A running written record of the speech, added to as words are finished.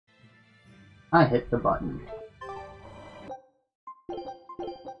I hit the button.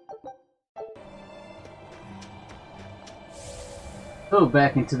 Oh,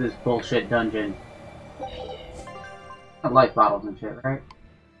 back into this bullshit dungeon. Got life bottles and shit, right?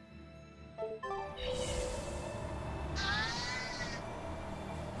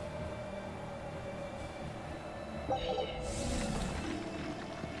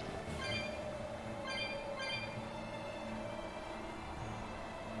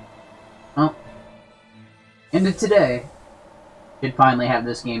 Well, end of today. Should finally have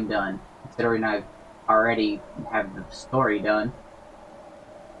this game done, considering I've already have the story done.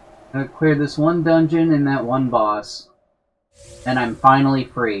 I'm gonna clear this one dungeon and that one boss, and I'm finally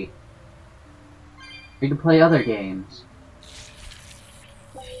free. Free to play other games.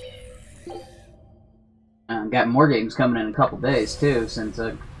 Got more games coming in a couple days too, since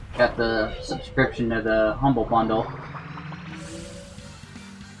I got the subscription to the Humble Bundle.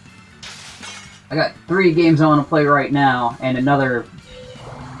 I got 3 games I want to play right now, and another,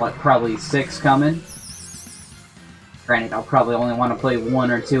 what, probably 6 coming. Granted, I'll probably only want to play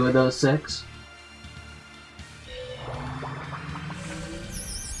 1 or 2 of those 6.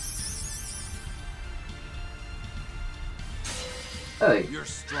 Hey. You're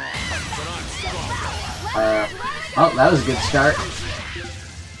strong, but I'm stronger. Oh, that was a good start.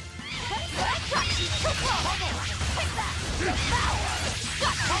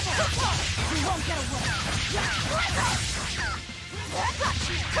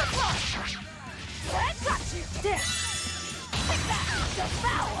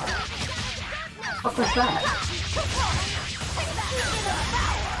 What was that?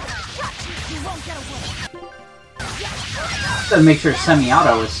 Gotta make sure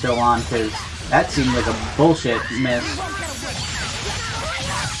semi-auto is still on, because that seemed like a bullshit miss.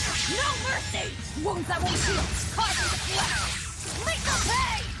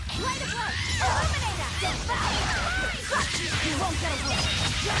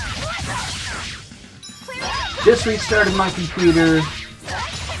 Just restarted my computer.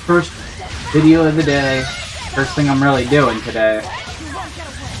 First video of the day. First thing I'm really doing today.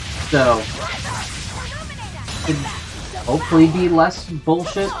 So, should hopefully be less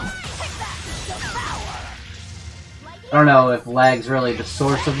bullshit. I don't know if lag's really the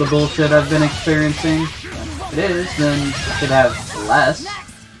source of the bullshit I've been experiencing. If it is, then it should have less.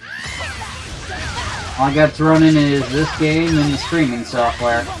 All I got to run in is this game and the streaming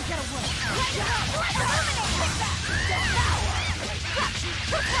software.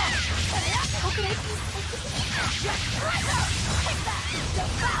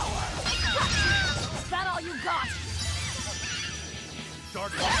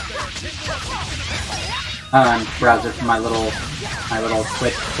 Browser for my little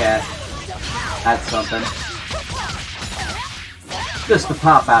Twitch chat. That's something. Just to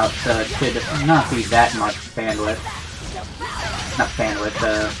pop out, so it should not be that much bandwidth. Not bandwidth,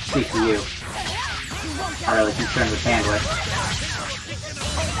 CPU. Not really concerned with bandwidth.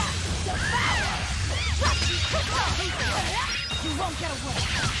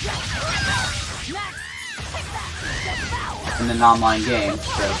 In an online game,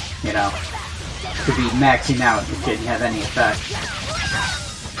 so, you know, could be maxing out if it didn't have any effect.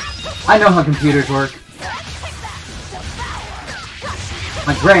 I know how computers work.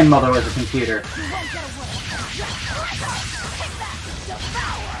 My grandmother was a computer.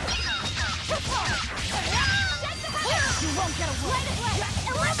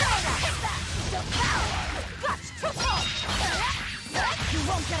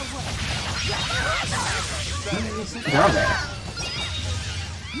 What are they?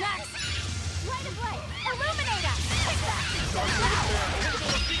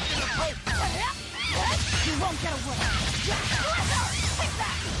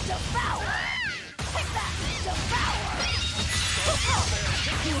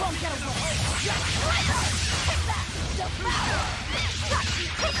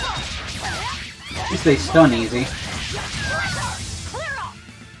 At least they stun easy.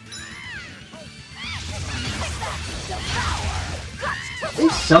 Are they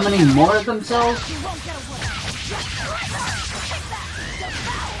summoning more of themselves?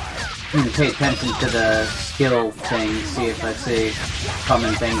 I'm gonna pay attention to the skill thing, see if I see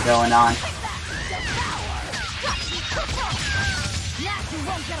common thing going on.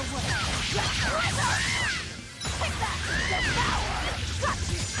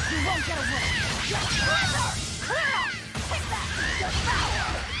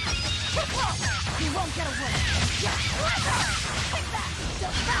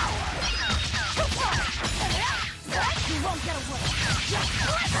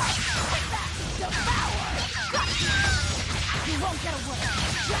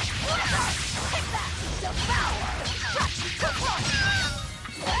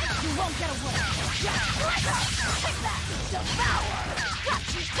 won't get away. Take that. Devour. Got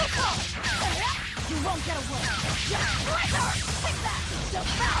you. You won't get away. Take that.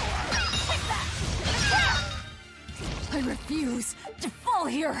 Devour. Take that. I refuse to fall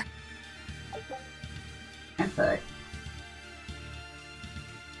here. Anti.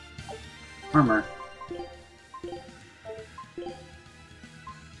 Armor.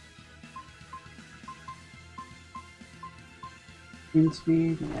 In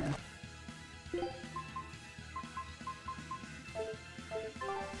speed, yeah.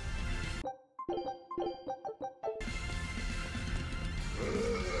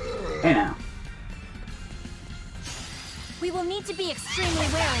 Hey now. We will need to be extremely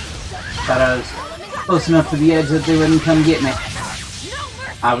wary. Thought I was close enough to the edge that they wouldn't come get me.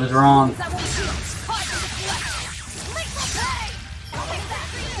 I was wrong.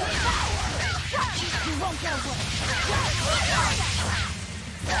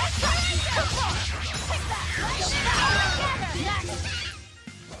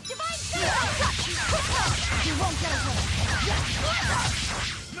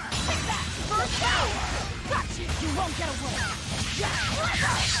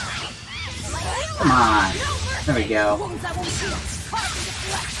 Come on. There we go.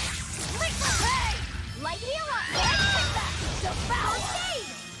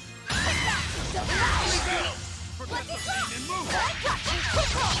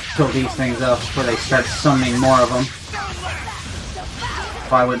 Kill these things up before they start summoning more of them.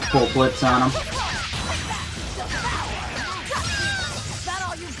 So I went full blitz on them.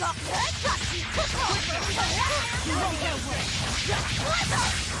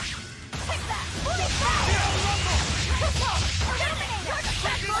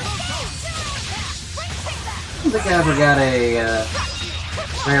 I think I ever got a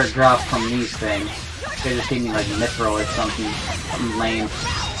rare drop from these things. They just gave me like mithril or something lame.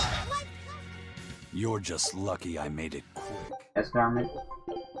 You're just lucky I made it quick. Yes, Garment.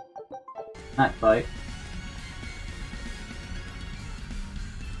 Not fight.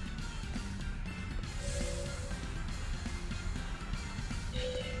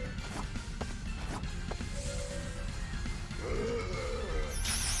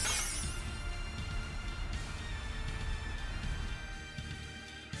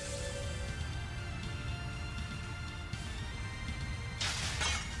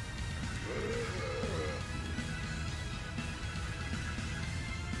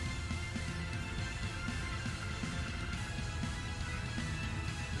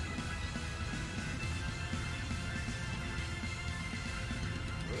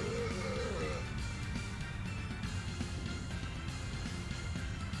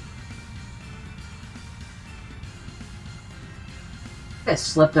 I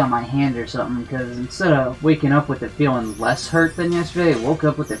slept on my hand or something, because instead of waking up with it feeling less hurt than yesterday, I woke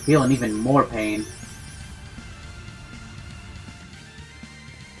up with it feeling even more pain.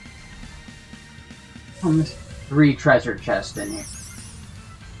 Almost 3 treasure chests in here.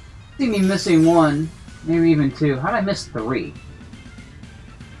 See me missing 1, maybe even 2. How'd I miss 3?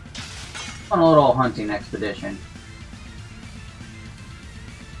 On a little hunting expedition.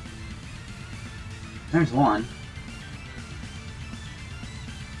 There's 1.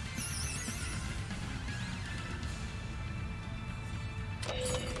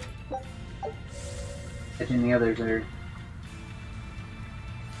 And the others are,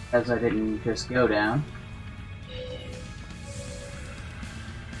 as I didn't just go down.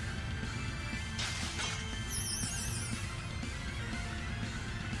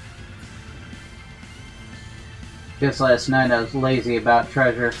 Just last night I was lazy about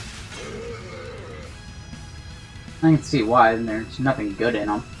treasure. I can see why, and there's nothing good in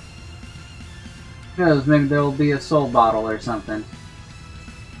them. Who knows, maybe there will be a soul bottle or something.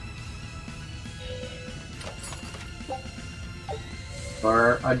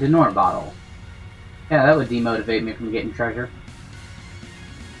 Or a Denor bottle. Yeah, that would demotivate me from getting treasure.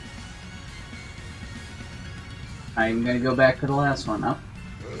 I'm gonna go back to the last one. Oh,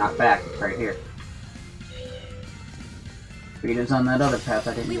 not back, it's right here. Rita's on that other path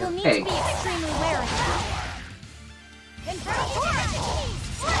I didn't go. Hey. We will need to be extremely wary.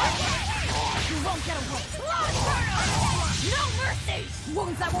 You won't get away. No mercy!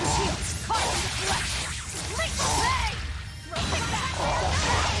 Wounds that won't heal. Caught in the flesh. Lick the pay!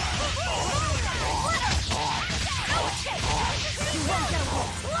 You won't get away.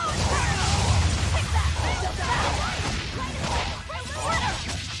 Take that!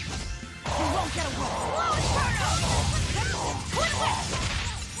 You won't get away.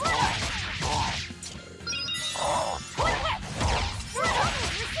 Twin whip! Twin whip!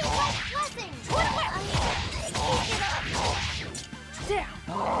 Receive my blessing! Twin whip!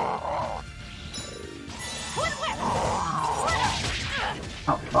 Down!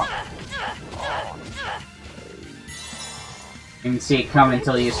 Didn't see it coming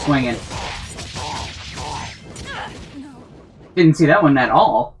until he was swinging. Didn't see that one at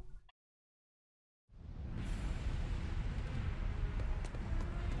all.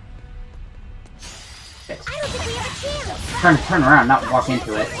 I don't think we have a chance. Trying to turn around, not walk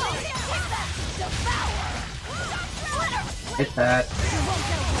into it. Hit that.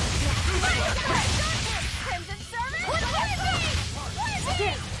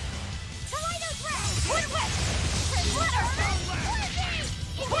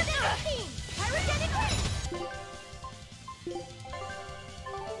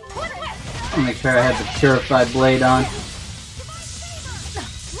 I'll make sure I have the purified blade on.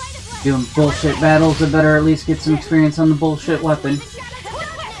 Doing bullshit battles, I better at least get some experience on the bullshit weapon.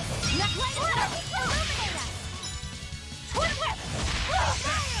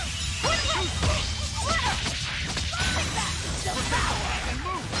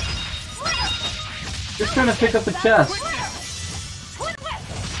 Just trying to pick up a chest.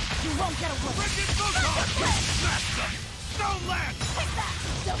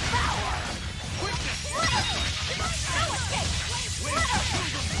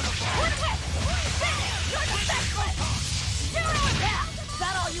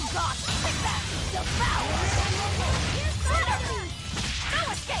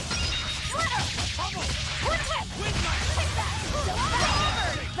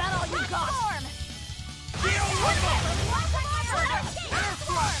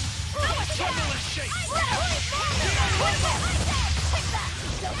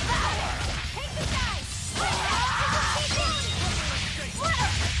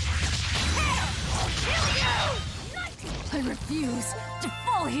 I refuse to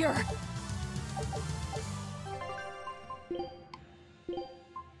fall here.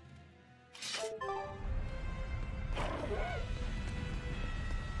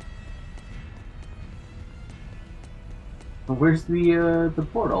 Where's the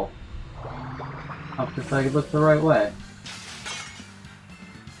portal? Up if I look the right way.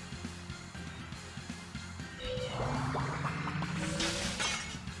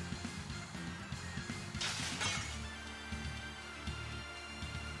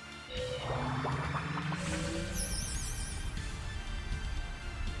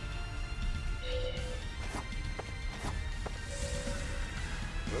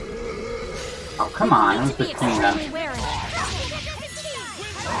 Oh, come on, I was between them.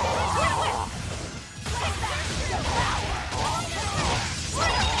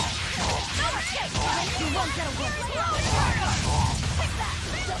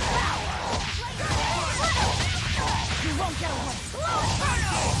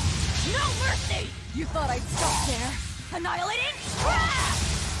 No mercy! You thought I'd stop there? Annihilating?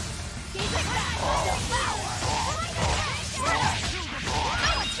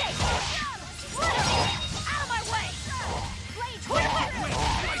 Out of my way!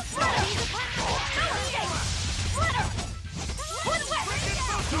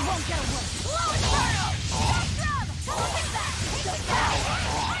 You won't get away!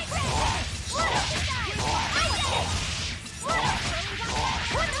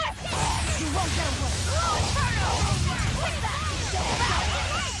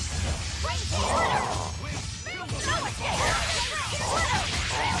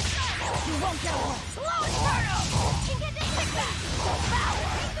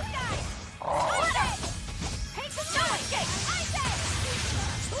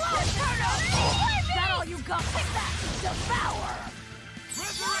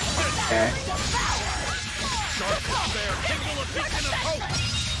 Okay.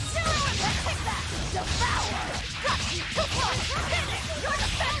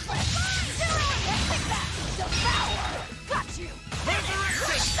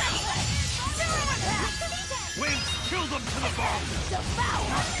 Kill them to the bone!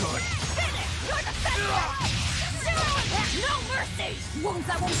 Not good. No mercy! Wounds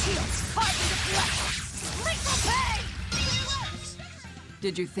that won't heal. Carved into flesh. Lethal pain!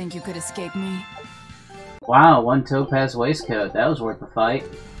 Did you think you could escape me? Wow, one topaz waistcoat. That was worth the fight.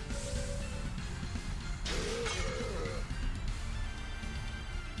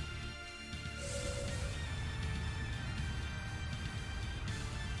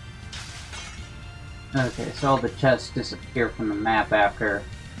 Okay, so all the chests disappear from the map after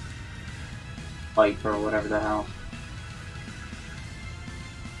fight or whatever the hell.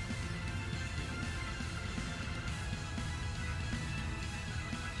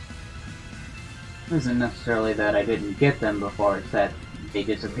 It isn't necessarily that I didn't get them before, it's that they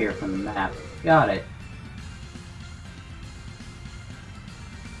disappear from the map. Got it.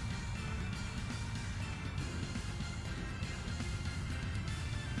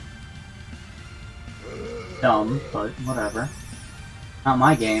 Dumb, but whatever. Not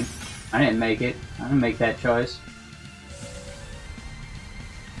my game. I didn't make it. I didn't make that choice.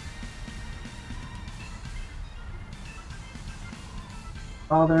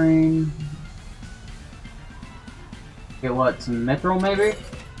 Bothering. Get what? Some mithril, maybe?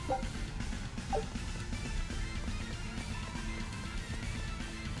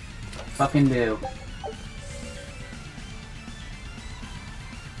 Fucking do.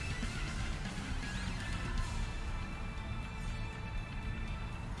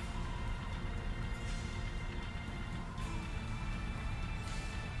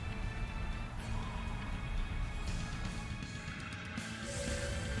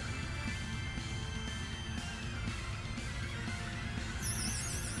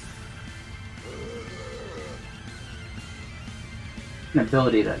 An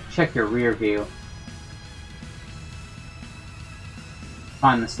ability to check your rear view.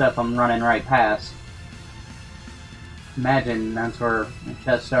 Find the stuff I'm running right past. Imagine that's where the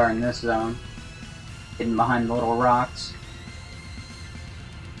chests are in this zone. Hidden behind the little rocks.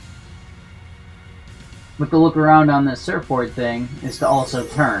 But the look around on this surfboard thing is to also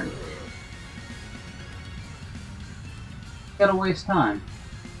turn. Gotta waste time.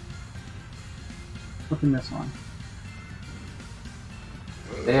 Look in this one.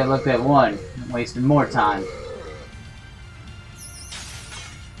 They had looked at one and wasted more time.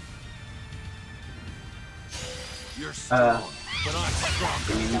 You're strong, but I'm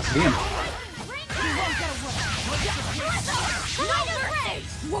Didn't even stronger. see him.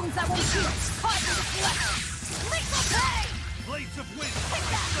 Wounds that won't heal. Cause of flesh. Lethal pain. Blades of wind.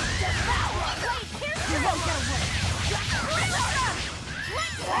 Devour. You won't get away.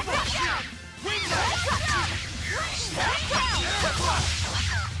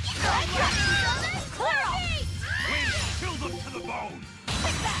 Wind, kill them to the bone.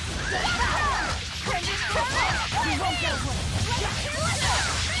 You won't get away.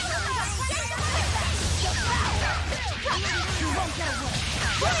 You won't get away.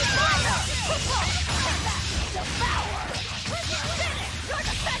 Devour! Finish! You're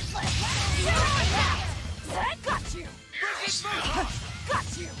defenseless! Zero attack! Got you! Got you! Got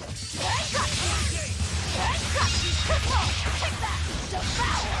you! Got you! Take that!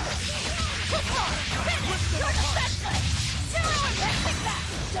 Devour! Finish! You're defenseless! Zero attack! Take that!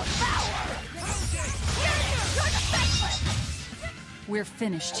 Devour! You're defenseless! We're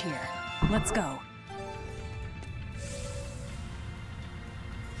finished here. Let's go.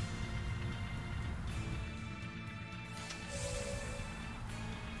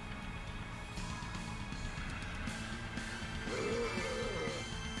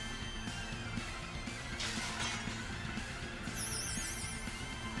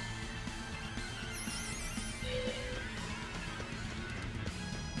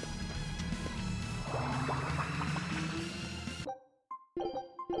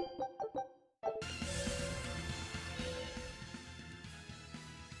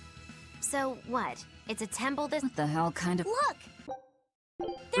 So what? It's a temple this— What the hell kind of— Look!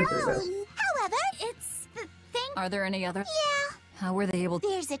 They're all- However, it's the thing. Are there any other— Yeah, How were they able to—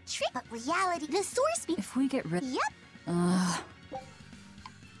 there's a trick, but reality. The source be. If we get rid— Yep. Ugh.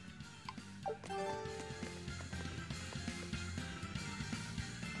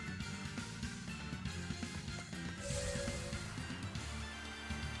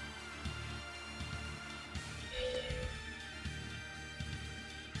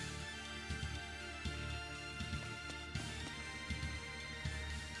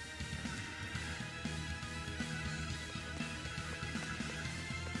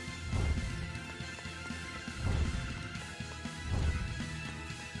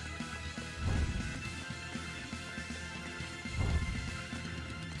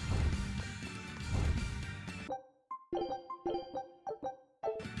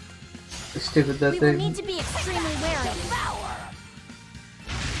 Stupid that We will thing. need to be extremely wary. Devour!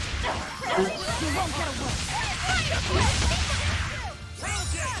 You won't get away.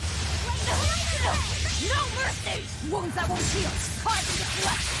 No mercy! Wounds that won't heal. Causing the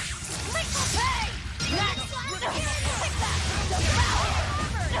flesh. Lethal pain! Next! Take that! Devour!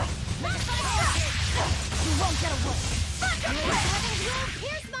 You won't get away.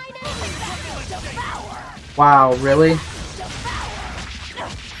 Here's my name! Devour! Wow, really? You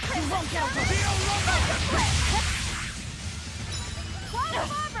won't get away.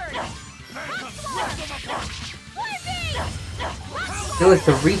 I feel like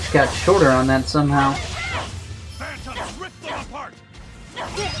the reach got shorter on that somehow. Phantoms, rip them apart.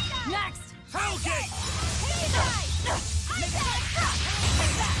 Next! Hellgate!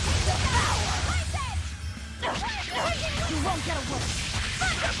 You won't get away.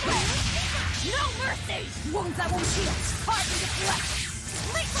 No mercy! Wounds that won't heal. Causing the flesh.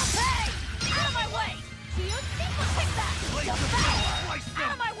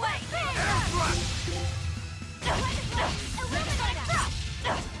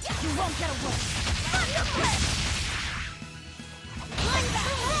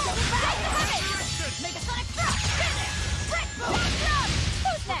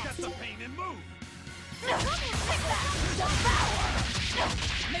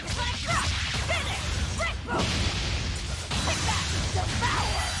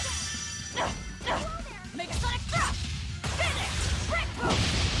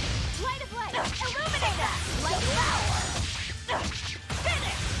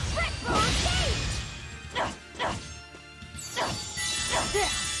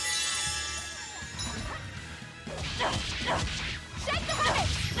 Shake the head!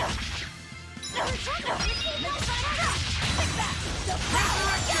 Make a sonic drop! Take that!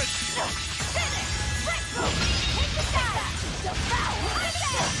 Devour! Finish! Breakthrough! Take the down! Devour!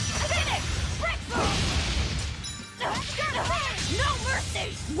 Finish! Breakthrough! No mercy!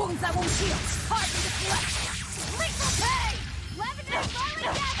 Wounds that won't heal! Hard to deflect! Lethal pay! Lavender falling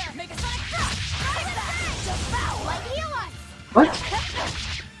together! Make a sonic drop! Take that! Devour! Like heal us! What?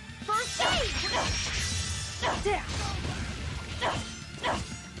 First aid! Down!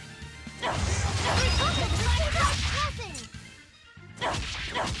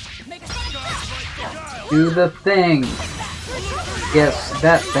 Make a sonic drop! Do the thing. Yes,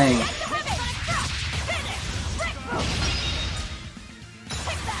 that thing.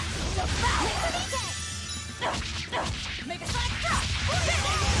 Make a sonic drop!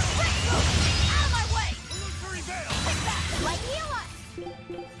 Out of my way! Like heal us!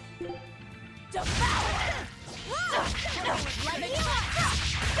 Devour! Like heal us!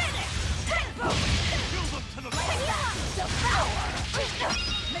 Finish! Devour!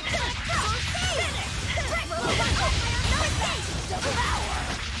 Make a sonic drop! Finish! Devour!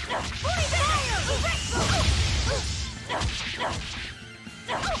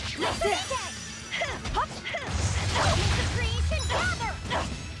 Creation gather!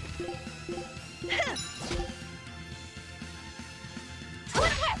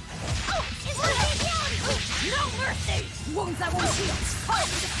 Twin whip! Oh, instantaneity! No mercy! Wounds that won't heal! Hard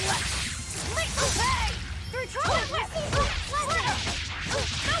to deflect! Lethal pay! Through twin whip!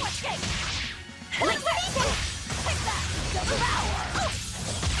 No escape! Lethal pay! Take that! Devour!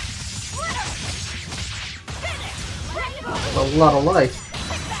 Splitter! Finish! A lot of life.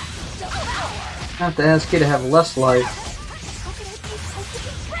 I have to ask you to have less life.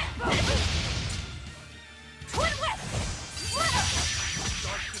 Twin whip!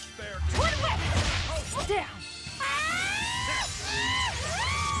 Splitter! Twin whip! Down!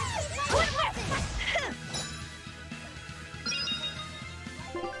 Twin whip!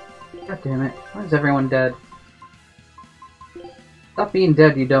 God damn it. Why is everyone dead? Stop being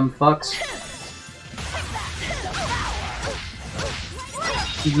dead, you dumb fucks.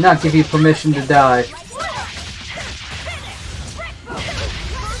 Did not give you permission to die.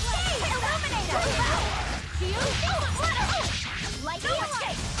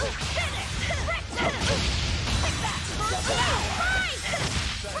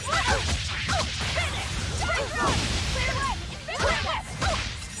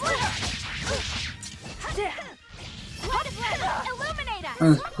 I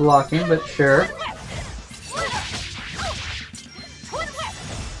was blocking, but sure.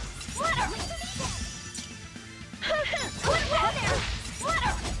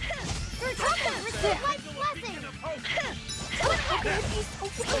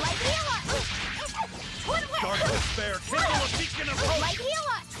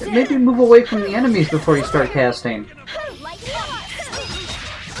 Maybe move away from the enemies before you start casting.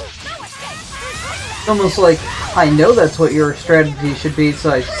 It's almost like, I know that's what your strategy should be,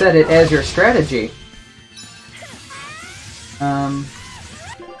 so I set it as your strategy.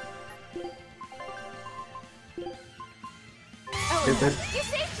 Stupid. You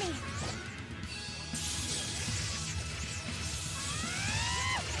saved me!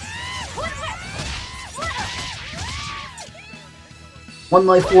 One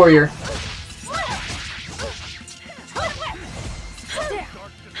life warrior.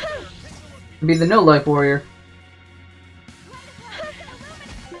 Be the no life warrior.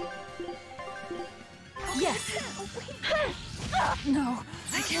 Yes. No,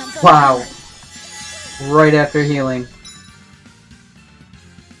 I can't go. Wow. Right after healing.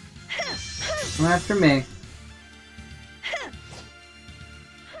 Come after me.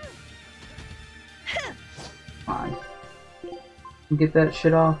 Fine. Get that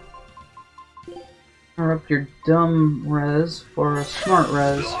shit off. Interrupt your dumb res for a smart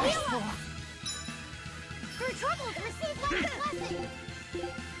res. Through troubles, receive my blessing.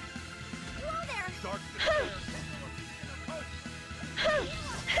 Whoa there.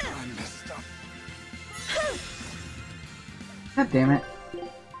 I messed up. God damn it.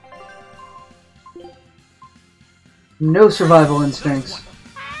 No survival instincts.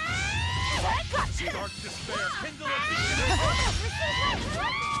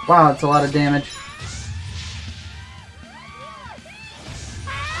 Wow, that's a lot of damage.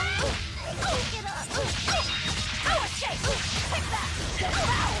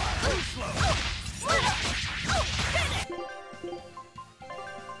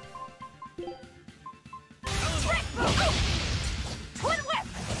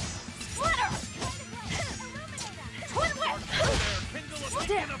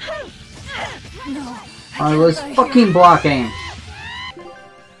 No, I was fucking blocking!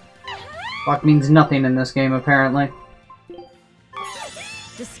 Block means nothing in this game, apparently.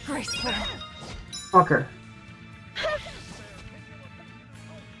 Disgraceful. Fucker.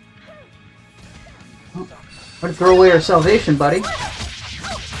 Oh, way to throw away your salvation, buddy.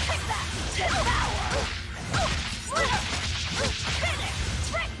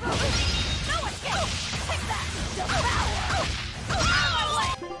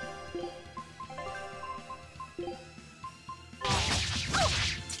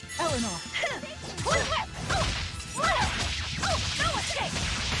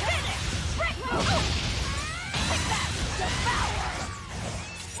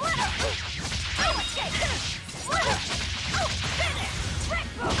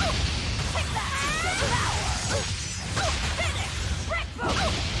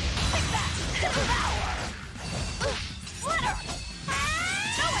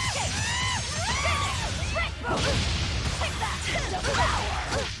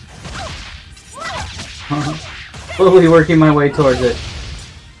 Slowly working my way towards it.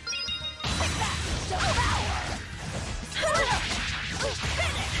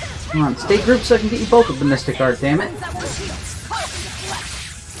 Come on, stay grouped so I can get you both with the Mystic Art, damn it.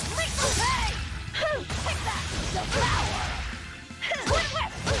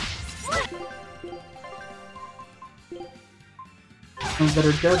 No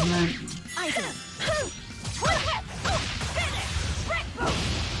better judgment.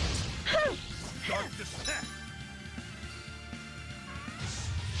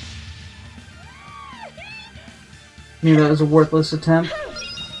 Knew that was a worthless attempt.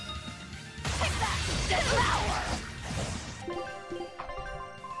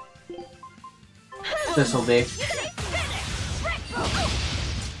 This'll be.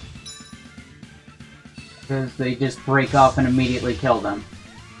 Because they just break off and immediately kill them.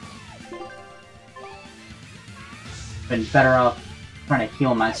 Been better off trying to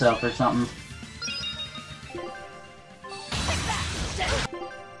heal myself or something.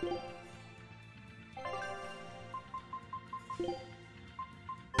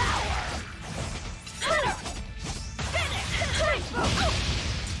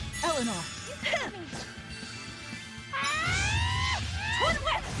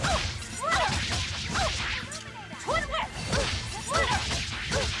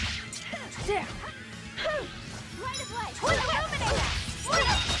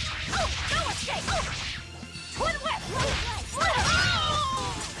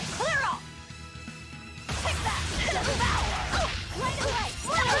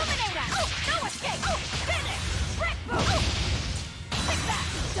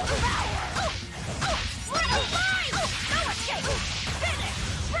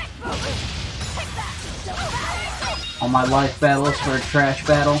 All my life battles for a trash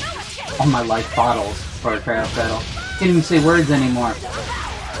battle. All my life bottles for a trash battle. Can't even say words anymore. No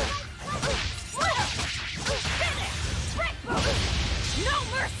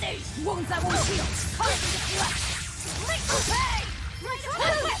mercy! Wounds I won't heal! Carved into flesh!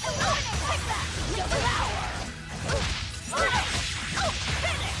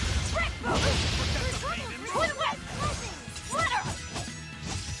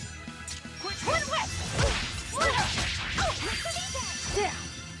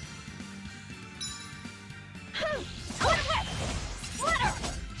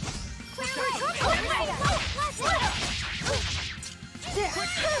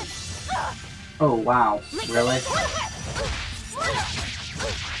 Oh wow, really? It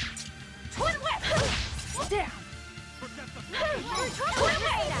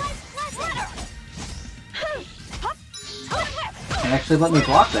actually let me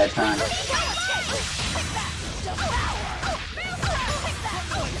block that time.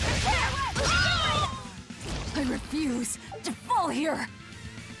 I refuse to fall here.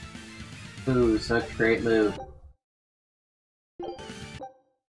 Ooh, such great loot.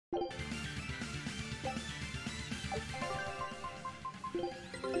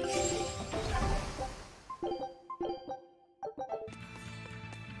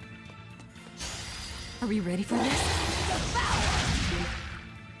 Are we ready for this?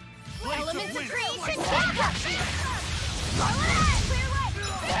 Elements of creation!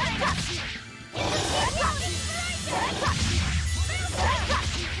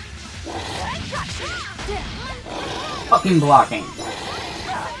 Fucking blocking.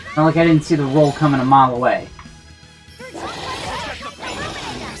 Not like I didn't see the roll coming a mile away.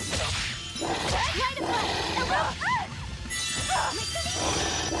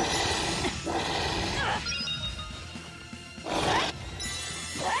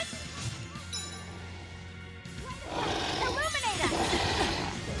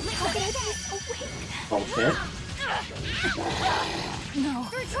 bullshit. No,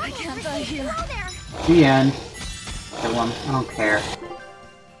 I can't die here. The end. Kill him. I don't care.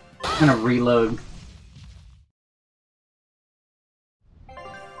 I'm gonna reload.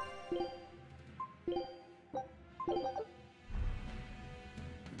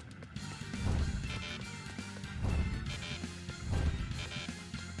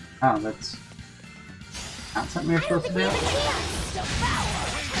 Oh, that's not something you're supposed to do.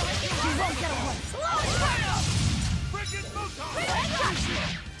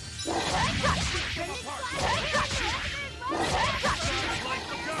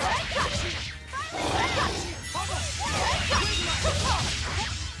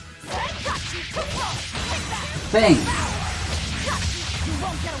 Thing.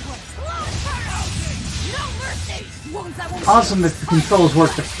 Awesome if the controls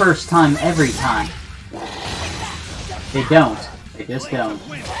work the first time every time. They don't. They just don't.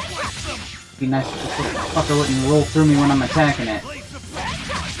 Be nice if the fucker wouldn't roll through me when I'm attacking it.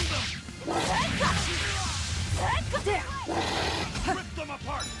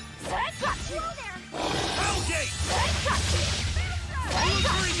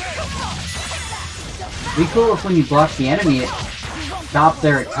 It'd be cool if when you block the enemy, it stops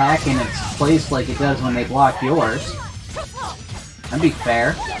their attack in its place like it does when they block yours. That'd be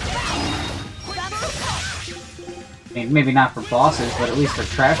fair. I mean, maybe not for bosses, but at least for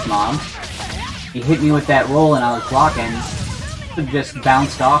trash mobs. He hit me with that roll and I was blocking. It just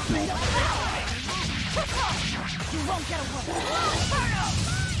bounced off me.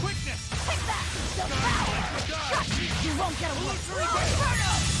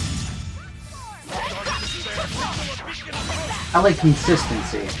 I like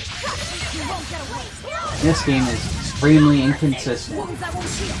consistency. This game is extremely inconsistent.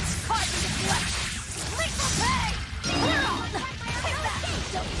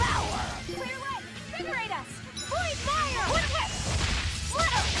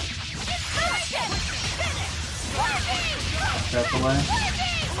 Step away.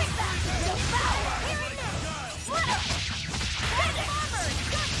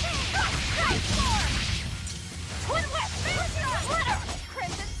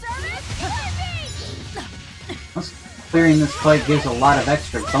 Clearing this fight gives a lot of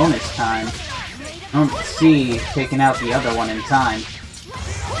extra bonus time. I don't see taking out the other one in time.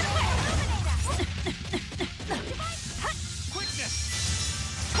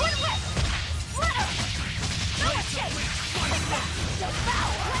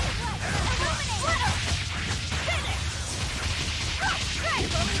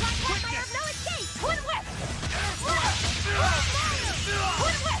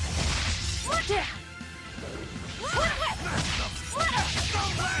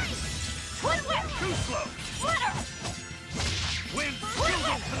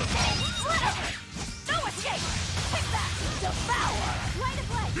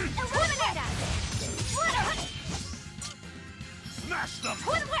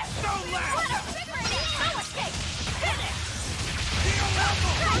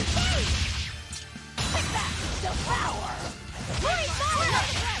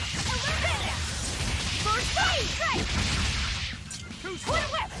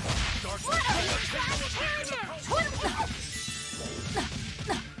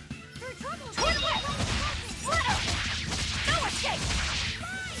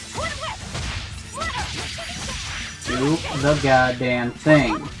 Do the goddamn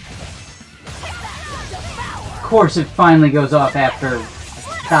thing. Of course it finally goes off after I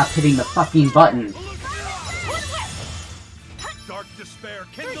stop hitting the fucking button. Dark despair,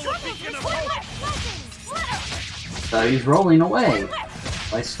 kindle a beacon of hope. So he's rolling away.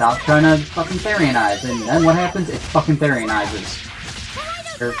 I stop trying to fucking Therianize, and then what happens? It fucking Therianizes.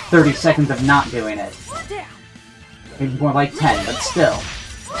 After 30 seconds of not doing it. Maybe more like 10, but still.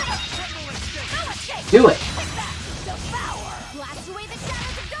 Do it!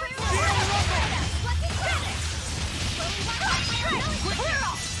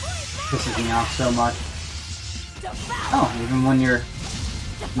 Pisses me off so much. Oh, even when you're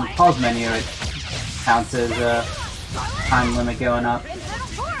in the pause menu, it counts as a time limit going up.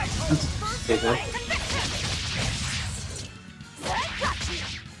 That's stupid.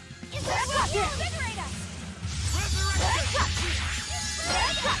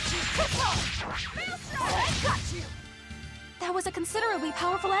 That was a considerably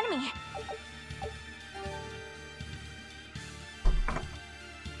powerful enemy.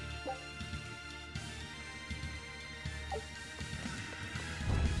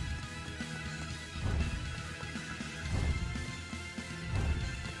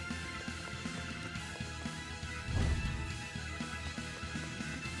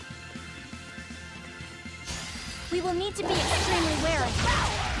 We will need to be extremely wary.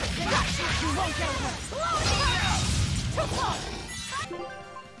 You won't get away. Too close.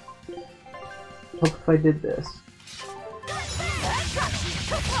 Hope if I did this.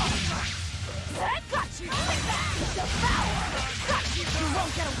 You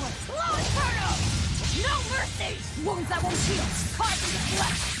won't get away. Slow Inferno! No mercy! Wounds that won't heal. Carving the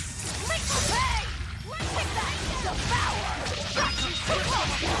flesh. Make the pay! Take that! Devour! Too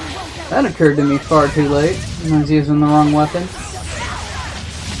close. You won't get away. That occurred to me far too late. I was using the wrong weapon.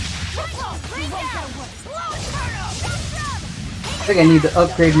 I think I need to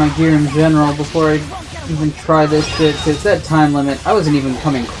upgrade my gear in general before I even try this shit, because that time limit, I wasn't even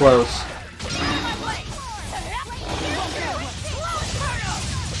coming close.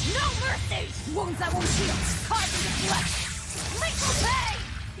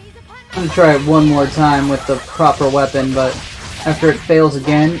 I'm gonna try it one more time with the proper weapon, but after it fails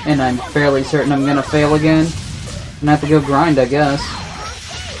again, and I'm fairly certain I'm gonna fail again, I'm gonna have to go grind, I guess.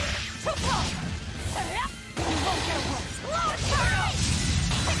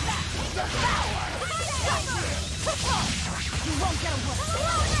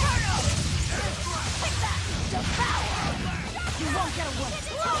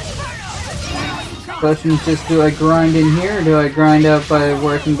 Question is just, do I grind in here, or do I grind out by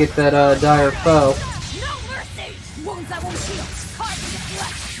where I can get that dire foe?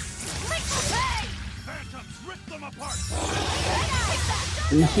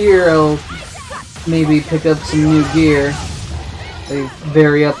 In here, I'll maybe pick up some new gear. They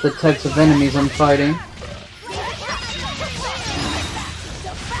vary up the types of enemies I'm fighting.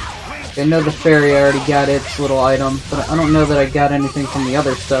 I know the fairy already got its little item, but I don't know that I got anything from the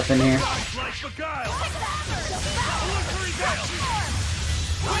other stuff in here.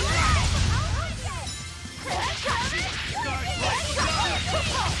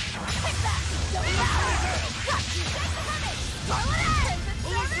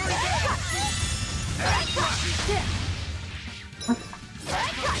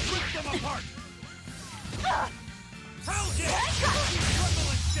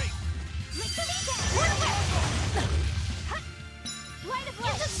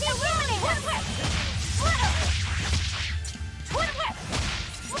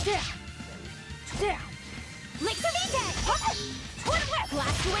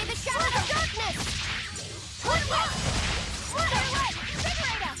 Blast away the shadow of darkness! Twin whip!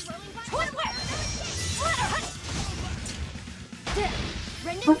 Twin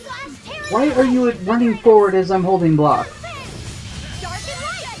whip! Why are you running forward as I'm holding block?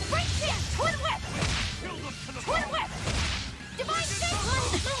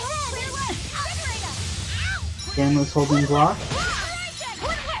 Dan was holding block.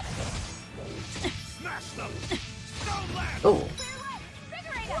 Oh.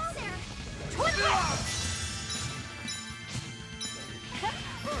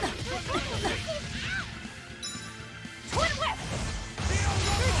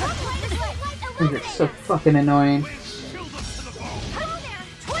 You're so fucking annoying.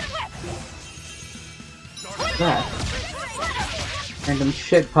 That. Random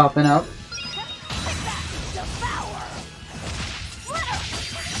shit popping up.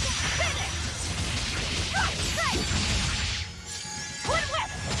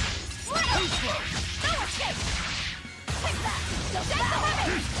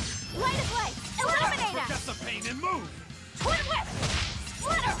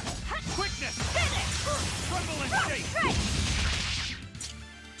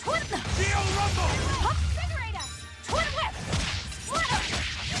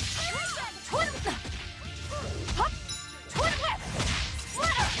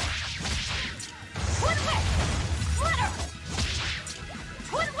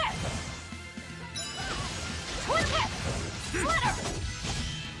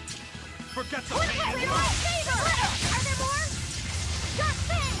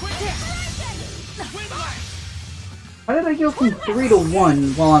 How did I go from 3 to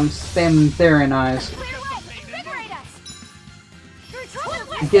 1 while I'm spamming Theron Eyes?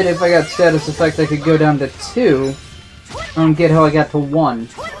 I get if I got status effect I could go down to 2. I don't get how I got to 1.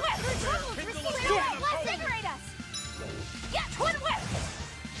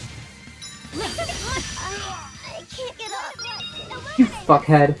 You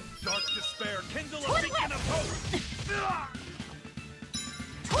fuckhead. Dark despair, kindle a beacon of hope!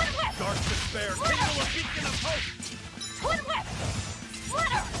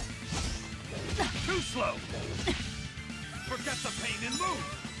 Too slow! Forget the pain and move!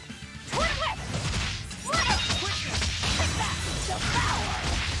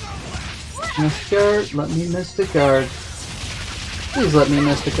 Miss guard, let me miss the guard. Please let me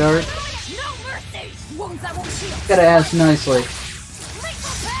miss the guard. No mercy! Wounds that won't heal. Gotta ask nicely.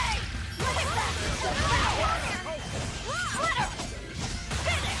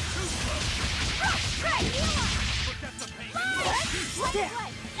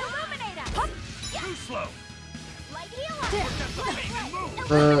 Too slow.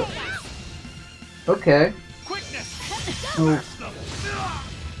 Okay. Quickness. Oh,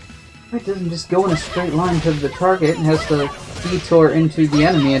 it doesn't just go in a straight line to the target. It has to detour into the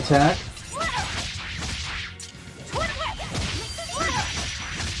enemy attack.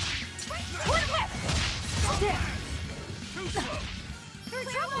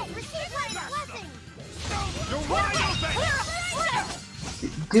 You're wide open.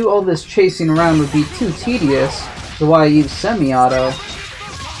 Do all this chasing around would be too tedious, so why I use semi-auto.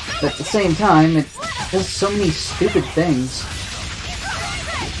 But at the same time, it does so many stupid things.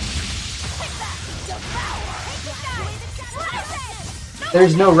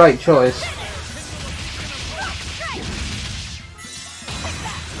 There's no right choice.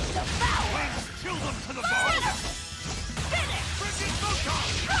 Kill them to the bone. Frickin' photon.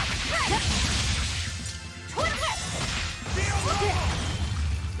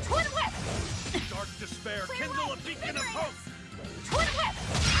 Dark despair. Kindle a beacon of hope.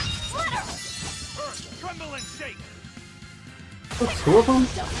 Earth, tremble and shake. Oh, two of them?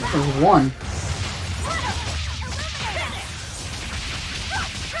 There's one.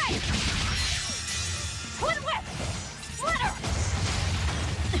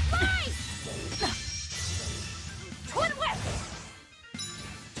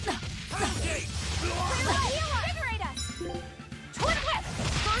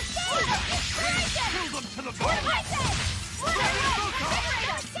 Kill them to the bone.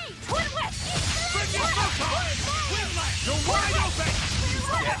 You're wide open.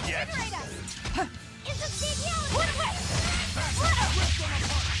 Dead yet.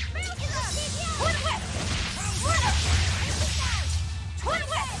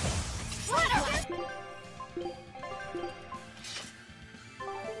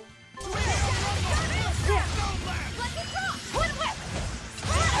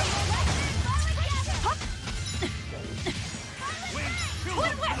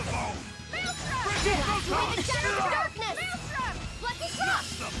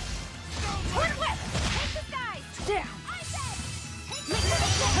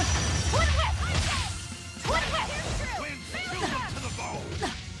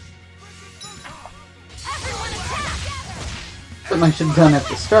 Something I should have done at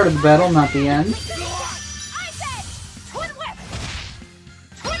the start of the battle, not the end.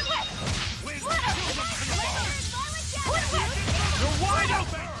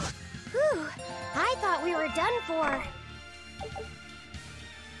 Whew, I thought we were done for.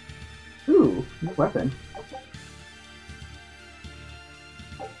 Ooh, new weapon.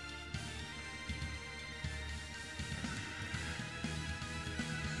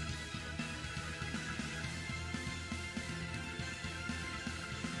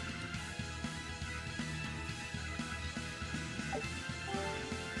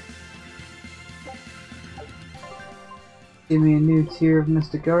 Give me a new tier of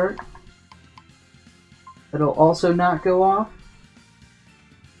Mystic Art. It'll also not go off.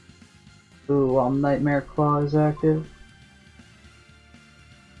 Ooh, while Nightmare Claw is active.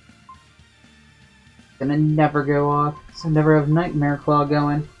 Gonna never go off, so I never have Nightmare Claw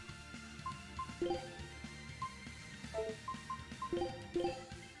going.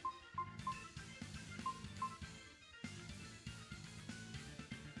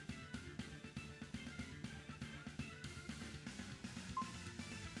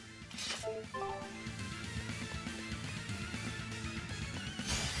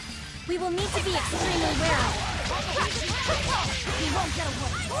 We will need to be extremely wary. He won't get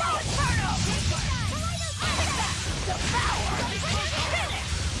away.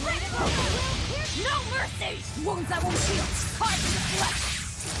 No mercy! Wounds that won't heal. Carved in the flesh.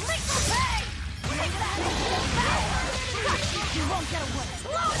 Make them pay! He won't get away.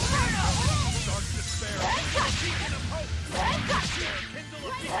 Dark despair. Beacon of hope. Despair, kindle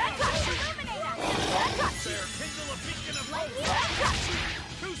a beacon of hope. Despair, kindle a beacon of hope.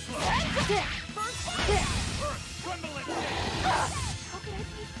 Too slow. Earth, tremble and shake.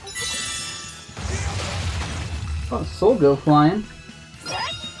 Oh, Soul go flying.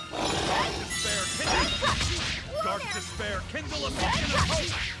 Dark despair, kindle a beacon of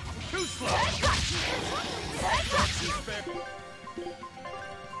hope. Too slow. Dark despair.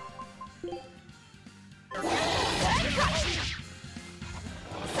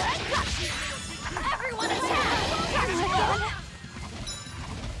 Everyone attack!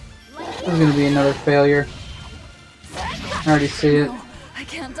 This is gonna be another failure. I already see it. I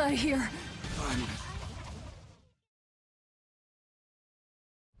can't die here.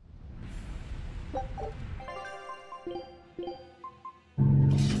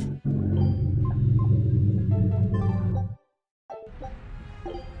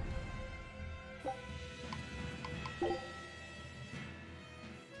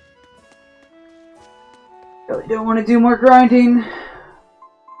 Really don't want to do more grinding.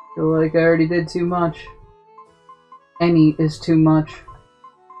 Feel like I already did too much. Any is too much.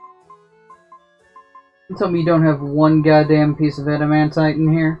 You tell me you don't have one goddamn piece of adamantite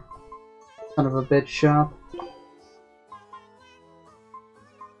in here? Son of a bitch shop.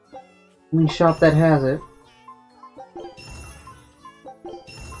 Only shop that has it.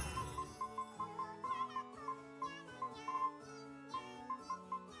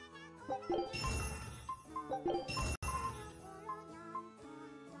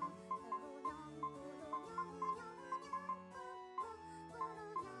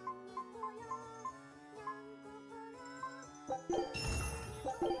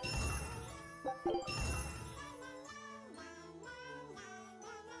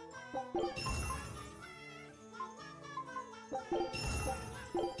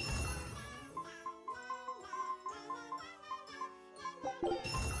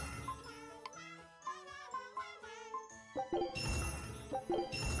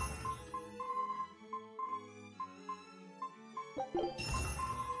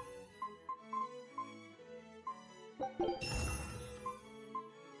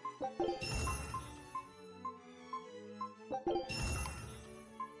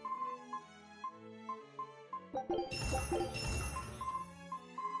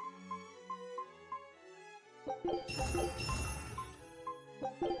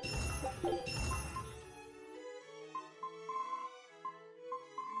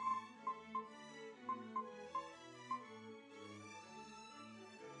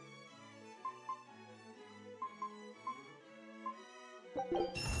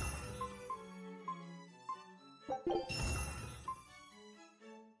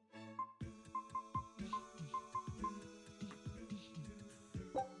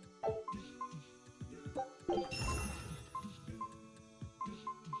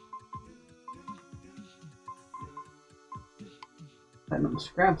 Platinum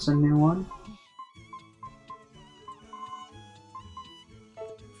scrap's a new one.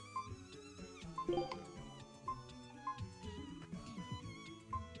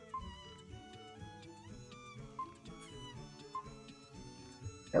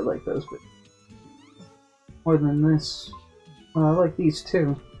 I like those, but more than this. I like these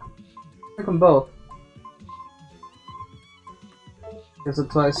too. I like them both. Guess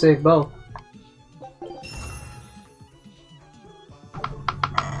that's why I saved both.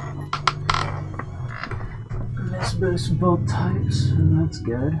 This boosts both types, and that's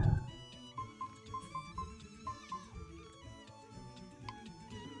good.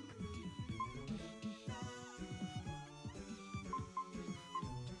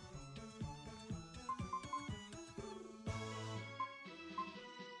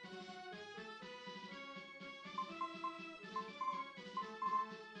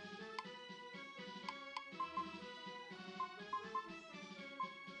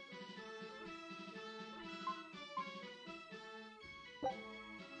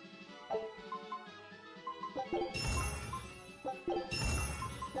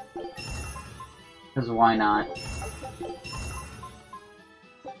 Because why not?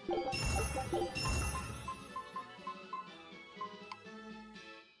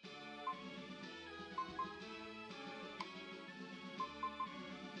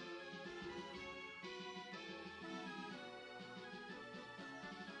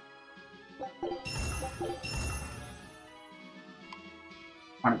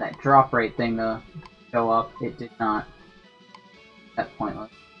 Wanted that drop rate thing to go up. It did not. That's pointless.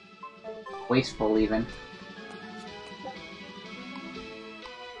 Wasteful, even.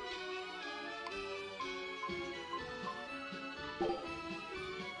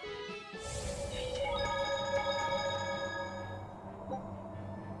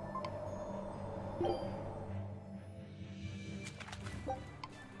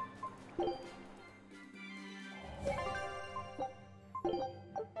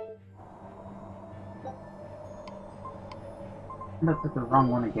 I looked at the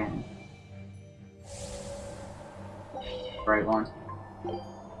wrong one again. Right one.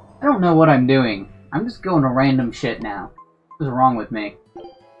 I don't know what I'm doing. I'm just going to random shit now. What's wrong with me?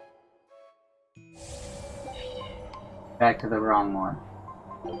 Back to the wrong one.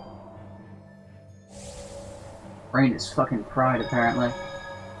 Brain is fucking fried, apparently.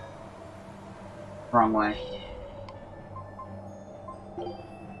 Wrong way.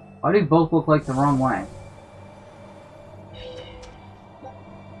 Why do both look like the wrong way?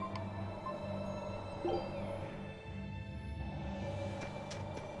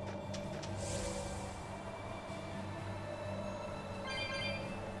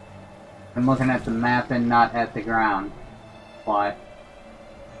 I'm looking at the map and not at the ground. Why?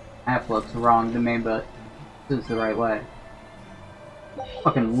 Map looks wrong to me, but this is the right way.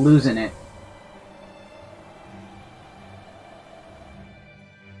 Fucking losing it.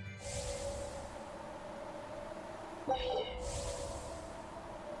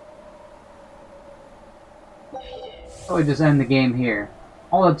 So we just end the game here.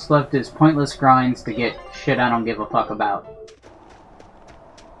 All that's left is pointless grinds to get shit I don't give a fuck about.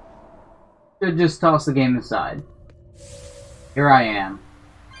 Should just toss the game aside. Here I am.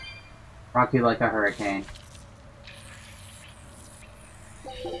 Rock you like a hurricane.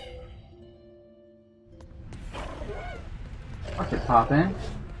 Watch it pop in.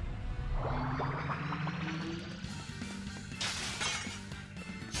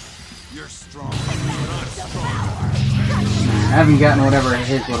 You're strong. Not strong. I haven't gotten whatever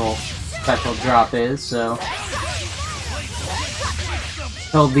his little special drop is, so...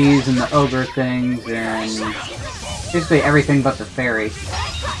 Killed these and the ogre things, and... basically everything but the fairy.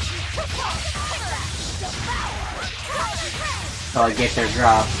 So I get their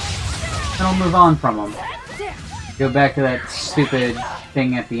drop. Then I'll move on from them. Go back to that stupid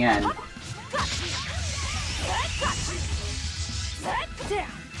thing at the end.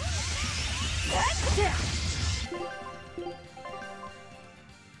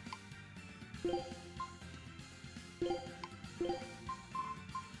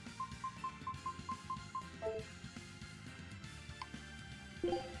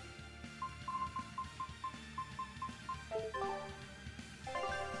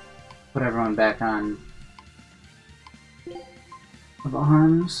 Put everyone back on the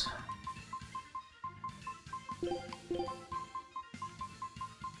arms.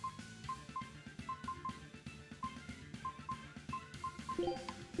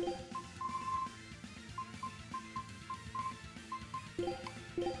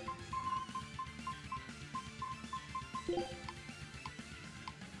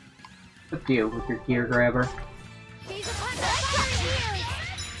 Up to you with your gear grabber. These are part of the fire here.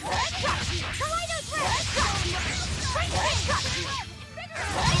 Kaleido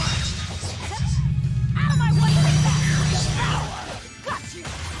Out of my way, take that! Devour! Got you!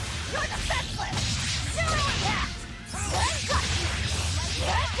 You're defenseless! Zero impact! Got you!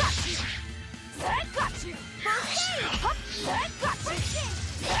 Got you! Got you! First aid! Got you!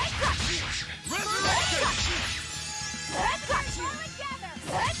 Got you! Resurrection! Got you!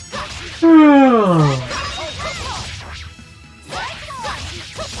 Got you!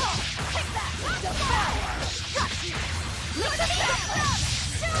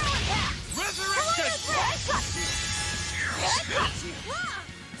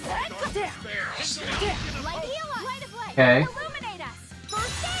 Okay.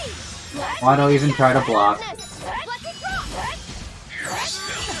 Why don't even try to block?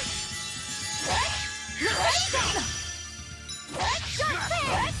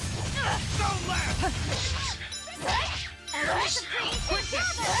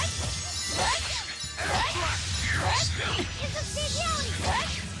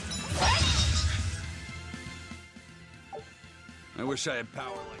 I wish I had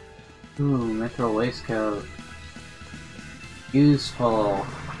power like that. Ooh, Metro Waistcoat. Useful.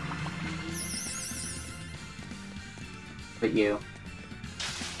 But you.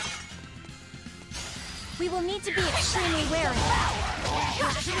 We will need to be extremely wary.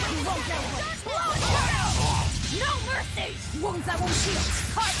 No mercy! Wounds that won't heal!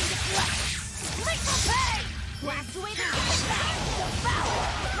 Carving the flesh! Lethal pay! Blast away the Devour!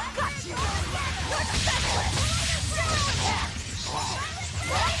 Got you! You're defenseless! Zero impact!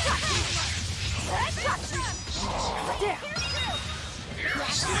 Got you! Got you! There!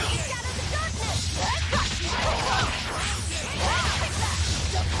 shadows of darkness. Got you! Devour!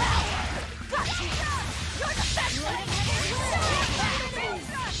 Got you! You're defenseless!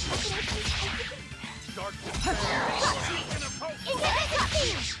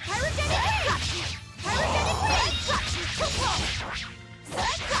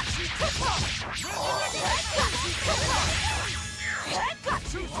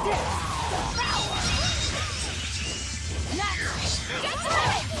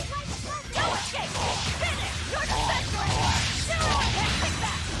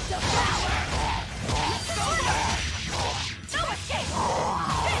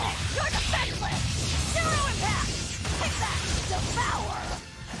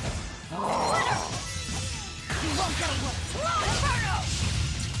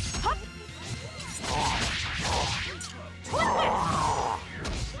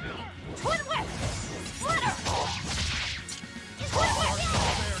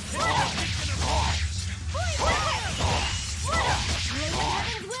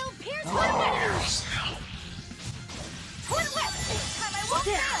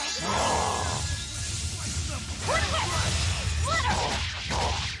 Twin whip! Splitter!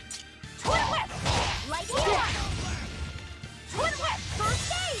 Twin whip! Lightning strike! Twin whip! First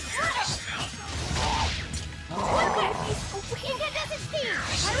aid! Twin whip! Incandescent steam!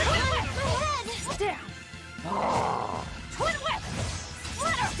 Twin whip! Down! Twin whip!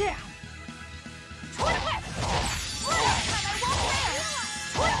 Splitter! Down! Twin whip! Splitter!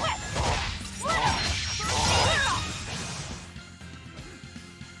 Twin whip! Splitter! Zero!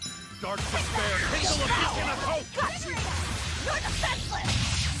 Dark despair, kindle a beacon of hope! Got you! You're defenseless!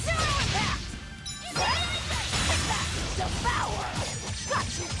 Zero impact! Take that! Devour! Got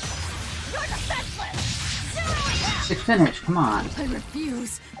you! You're defenseless! Zero impact! It's finished, come on. I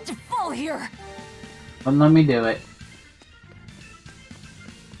refuse to fall here! Don't let me do it.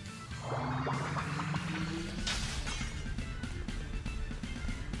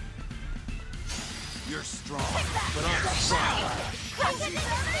 You're strong, but I'm strong.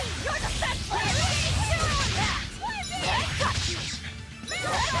 You're defenseless! Zero impact! I got you! I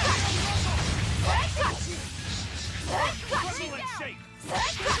got you! I got you! True and shape. I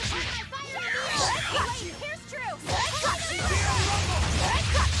got you! Here's true! I got you!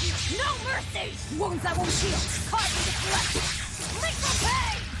 No mercy! Wounds that won't heal! Cause me to flesh! Make them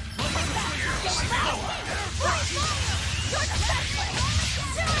pay! Devour! You're defenseless!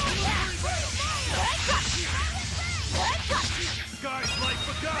 Zero impact! I got you! I got you! Skies like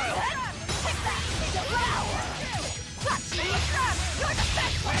beguile. Take that! Devour! Got you! You're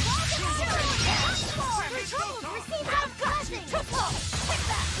defenseless! Zero impact! Controls! Receive outcasting! Too close! Take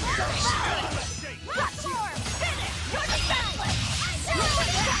that! Devour! Got you! Finish! You're defenseless! Zero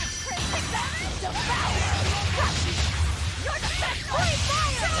impact! Take that! Devour! Got you! You're defenseless!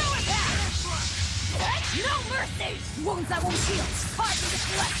 Zero impact! No mercy! Wounds that won't heal! Cause me to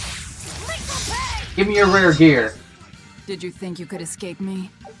flesh! Make them pay! Give me your rare gear. Did you think you could escape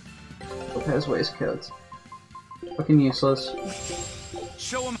me? Lopez waistcoats. Fucking useless.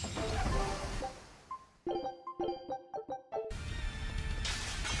 Show him.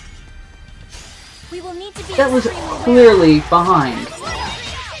 We will need to be That was extremely wary. clearly behind.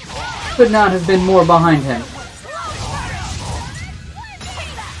 Could not have been more behind him.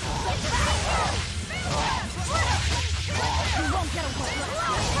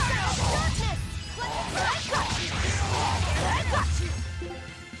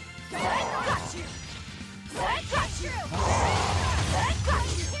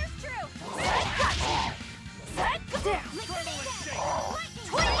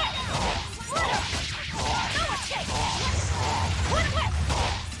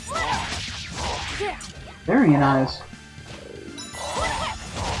 Very nice.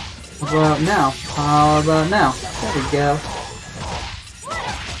 How about now? How about now? There we go.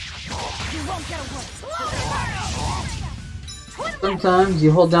 Sometimes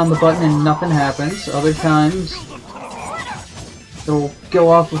you hold down the button and nothing happens. Other times it'll go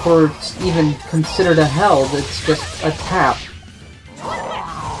off before it's even considered a held. It's just a tap.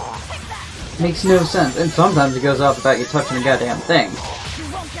 Makes no sense. And sometimes it goes off without you touching a goddamn thing.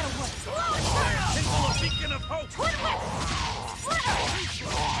 Kindle a beacon of hope.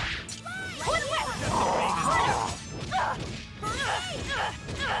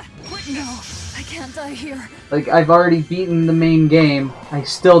 No, I can't die here. Like, I've already beaten the main game. I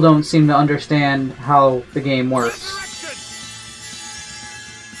still don't seem to understand how the game works.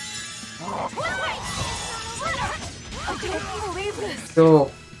 I can't believe this.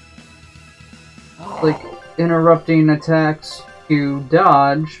 So, like, interrupting attacks to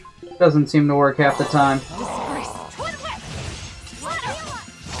dodge doesn't seem to work half the time. Disgrace.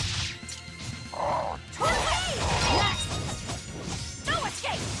 No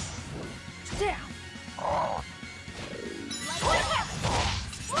escape. Down.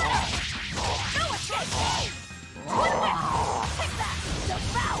 No escape. Take that.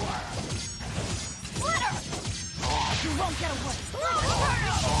 Devour. Splitter. You won't get away.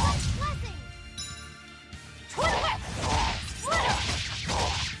 Twin whip. Splitter.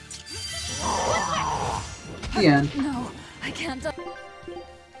 The end. No, I can't die.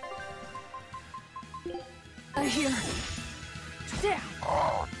 Here. Down.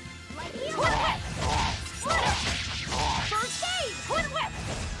 Twin whip. Splitter. First aid. Twin whip.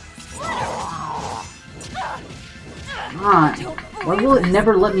 Come on. Why will it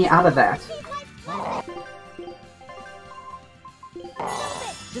never let me out of that?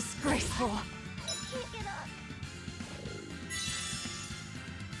 Disgraceful.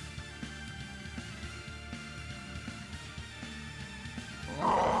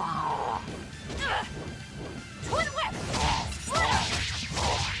 Twin whip.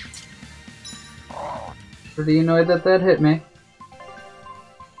 Pretty annoyed that that hit me.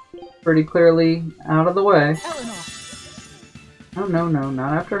 pretty clearly out of the way. Eleanor. Oh, no, no,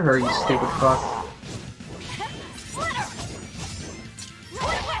 not after her, you stupid fuck.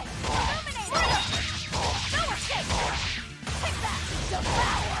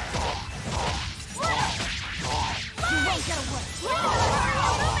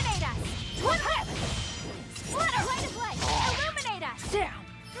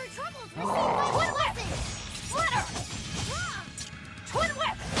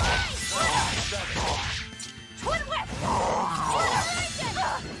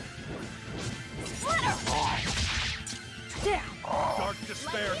 Dark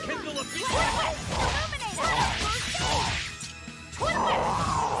despair, kindle a beacon.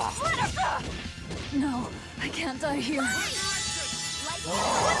 No, I can't die here. How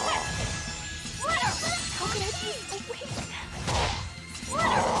can I be awake?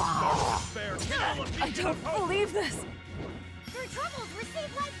 Dark despair, kindle a beacon. I don't believe this. Your troubles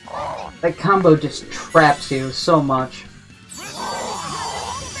receive life blessings. That combo just traps you so much.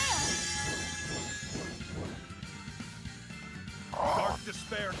 Dark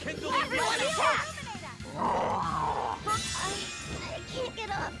despair, kindle a beacon. I can't get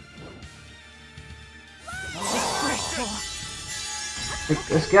up.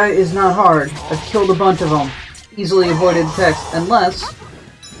 This guy is not hard. I've killed a bunch of them. Easily avoided text, unless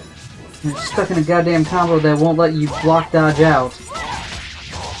you're stuck in a goddamn combo that won't let you block dodge out.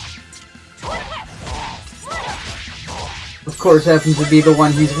 Of course, happens to be the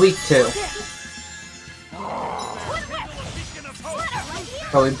one he's weak to.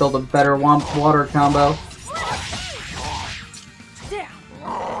 Probably build a better water combo.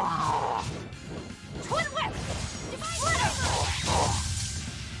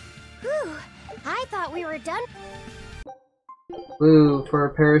 Whew. I thought we were done. Ooh, for a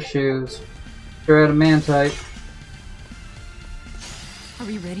pair of shoes. They're adamantite. Are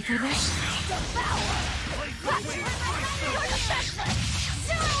we ready for this?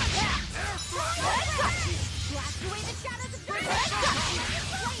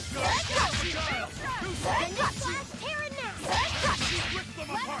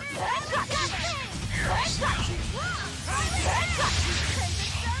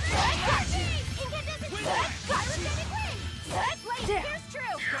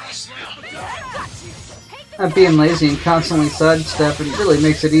 Being lazy and constantly sidestepping really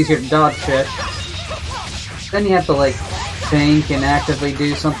makes it easier to dodge shit. Then you have to like think and actively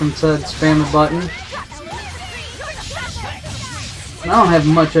do something to spam a button. And I don't have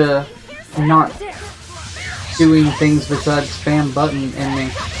much not doing things besides spam button in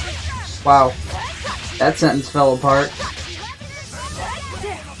me. Wow. That sentence fell apart.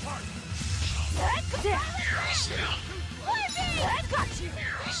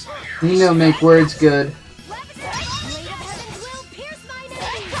 You know, make words good.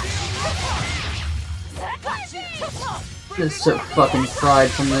 Just so fucking fried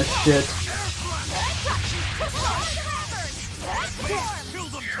from this shit.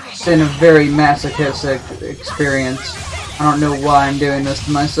 It's been a very masochistic experience. I don't know why I'm doing this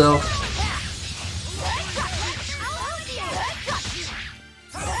to myself.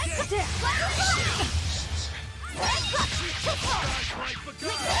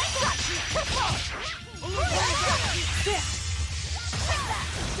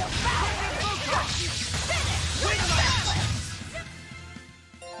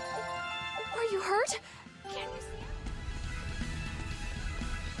 Are you hurt? Can you see?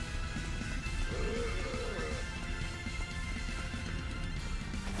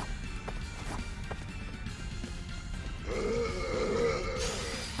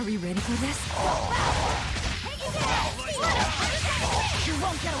 Are we ready for this? You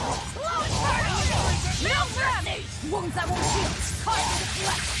won't get away. No mercy! Wounds that won't heal. Carve into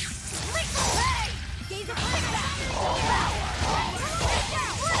flesh. Make them pay! Gaze of fire.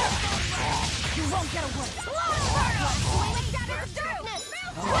 You won't get away. Shatter of darkness.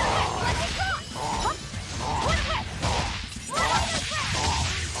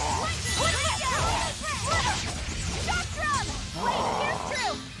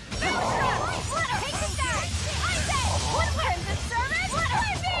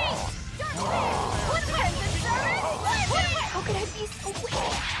 How could I be so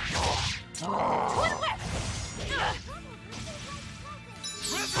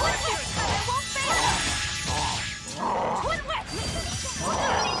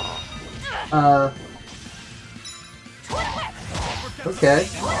Okay.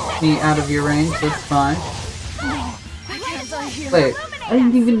 Me out of your range, that's fine. I can't die here. Wait, I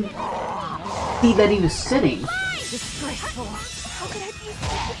didn't even see that he was sitting. Disgraceful. How could I be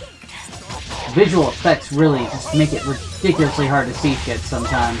so weak? Visual effects really just make it ridiculously hard to see shit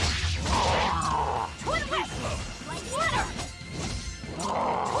sometimes.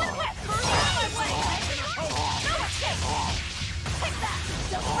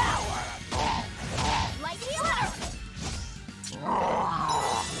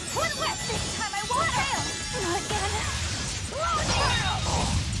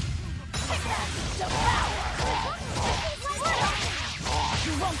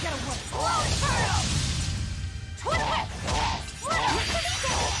 won't get away. Turtle! Twin whip!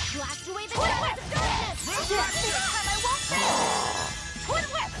 Blast away the shadows of darkness! This time I won't fail! Twin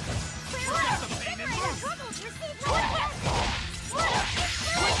whip! Forget the pain and move. Troubles receive Twin no whip! Twin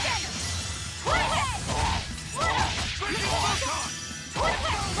whip! Twin whip! Striking photon. Twin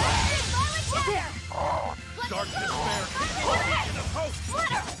whip! There! Dark despair. Kindle a beacon of hope.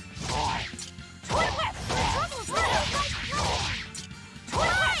 Flutter! Twin whip! troubles receive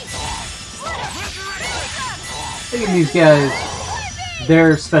Twin whip! Resurrection. Look at these guys.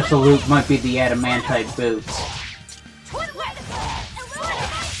 Their special loot might be the adamantite boots. Twin whip!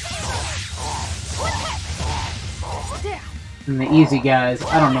 Down! And the easy guys,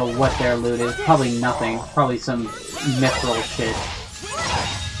 I don't know what their loot is. Probably nothing. Probably some mithril shit.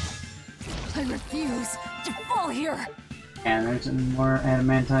 I refuse to fall here! And there's some more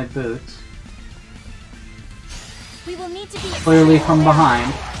adamantite boots. We will need to be Clearly from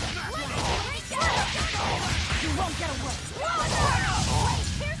behind. You won't get away! Down!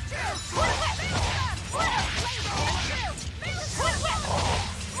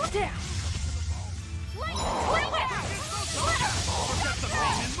 Forget the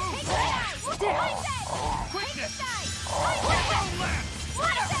pain and move. Down! Quickness. Don't laugh.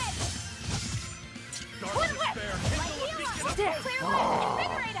 Dark despair. Kindle a beacon of Down!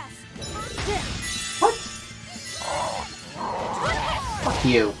 invigorate us. What? Fuck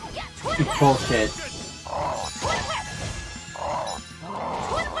you. You bullshit.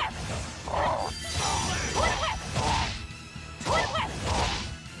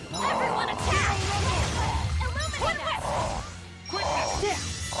 Everyone attack! Illuminate us! quickness.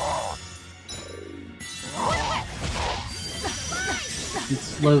 It's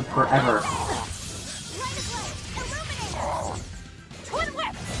slowed forever. Twin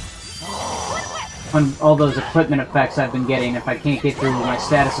whip! On all those equipment effects I've been getting if I can't get through my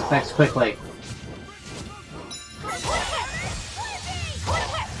status effects quickly.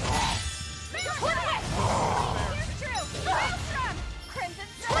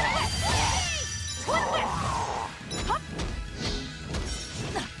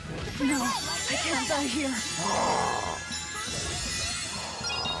 No, I can't die here.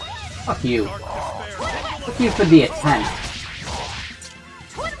 Fuck you. Dark despair. Fuck you for the attempt.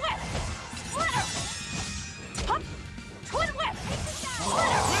 Twin whip! Hup! Twin whip!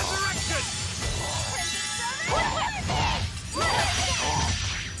 Resurrection.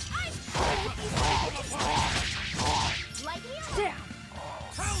 Down!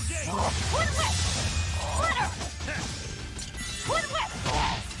 Hellgate. Twin whip! Flutter! Twin whip!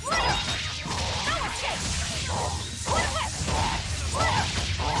 Flutter! No escape! Twin whip! Flutter!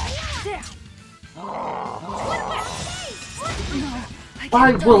 Down! Twin whip! No, I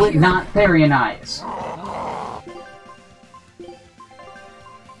Why can't will die it here. not Therianize?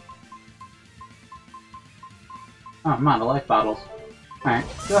 Oh, I'm out of life bottles. Alright,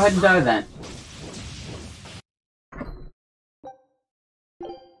 go ahead and die then.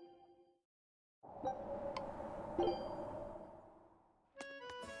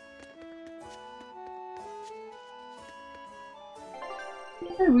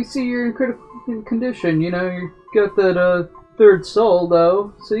 Hey, we see you're in critical condition, you know, you got that, third soul,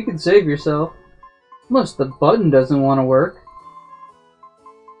 though, so you can save yourself. Unless the button doesn't want to work.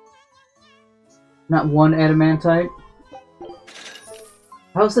 Not one adamantite.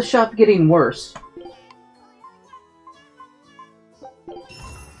 How's the shop getting worse?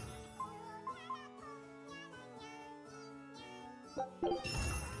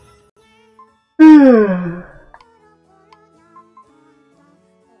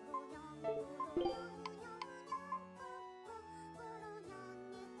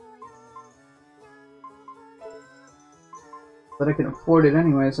 But I can afford it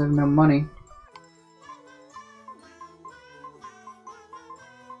anyways, I have no money.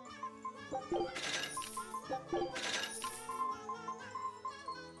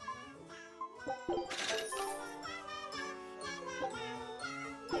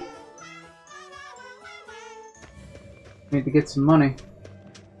 Need to get some money.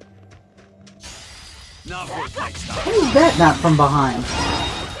 Not worth next time. How is that not from behind?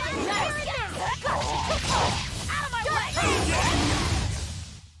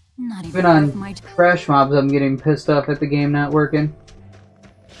 Not Even even on my crash mobs, I'm getting pissed off at the game not working.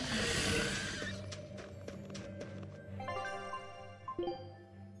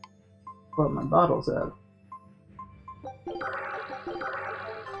 Pull my bottles out.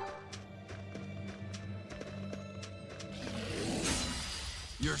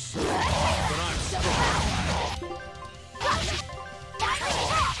 You're strong, but I'm strong.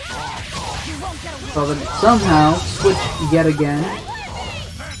 You won't get away. So then somehow switch yet again.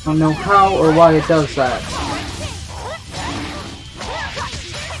 I don't know how or why it does that.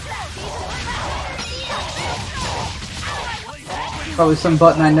 Probably some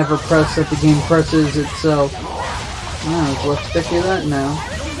button I never press that the game presses itself. Oh, let's stick to that now.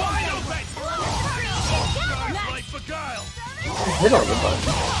 Hit all the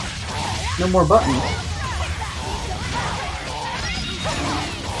buttons. No more buttons.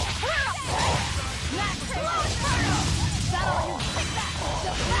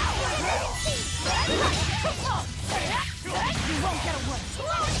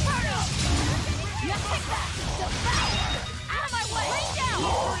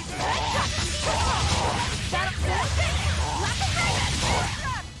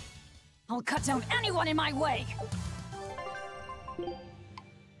 I'll cut down anyone in my way!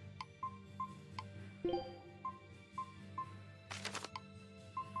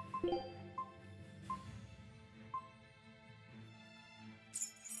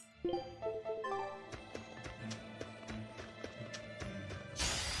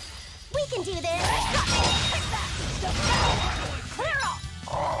 We can do this! Clear off!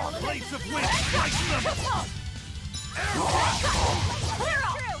 Blades of wind, slice them! Clear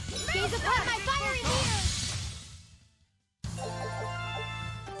off! Gaze upon my fiery mirror!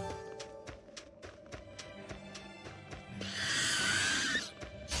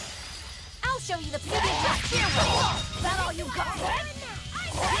 I'll show you the beauty of my fear. Is that all you got? Is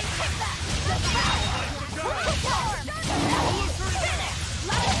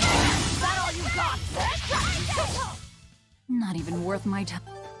that all you got? Not even worth my time.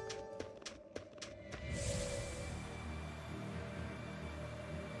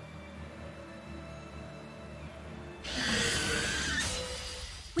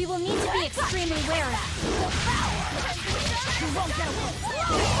 We will need to be extremely wary. You won't get away.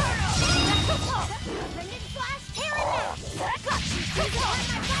 Lightning flash, here and now! Gaze upon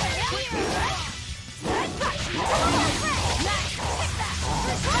my fiery mirror!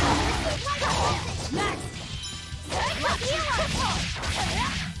 Next!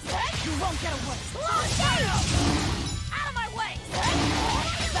 You won't get away. Out of my way!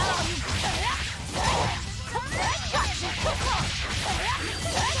 Is that all you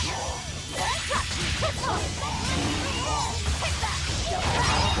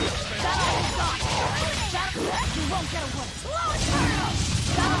You won't get away.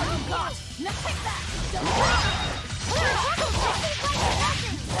 Is that all you got? Now take that!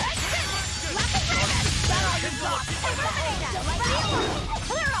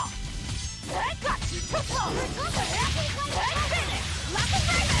 Clear off!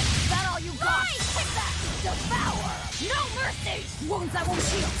 Is that all you got? Take that! Devour! No mercy! Wounds I won't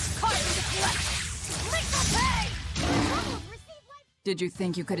heal! Caught in the flesh! Lethal pay! Did you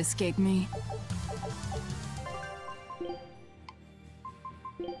think you could escape me?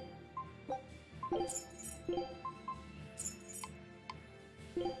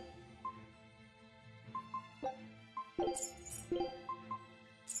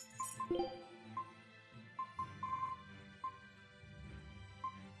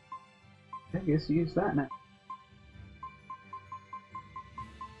 I guess use that now.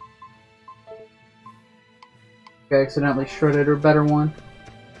 I accidentally shredded her better one.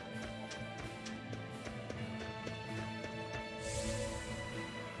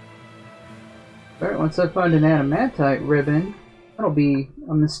 Alright, once I find an adamantite ribbon, that'll be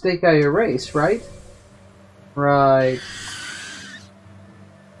a mistake I erase, right? Right.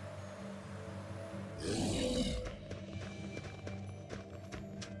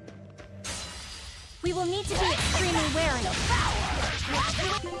 We will need to be extremely wary.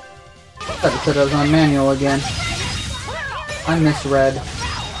 I thought it said I was on manual again. I misread.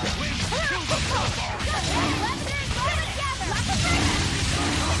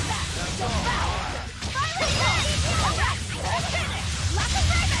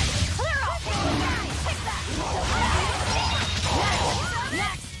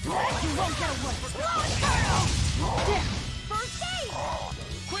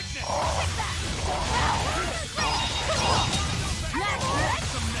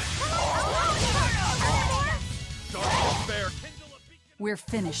 We're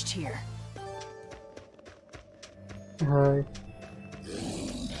finished here. Hi.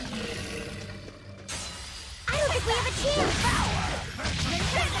 I don't think we have a chance! Is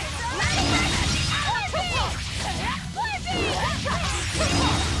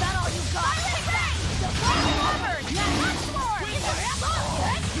that all you got?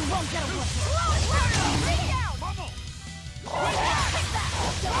 You won't get away.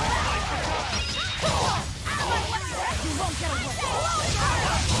 You won't get away.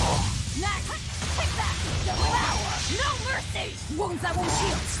 Next! Take that! Devour! No mercy! Wounds that won't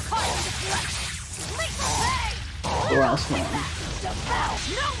heal. Caught in the flesh. Lethal pain. The last one. Devour.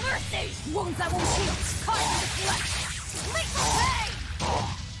 No mercy. Wounds that won't heal. Caught in the flesh. Lethal pain.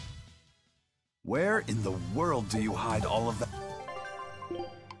 Where in the world do you hide all of that?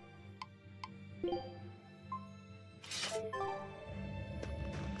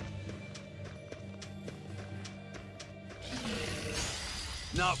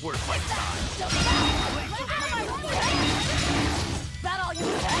 Not worth my time. That all you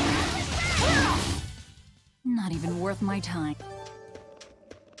Not even worth my time.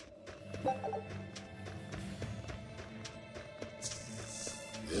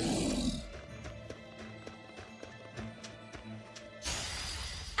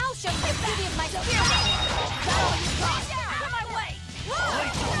 I'll show you the beauty of my spirit. That all you got. Out of my way.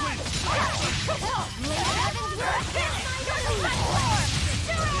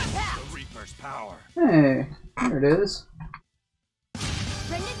 The Reaper's power. Hey, there it is.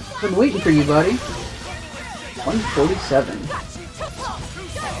 Been waiting for you, buddy. 147.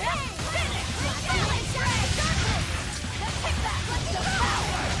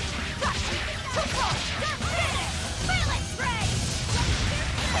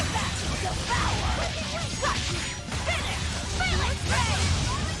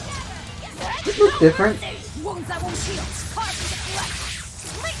 This looks different. Wounds that won't heal. Caught in the flesh.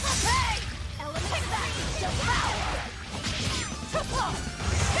 Lethal pain. Element devour.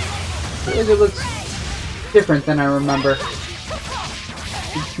 I feel like it looks different than I remember.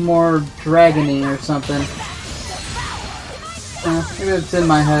 It's more dragony or something. Maybe it's in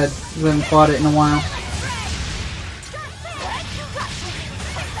my head. I haven't fought it in a while.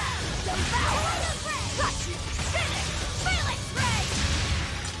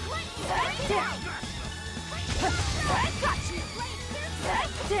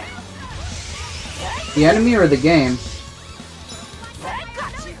 The enemy or the game?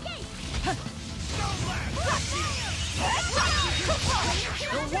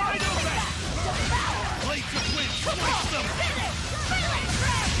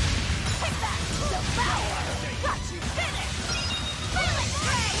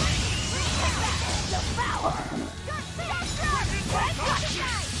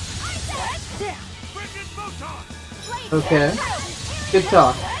 Okay. Good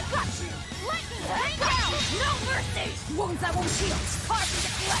talk. Wounds that won't heal. Caught in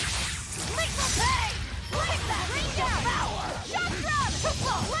the flesh. Lethal pain. Like that. Rain devour. Shot rub.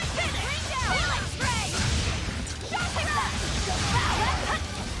 Like finish. Rain down. Healing spray. Shot rub. Devour.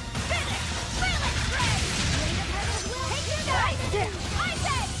 Finish. Healing spray. Take you guys. I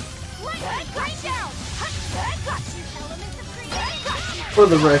say. Like rain down. Got you. Elements of creation. For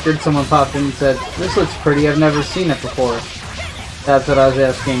the record, someone popped in and said, "This looks pretty, I've never seen it before." That's what I was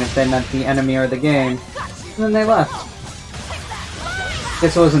asking, if they meant the enemy or the game. And then they left.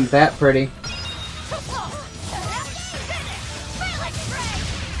 Guess it wasn't that pretty.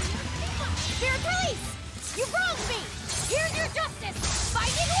 Spirit release! You wronged me! Here's your justice! Fight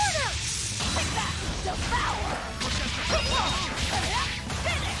in order! Take that! Devour!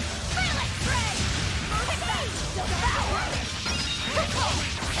 Finish! Phalanx ray! Take that! Devour! Finish!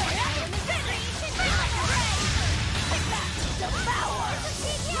 Phalanx ray! Take that! Devour!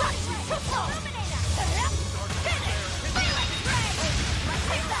 Finish! Phalanx ray! Take that!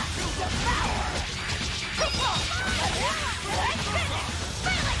 Devour!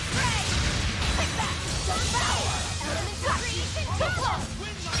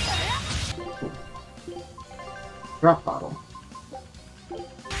 Drop bottle.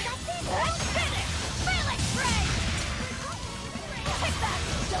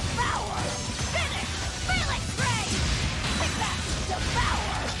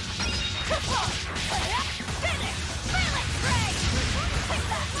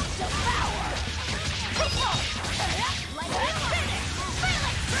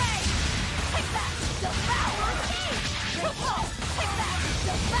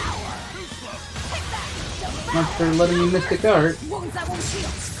 Not for letting me Mystic Art.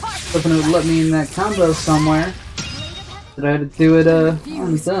 Hoping it would let me in that combo somewhere. But I had to do it on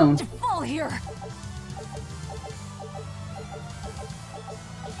its own. Fall here.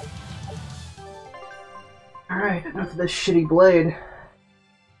 Alright, enough of this shitty blade.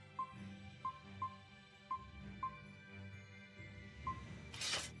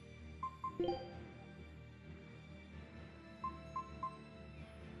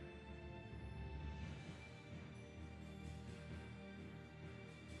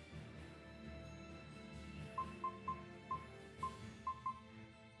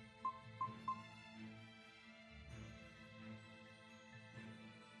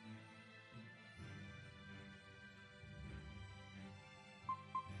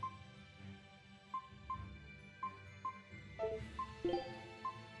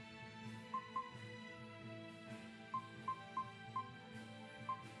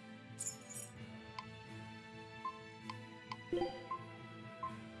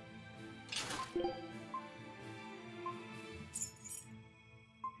 Good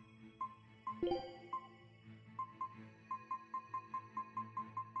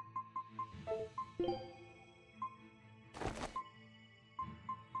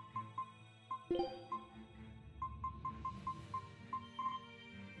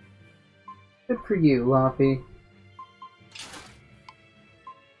for you, Loppy.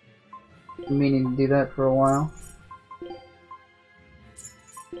 Been meaning to do that for a while.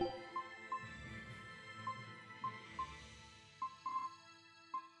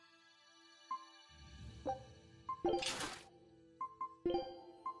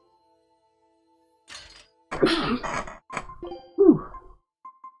 Whew.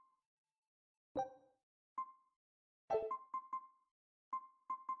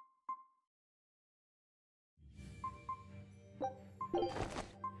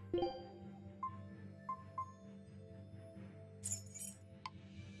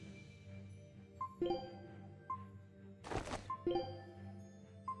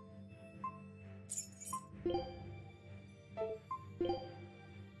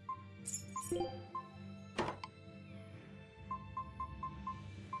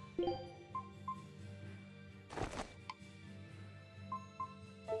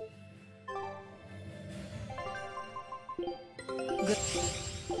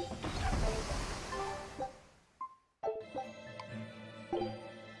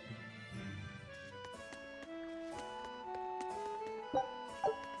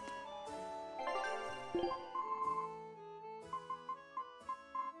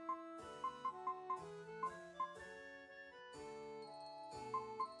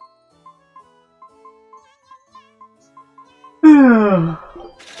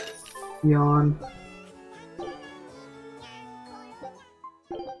 Yawn.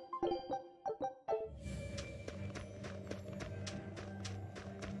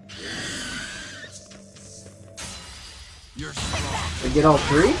 You're strong. Did I get all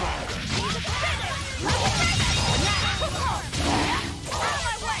three?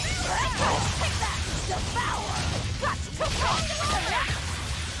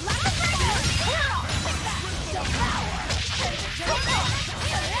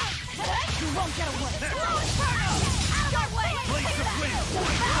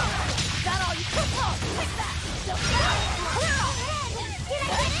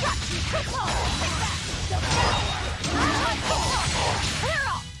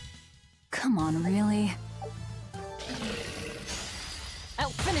 Come on, really? I'll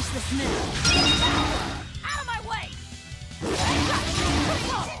finish this now. Out of my way!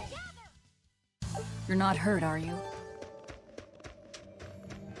 You're not hurt, are you?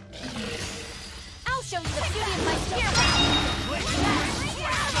 I'll show you the beauty of my spear.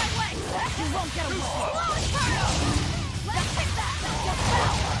 Out of my way! You won't get away! Let's take that!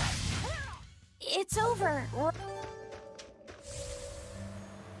 It's over.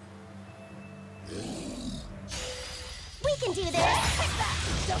 We can do this.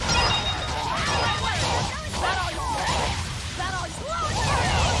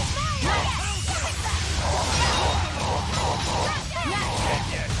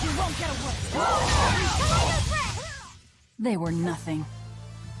 They were nothing.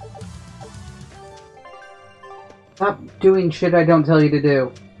 Stop doing shit I don't tell you to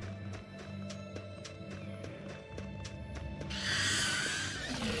do.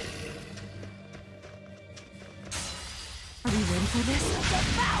 Are we ready for this?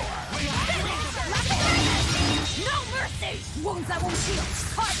 No mercy! Wounds I won't heal!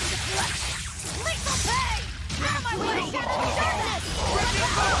 Carved into flesh! Lethal pain! Out of my way! Darkness!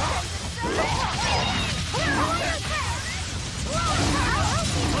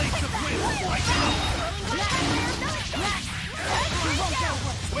 Blades of wind, like Is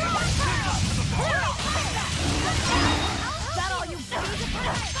that all you got?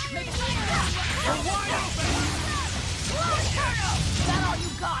 Is that all you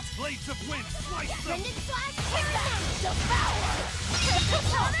got? blades of wind, slice them. Brendan slash Devour!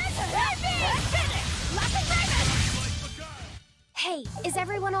 Like the god. Hey, is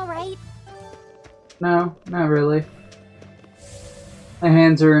everyone alright? No, not really. My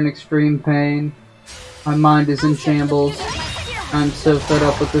hands are in extreme pain. My mind is in shambles. I'm so fed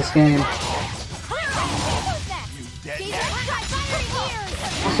up with this game.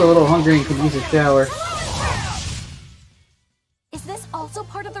 Also a little hungry and could use a shower. Is this also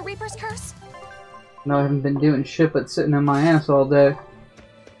part of the Reaper's curse? No, I haven't been doing shit but sitting on my ass all day.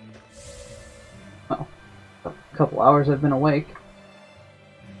 Well, a couple hours I've been awake.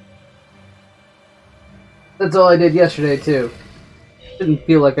 That's all I did yesterday too. Didn't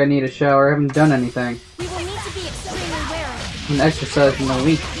feel like I need a shower. I haven't done anything. We will need to be extremely wary. I haven't exercised in a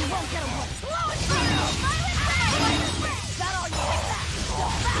week. You won't get away!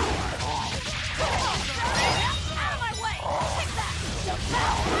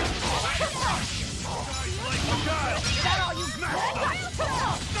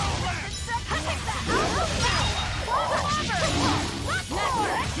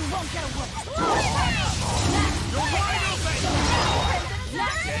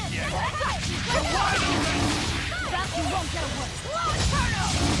 You won't get away. Launch turtle!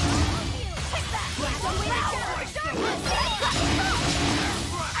 Take that! Blast away the darkness!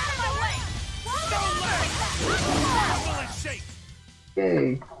 Out of my way! Marvel and shake!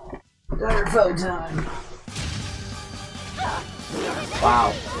 Yay. Direfo time. Wow.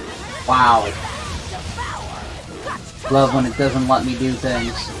 Wow. Love when it doesn't let me do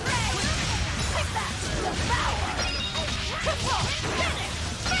things.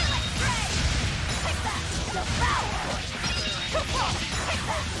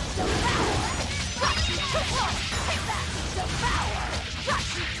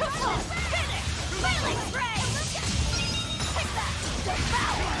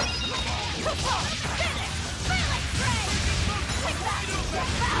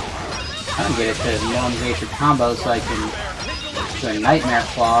 I don't get it to elongate the combo so I can do a Nightmare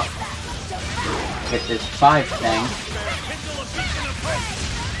Claw. Get this 5 thing.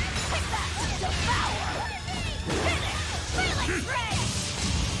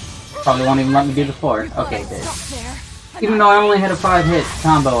 Probably won't even let me do the 4. Okay, good. Even though I only had a 5-hit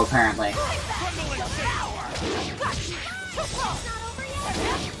combo apparently.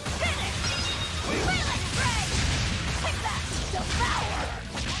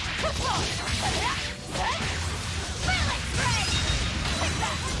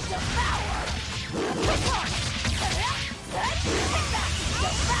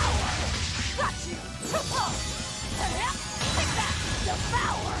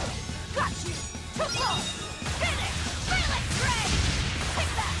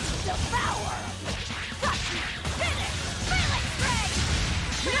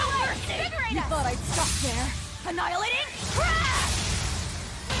 You thought I'd stop there? Annihilating crash!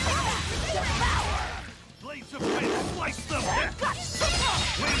 Blades of fate, slice them!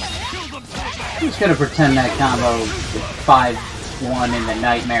 Kill them to the back! I'm just gonna pretend that combo 5-1 in the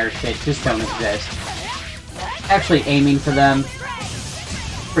Nightmare shit just don't exist. Actually aiming for them,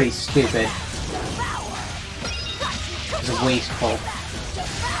 pretty stupid. It's wasteful.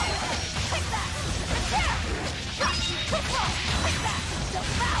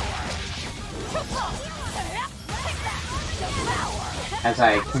 As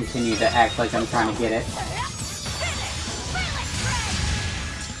I continue to act like I'm trying to get it.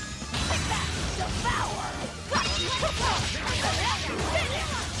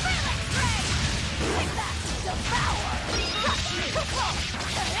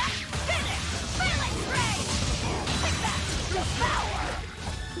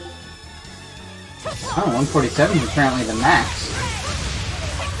 Oh, 147 is apparently the max.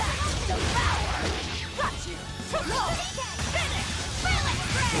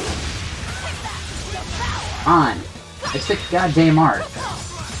 On. It's the goddamn art.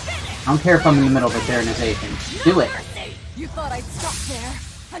 I don't care if I'm in the middle of a tyrannization. Do it! You thought I'd stop there?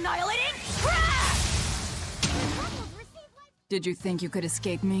 Annihilating crash! Did you think you could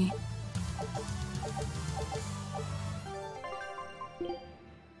escape me?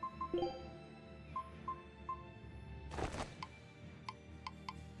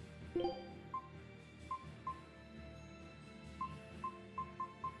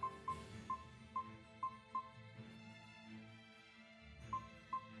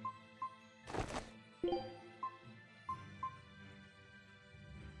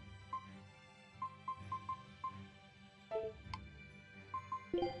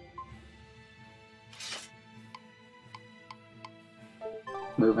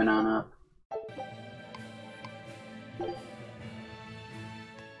 Moving on up.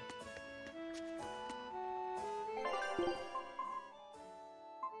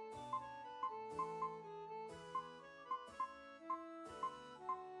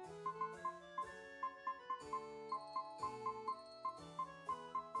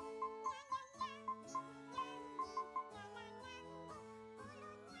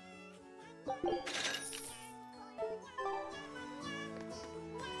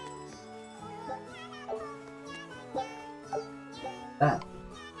 That.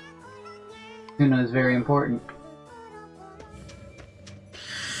 Tuna is very important.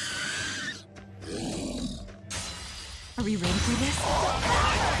 Are we ready for this?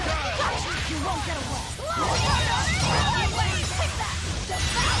 You won't get away!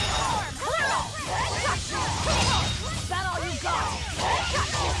 Is that all you got?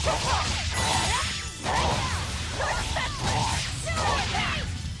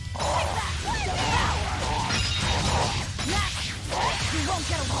 You won't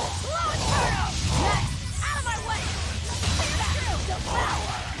get away! Out of my way!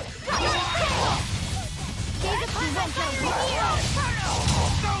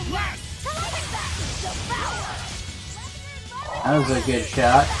 That was a good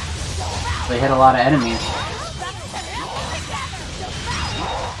shot. They hit a lot of enemies.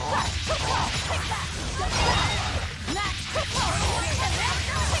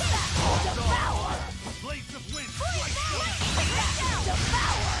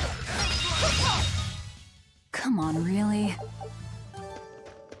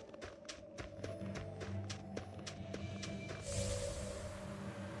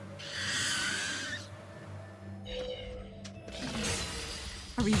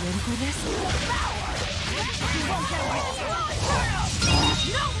 Are we ready for this?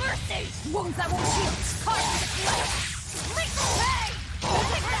 No mercy! Wounds that won't heal! Carve into flesh! Lethal pay!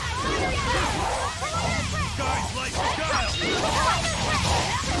 Guys like style!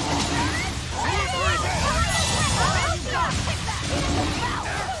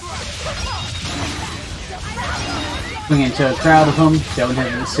 Swing into a crowd of them, don't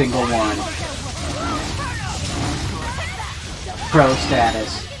hit a single one. Pro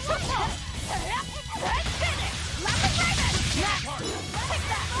status.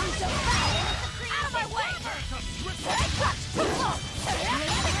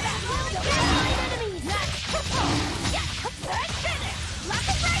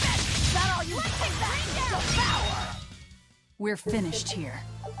 We're finished here.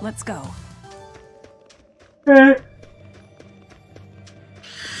 Let's go.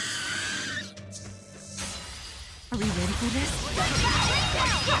 Are we ready for this?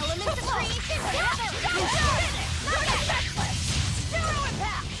 Elements of creation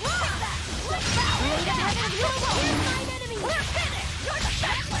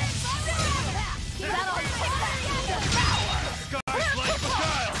Guys like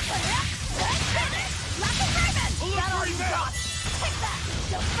style!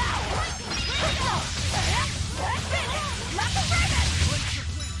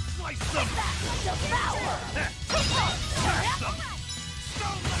 Slice them!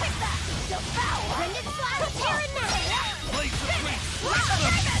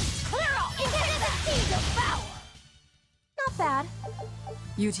 Not bad.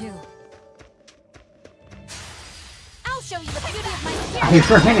 You too. I'll show you the beauty of my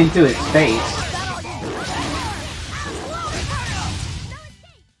spirit. I ran into his face.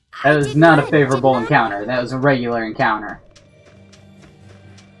 That was not a favorable encounter. That was a regular encounter.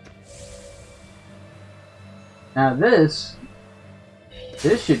 Now this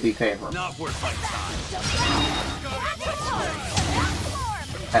should be favorable. Not worth my time.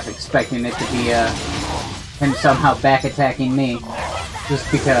 I was expecting it to be him somehow back attacking me, just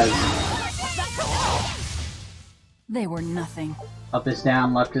because. They were nothing. Up is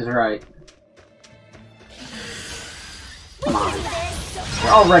down, left is right. Come on.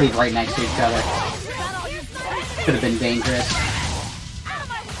 They're already right next to each other. Could have been dangerous.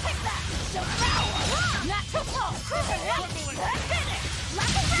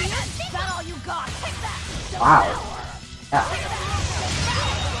 Wow. Yeah.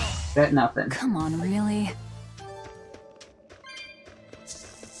 Bet nothing. Come on, really?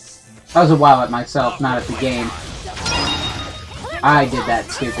 I was a wow at myself, not at the game. I did that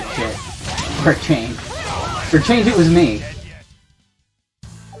stupid shit. For a change. For a change, it was me.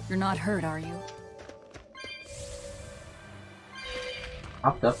 You're not hurt, are you?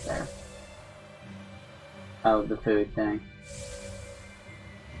 Popped up there. Oh, the food thing.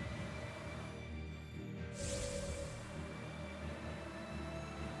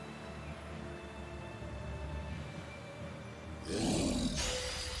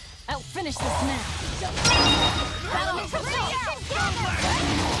 I'll finish this now.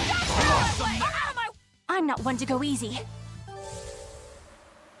 I'm not one to go easy.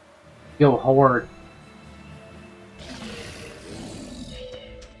 Yo, horde.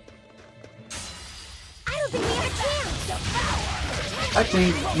 I don't think we have a chance. I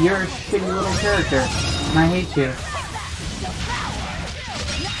think you're a shitty little character, and I hate you.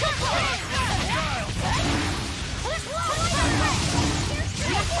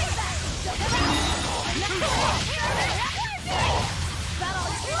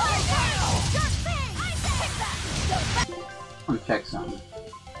 I'm gonna check something.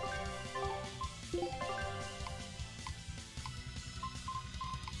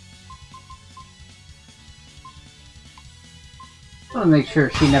 I want to make sure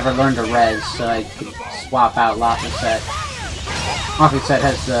she never learned to res, so I could swap out Laphicet. Laphicet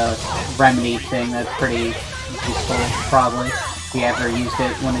has the remedy thing that's pretty useful, probably, if you ever used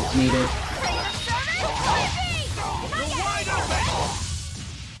it when it's needed.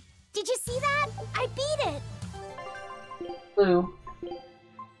 Did you see that? I beat it. Blue.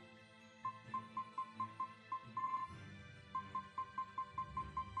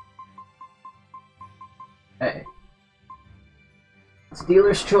 Hey. It's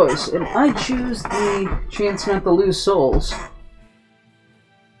dealer's choice, and I choose the chance not to lose souls.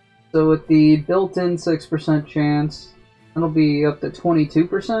 So with the built-in 6% chance, it'll be up to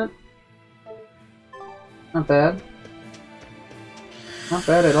 22%. Not bad. Not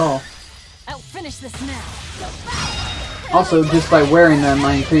bad at all. I'll finish this now. Also, just by wearing them,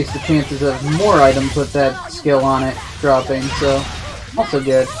 I increase the chances of more items with that skill on it dropping, so also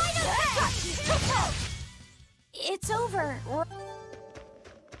good. It's over.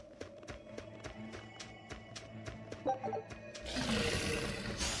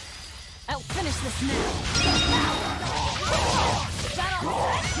 finish this now.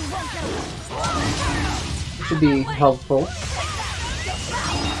 Should be helpful.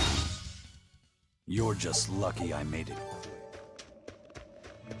 You're just lucky I made it.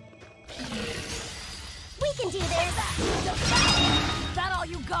 We can do this. That all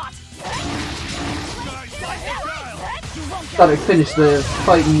you got? Thought I finished the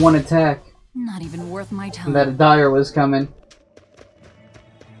fight in one attack, Not even worth my time. and that a dire was coming.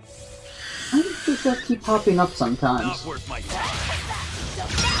 Why do these guys keep popping up sometimes? Not worth my time.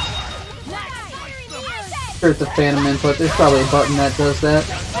 Sure, it's a phantom input. There's probably a button that does that.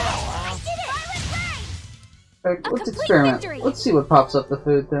 Alright, let's experiment. Let's see what pops up the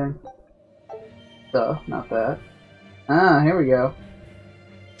food thing. Duh, not that. Ah, here we go.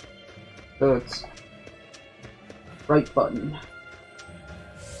 So it's right button.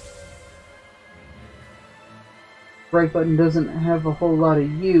 Right button doesn't have a whole lot of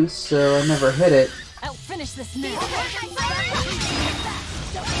use, so I never hit it. I'll finish this now.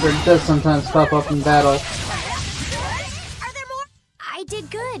 But it does sometimes pop up in battle. Are there more? I did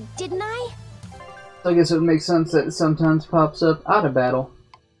good, didn't I? So I guess it would make sense that it sometimes pops up out of battle.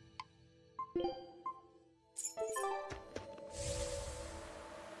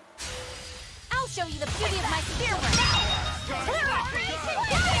 I'll show you the beauty of my spear work.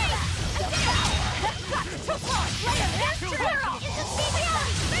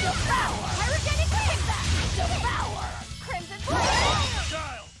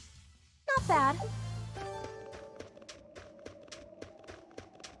 Not bad.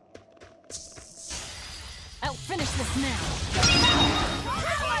 I'll finish this now.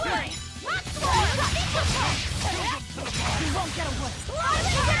 You won't get away.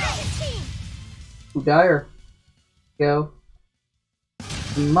 Ooh, dire. Go.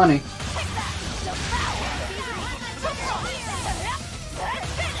 Some money.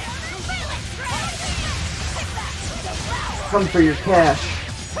 Come for your cash.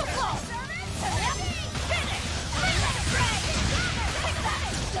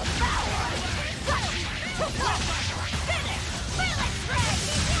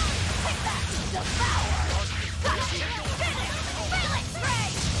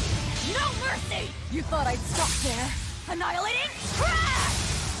 No mercy! You thought I'd stop there? Annihilating? Crash!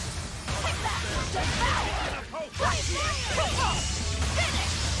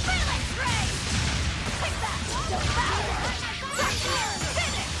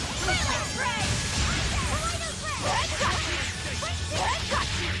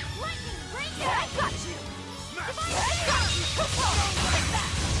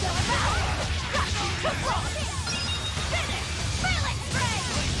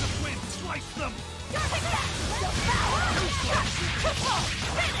 Slice them!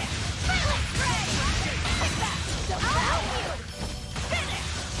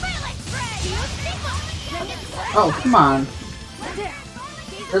 Oh, come on.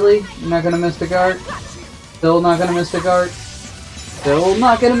 Really? You're not gonna miss the guard? Still not gonna miss the guard? Still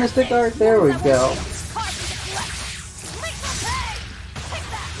not gonna miss the guard? There we go.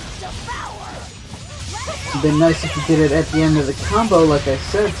 It'd been nice if you did it at the end of the combo, like I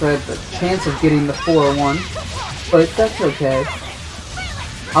said, so I had the chance of getting the 4-1. But that's okay.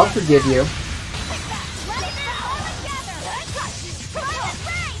 I'll forgive you.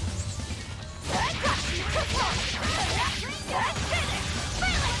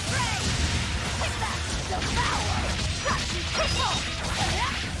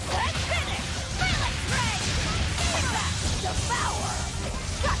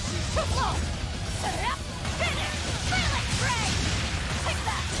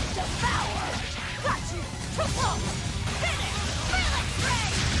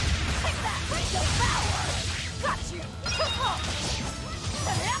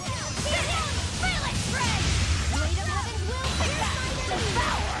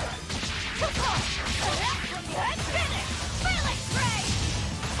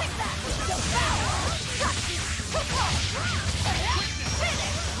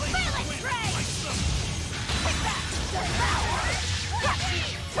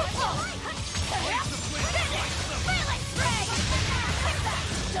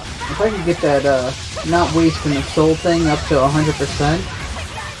 If I could get that, not wasting the soul thing up to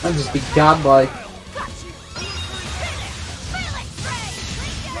 100%, I'd just be godlike.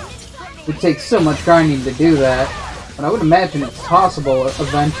 It would take so much grinding to do that, but I would imagine it's possible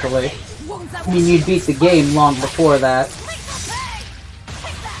eventually. I mean, you'd beat the game long before that.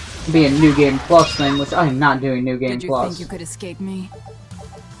 It'd be a New Game Plus thing, which I am not doing New Game Did you Plus. think you could escape me?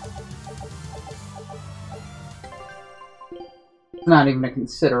 It's not even a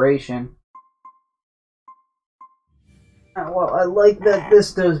consideration. Well, I like that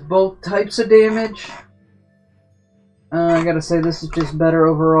this does both types of damage. I gotta say, this is just better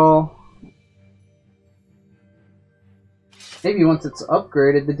overall. Maybe once it's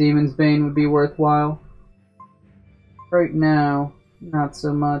upgraded, the Demon's Bane would be worthwhile. Right now, not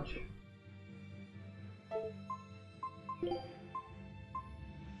so much.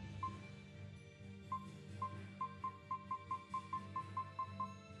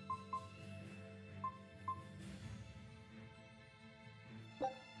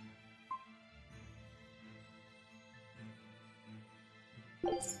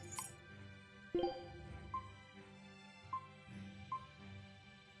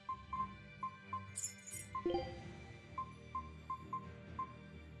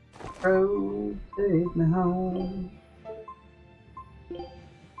 Oh, take me home.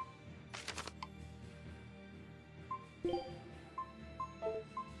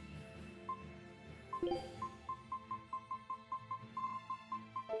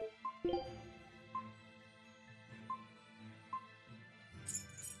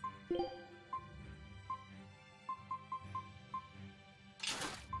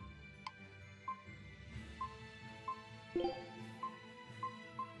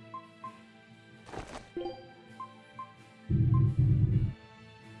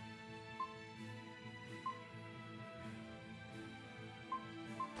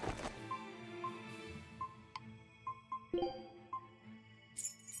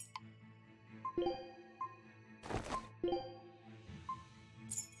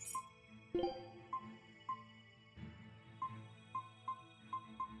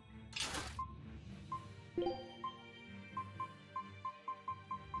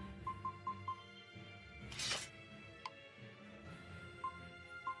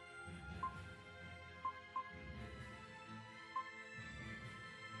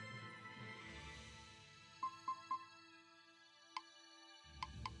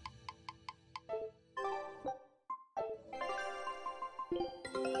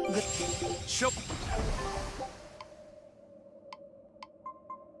 Show.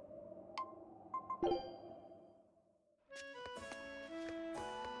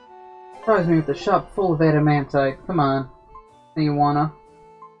 Surprise me with a shop full of adamantite. Come on. You wanna?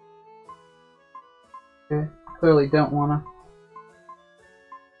 Okay, clearly don't wanna.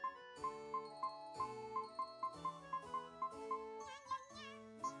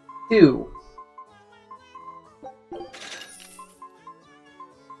 Two.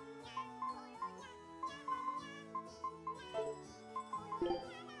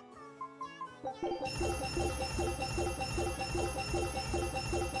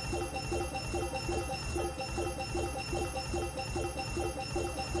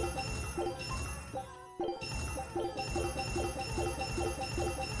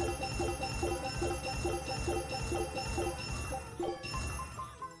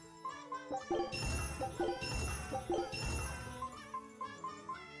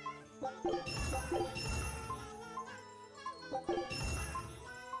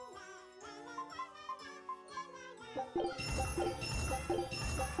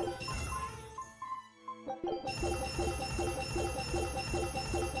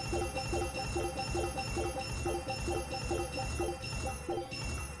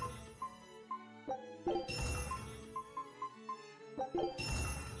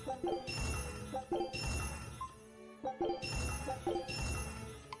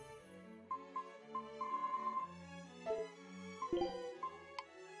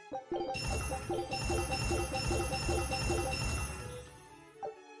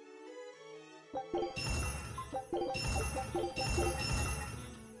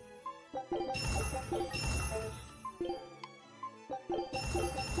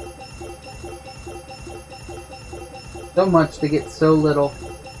 So much to get so little.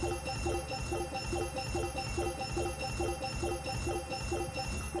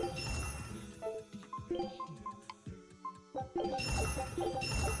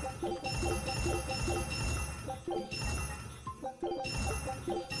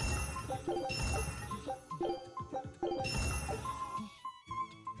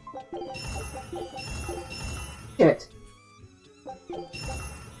 Shit.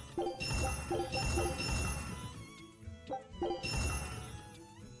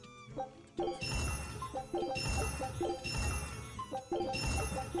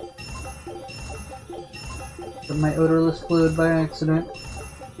 Put my odorless fluid by accident.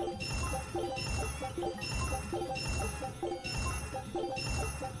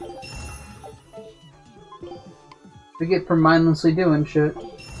 We get for mindlessly doing shit.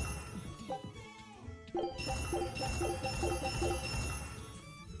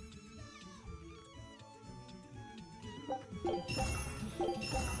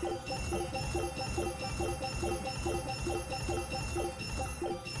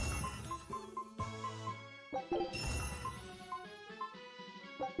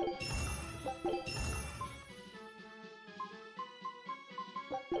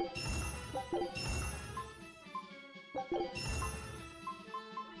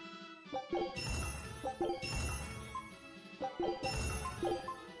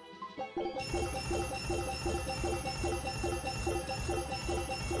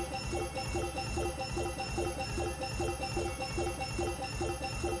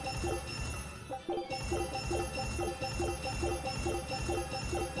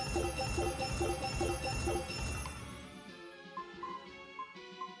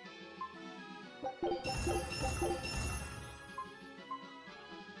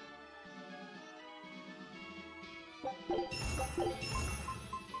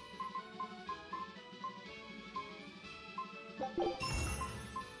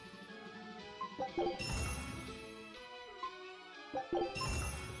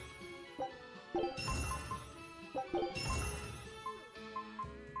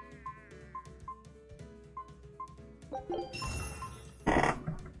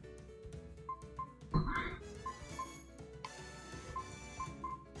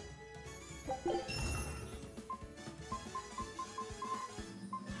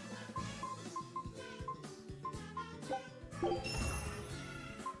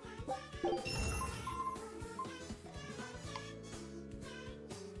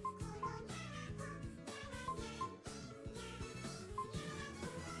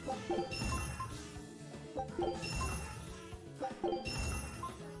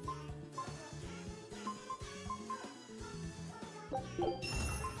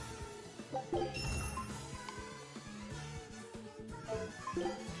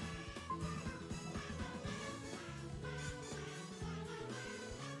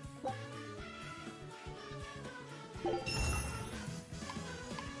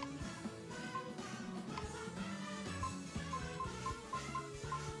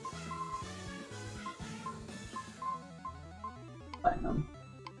 Platinum.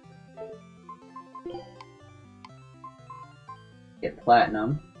 Get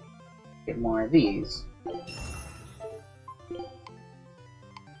platinum. Get more of these.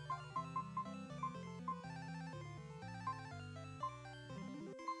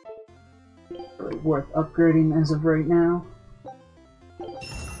 Really worth upgrading as of right now.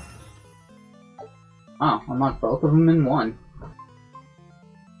 Oh, unlock both of them in one.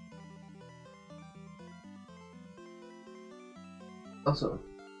 Also,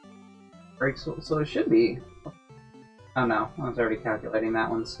 break, so it should be. Oh no, I was already calculating that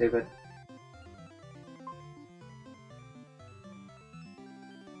one, stupid.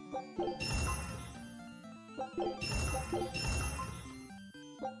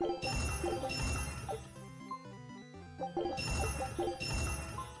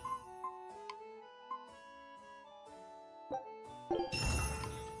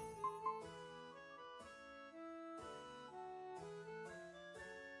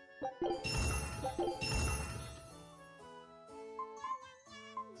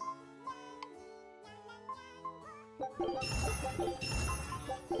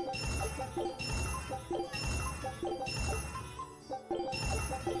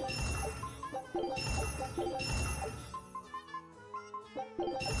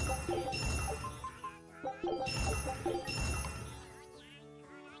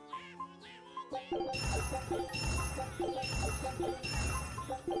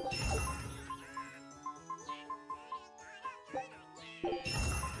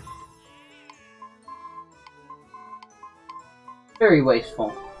 Very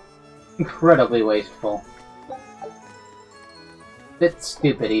wasteful. Incredibly wasteful. Bit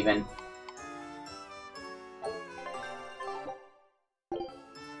stupid, even. I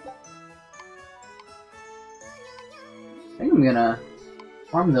think I'm gonna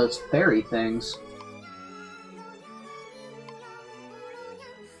farm those fairy things.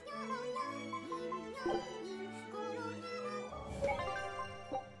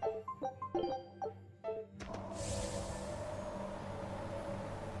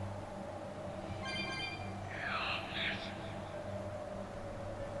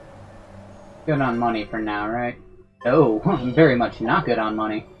 Good on money for now, right? Oh, I'm very much not good on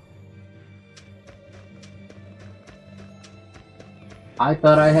money. I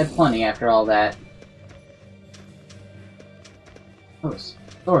thought I had plenty after all that. I was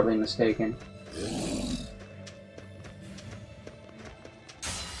sorely mistaken.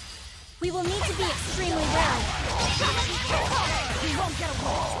 We will need to be extremely wary. You won't get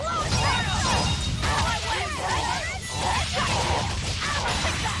away.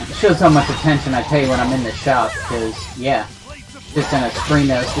 shows how much attention I pay when I'm in the shop, because, yeah, just in a screen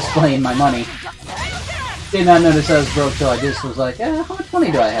that was displaying my money. Did not notice I was broke till I just was like, how much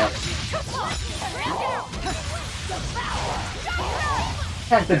money do I have?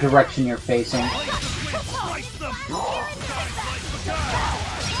 Check the direction you're facing.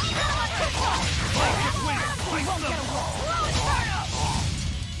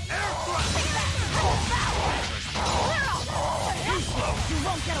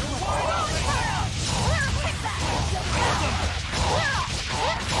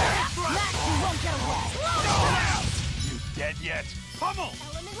 You dead yet? Pummel!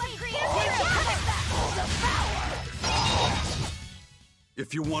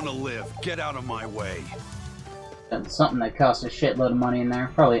 If you want to live, get out of my way. Done something that costs a shitload of money in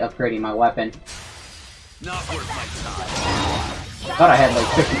there. Probably upgrading my weapon. Not worth my time. I thought I had like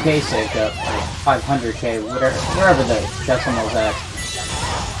 50k saved up, or 500k, whatever, wherever the decimal's at.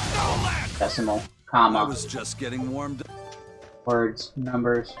 Decimal, I comma, was just getting warmed up. words,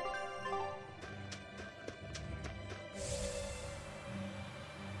 numbers.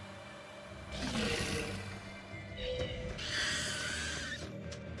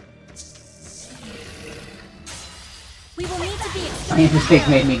 We will need to be My mistake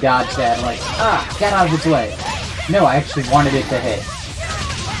made me dodge that. I'm like, get out of its way. No, I actually wanted it to hit.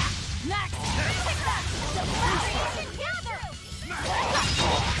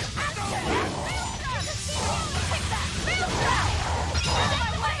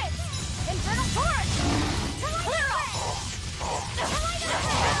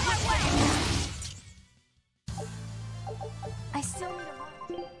 I still need a lot.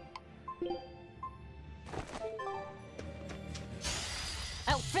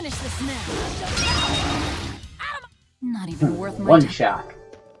 I'll finish this now. Not even worth my One time. shot.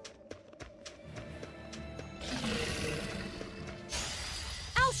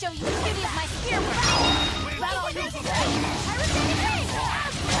 I'll show you the beauty of my spear breath. That all you can say.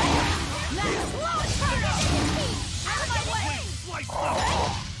 Out of my way!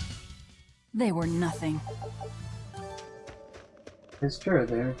 They were nothing. It's true,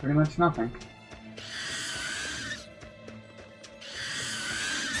 they're pretty much nothing.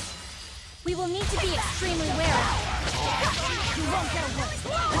 We will need to be extremely wary. You won't get away.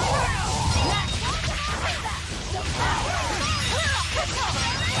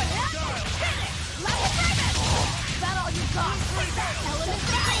 That all you got? Out of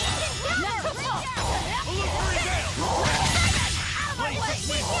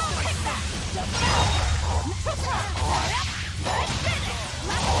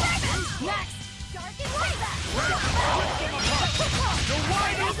my way! Next! Dark and light! You're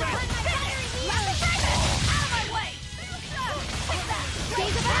wide open! Out of my way!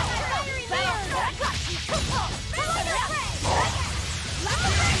 Days of fiery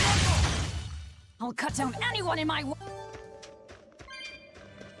I'll cut down anyone in my way.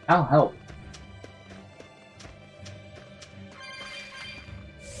 I'll help.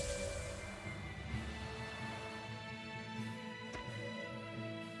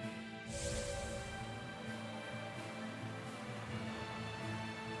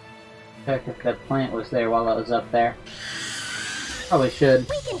 Check if that plant was there while I was up there. Probably should.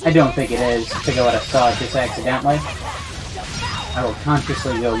 I don't think it is. I think I would have saw it just accidentally. I will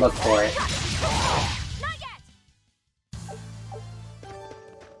consciously go look for it.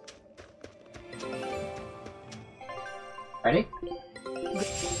 Ready?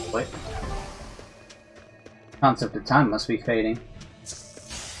 Wait. Concept of time must be fading.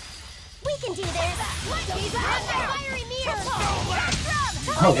 We can do this! Fiery mirror!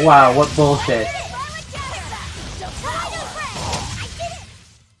 Oh wow, what bullshit.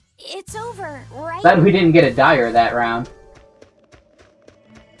 It's over, right? Glad we didn't get a dyer that round.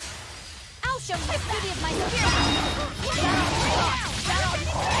 I'll show you the beauty of my spear.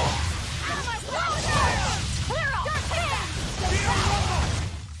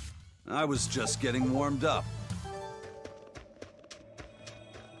 I was just getting warmed up.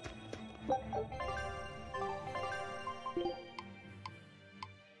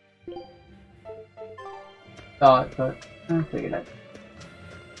 Thought, but I figured it.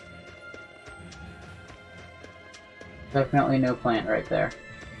 Definitely no plant right there.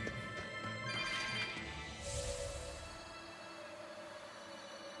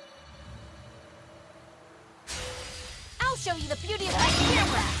 I'll show you the beauty of my spear.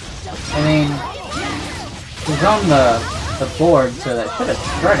 I mean, he's on the board, so that should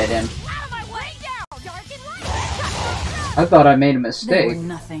have shredded him. Out of my way! Dark and light! I thought I made a They were mistake.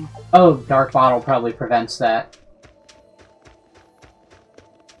 nothing. Oh, Dark Bottle probably prevents that.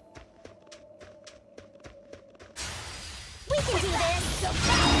 We can do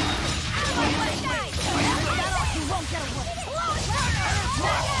this!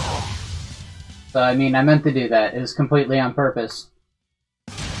 So, I mean, I meant to do that. It was completely on purpose.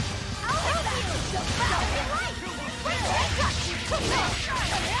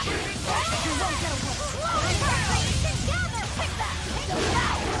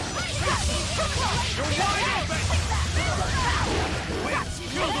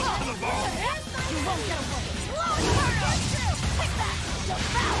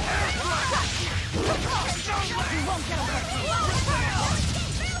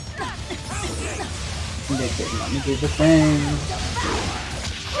 Let me do the thing.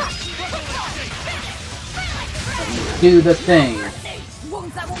 Let me do the thing.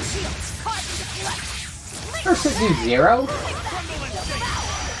 First it do 0?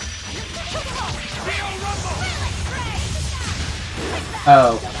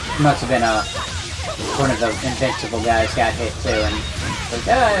 Oh, it must have been one of the invincible guys got hit too, and like,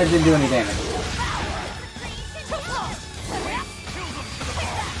 it didn't do any damage.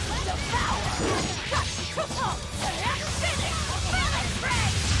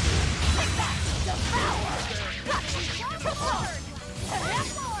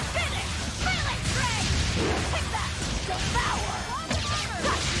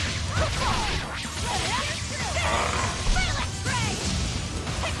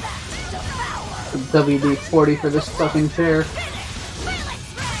 WD-40 for this fucking chair.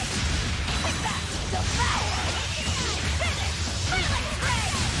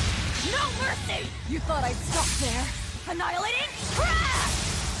 You thought I'd stop there? Annihilating?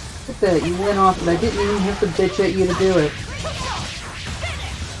 Look at that, you went off and I didn't even have to bitch at you to do it.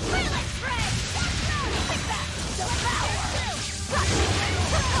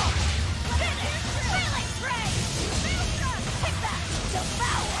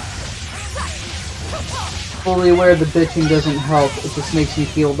 Fully aware the bitching doesn't help, it just makes me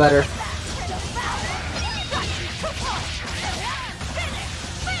feel better.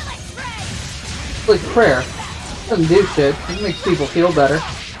 It's like prayer. It doesn't do shit, it makes people feel better.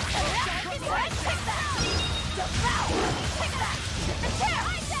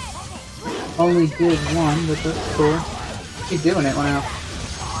 Only did one, but that's cool. Keep doing it now.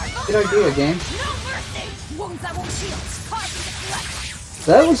 Good idea, game.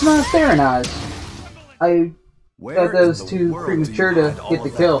 That was not Theronized. I thought that was too premature to get the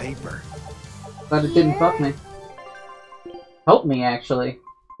kill. But it didn't fuck me. Helped me, actually.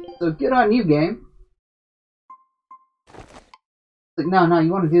 So good on you, game. Like, no,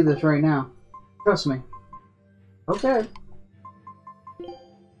 you want to do this right now. Trust me. Okay.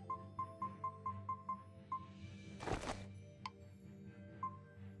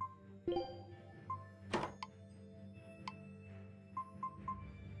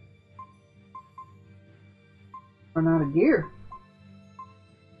 Run out of gear.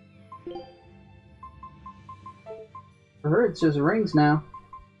 For her, it's just rings now.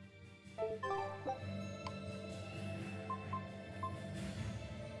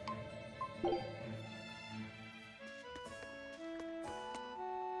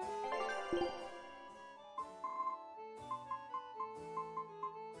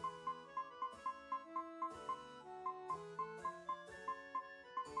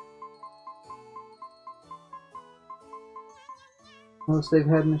 Most they've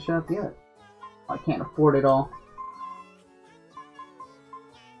had in the shop yet. I can't afford it all.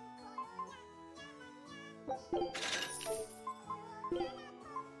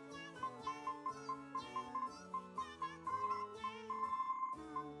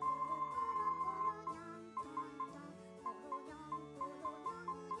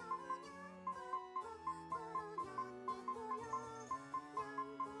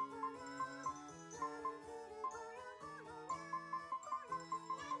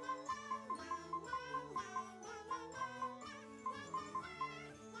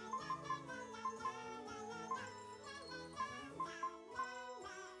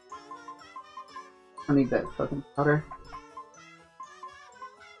 I need that fucking powder.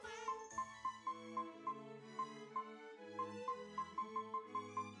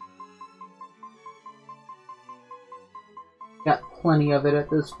 Got plenty of it at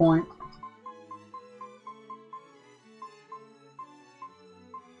this point.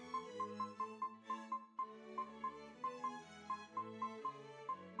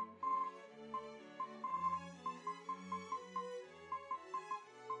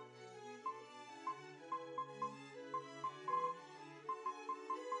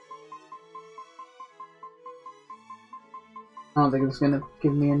 I don't think it's gonna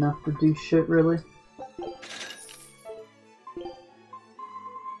give me enough to do shit, really.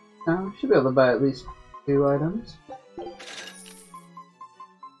 I should be able to buy at least 2 items.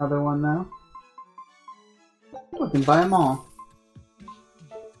 Another one now. We can buy them all.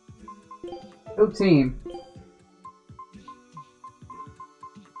 Go team.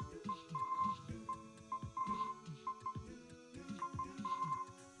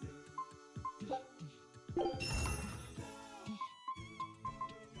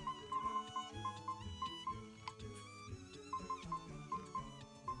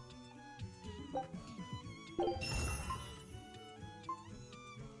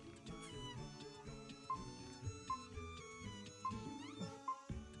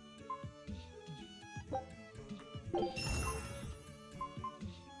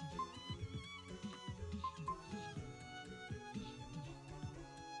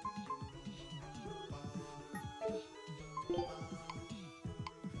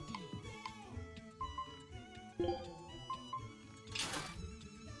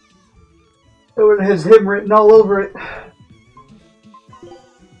 Oh, it has him written all over it.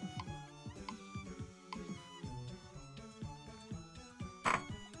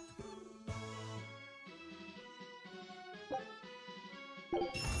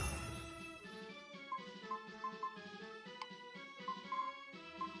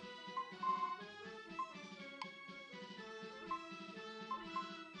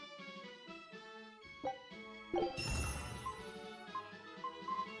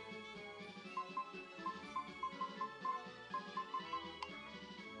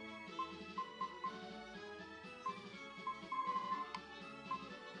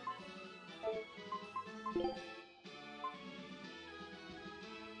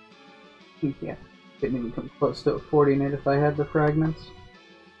 Yeah, didn't even come close to affording it if I had the fragments.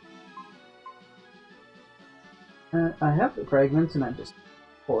 I have the fragments and I just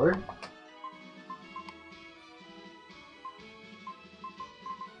poured.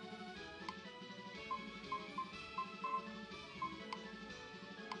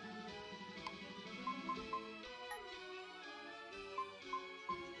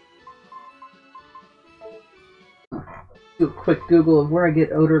 Do a quick Google of where I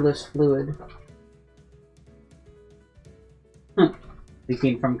get odorless fluid.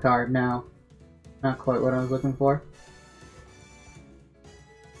 Leaking from card, no. Not quite what I was looking for.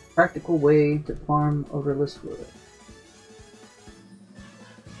 Practical way to farm odorless fluid.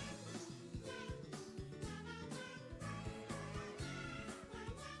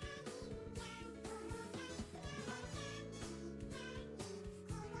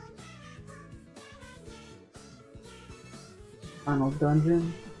 Final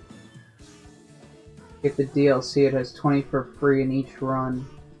dungeon. Get the DLC, it has 20 for free in each run.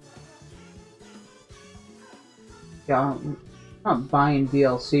 Yeah, I'm not buying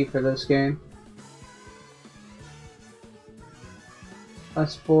DLC for this game.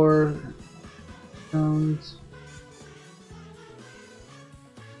 +4 stones.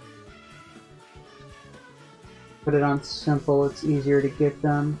 Put it on simple, it's easier to get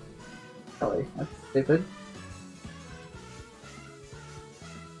done. Really, that's stupid.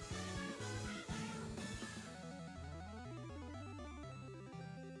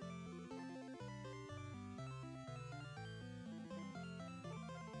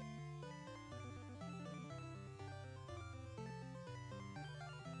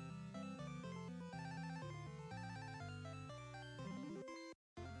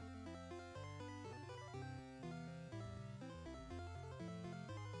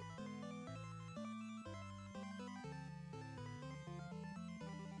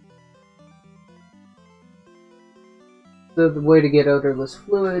 So the way to get odorless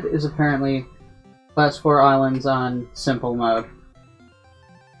fluid is apparently +4 islands on simple mode.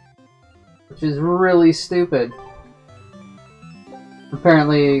 Which is really stupid.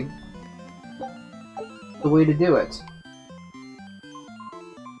 Apparently, the way to do it.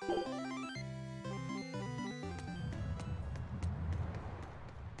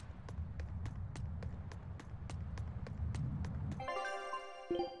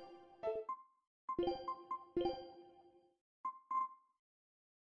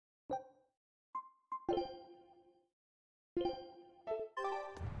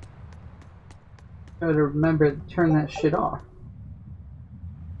 Gotta remember to turn that shit off.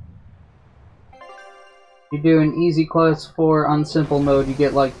 You do an easy +4 on simple mode, you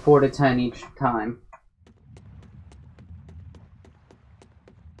get like 4 to 10 each time.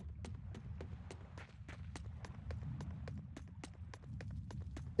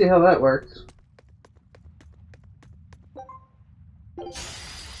 See how that works.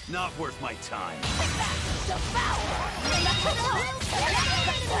 Not worth my time.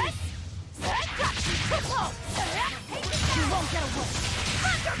 You won't get away.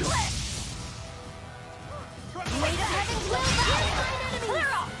 Weight of heaven's will clear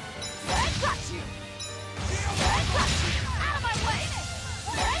off. I got you. Out of my way.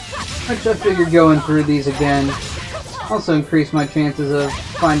 Which I figured going through these again also increased my chances of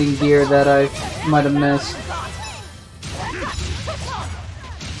finding gear that I might have missed.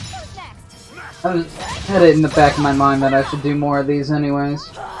 I had it in the back of my mind that I should do more of these anyways.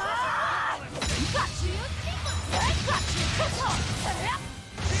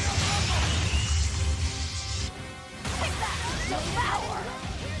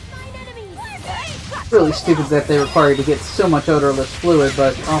 Really stupid that they require you to get so much odorless fluid,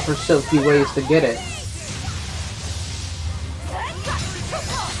 but offer so few ways to get it.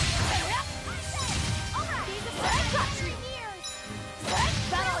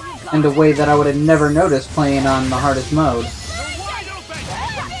 And a way that I would have never noticed playing on the hardest mode.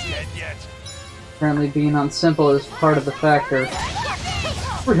 Apparently being on simple is part of the factor.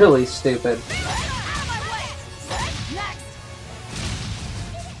 Really stupid.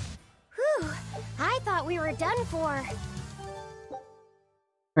 Whew, I thought we were done for.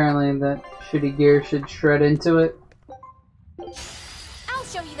 Apparently that shitty gear should shred into it. I'll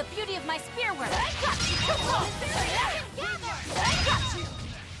show you the beauty of my spear work.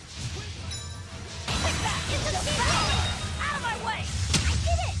 Out of my way! I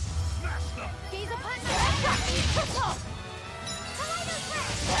did it! Gaze upon my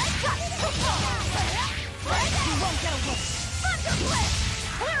You won't get away! Thunder Blitz!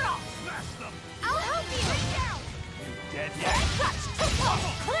 Clear off! I'll help you! Dead yet?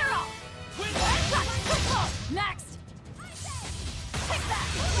 Clear off! Next! Take that!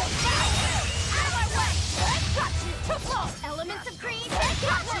 Out of my way! Got you! Elements of greed!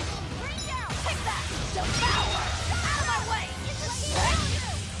 Got you! Bring down! Take that! Devour! Out of my way!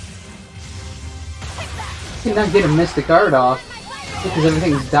 Take that! Cannot get a Mystic Art off because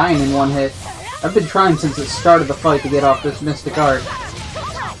everything's dying in one hit. I've been trying since the start of the fight to get off this Mystic Art.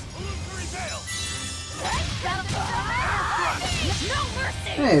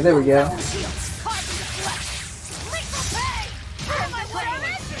 Hey, there we go.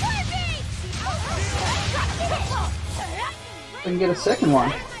 I can get a second one.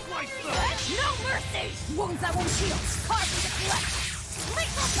 No mercy! Wounds that won't heal! Carve into flesh!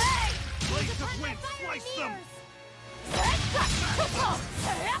 Lethal pay! Blaze of wind, slice them!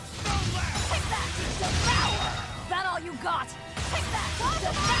 Devour! That all you got? Take that!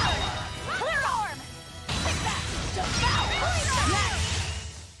 Devour! Clear arm! Take that! Devour! Next!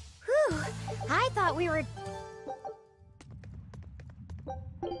 Whew, I thought we were...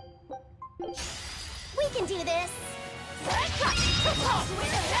 We can do this! Out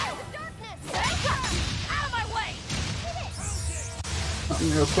of my way!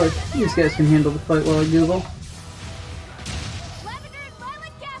 Real quick, these guys can handle the fight while I Google. Lavender and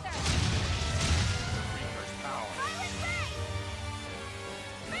Violet gather! Violet Ray!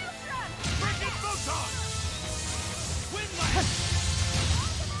 Maelstrom! Frigid Photon!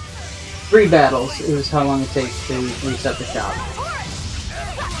 3 battles is how long it takes to reset the shop.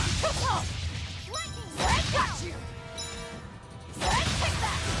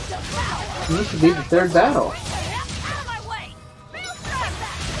 And this would be the 3rd battle.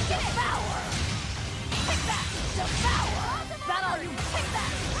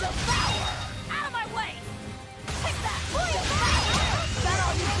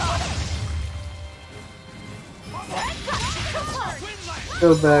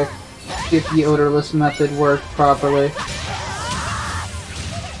 Go back, see if the odorless method worked properly.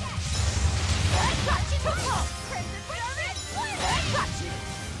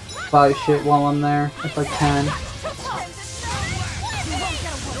 Buy shit while I'm there, if I can.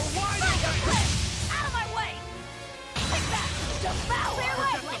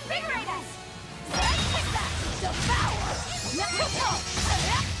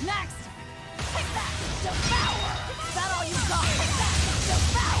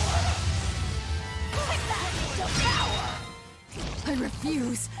 I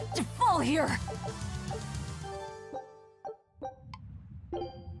refuse to fall here.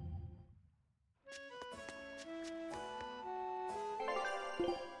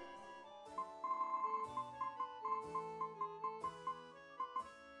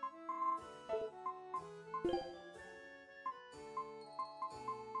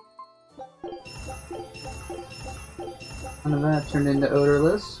 None of that turned into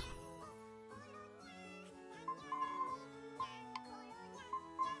odorless.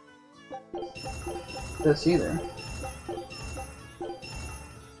 This either.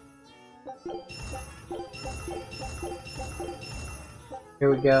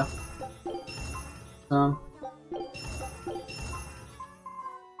 Here we go. Not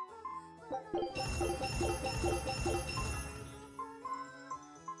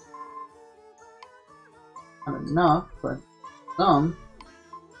enough, but some.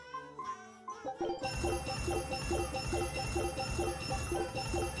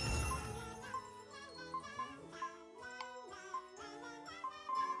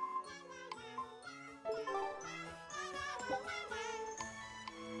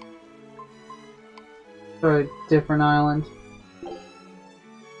 Or a different island.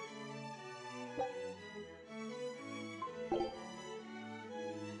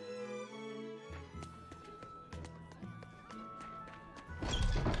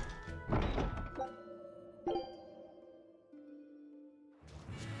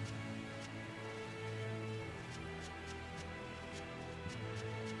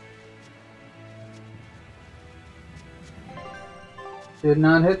 Did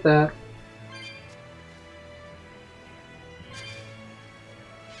not hit that.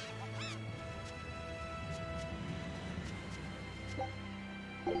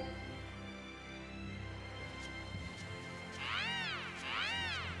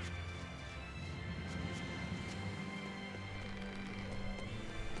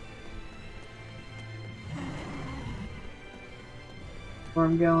 Where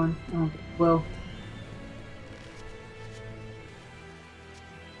I'm going? Oh, well.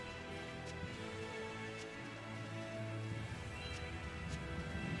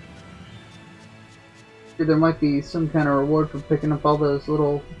 There might be some kind of reward for picking up all those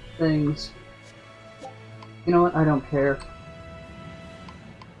little things. You know what? I don't care.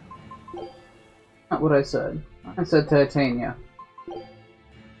 Not what I said. I said Titania.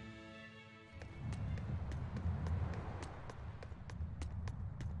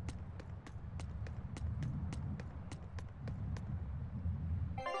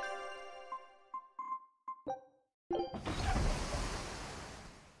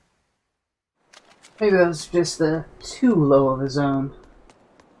 Maybe that was just too low of a zone.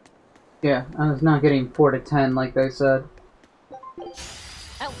 Yeah, I was not getting 4 to 10 like they said.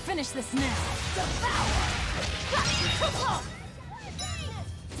 I'll finish this now.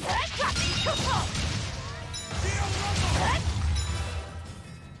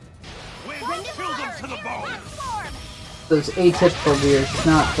 Wind, chill them to the bone! Those atypical gears,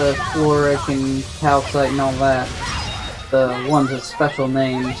 not the floric and calcite and all that. The ones with special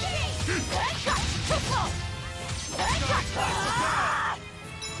names.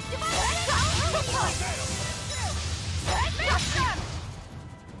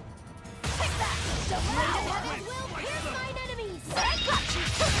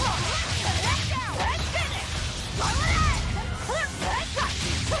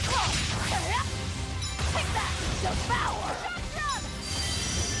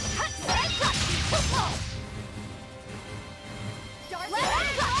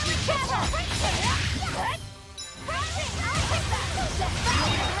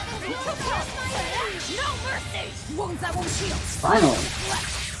 Finally!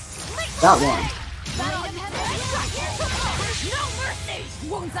 Got one.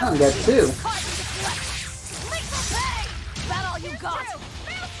 I got 2. That all you got?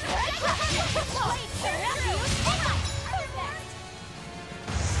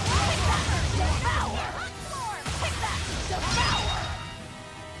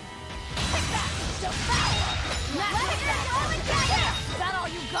 That all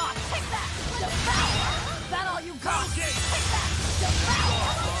you got? That all you got?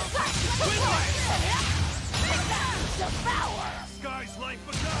 Sky's life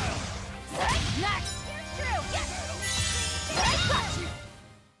beguiled! Next!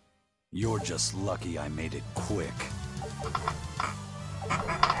 You're just lucky I made it quick.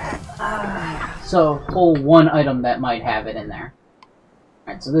 So, pull one item that might have it in there.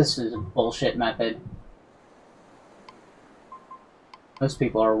 Alright, so this is a bullshit method. Most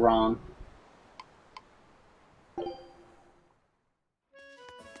people are wrong.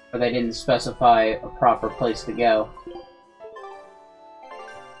 Or they didn't specify a proper place to go.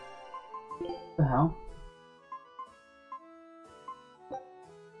 What the hell?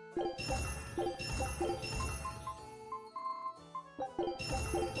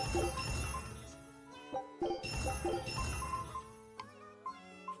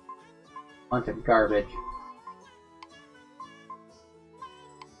 Bunch of garbage.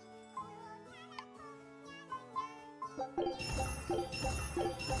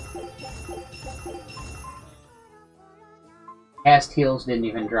 Cast heals didn't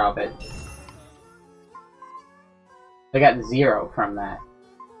even drop it. I got 0 from that.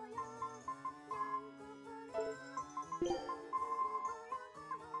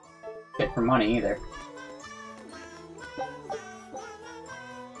 Shit for money either.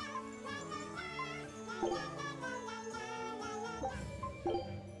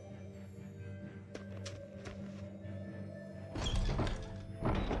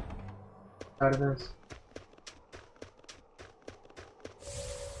 Out of this.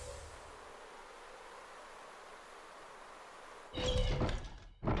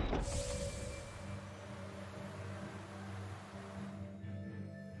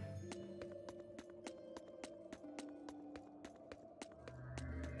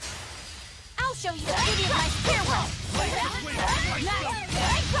 show you the beauty of my spear whip.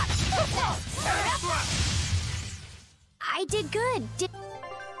 I did good.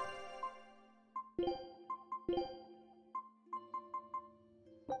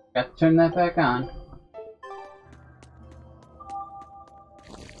 Got to turn that back on.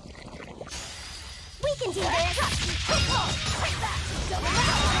 We can do this.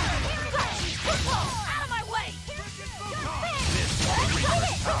 Out of my way!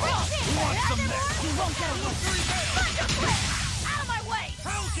 You won't get away. Out of my way!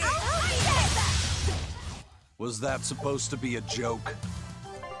 Was that supposed to be a joke?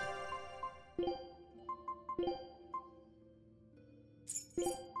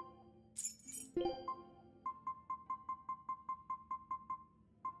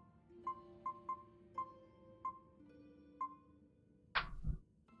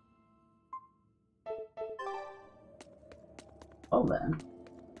 Well then.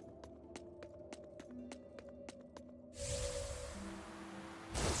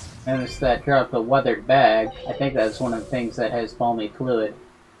 Notice that dropped a weathered bag. I think that's one of the things that has balmy fluid.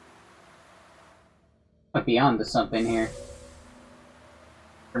 Might be onto something here.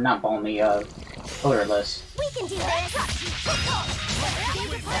 Or not balmy, odorless. We can do this.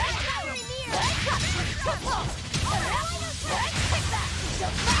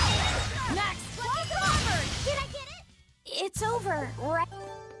 Next! Did I get it? It's over, right?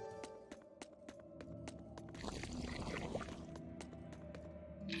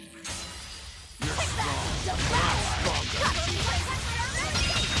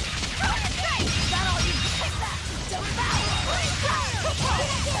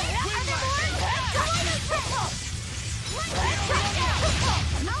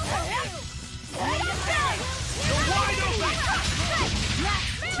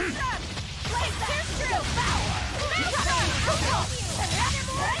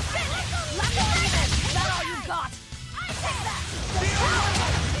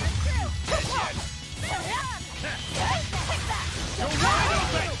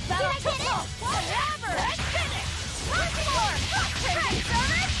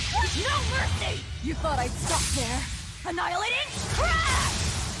 You thought I'd stop there? Annihilating crash!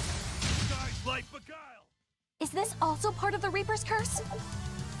 Guys like beguile. Is this also part of the Reaper's curse?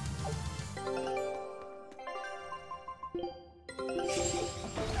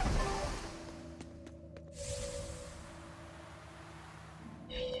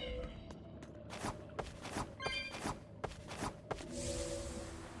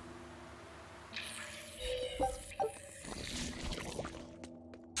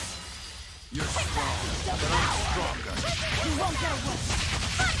 You're strong, but I'm stronger. You won't get away!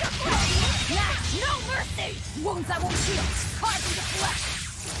 No mercy! Wounds that won't heal! Carving the flesh!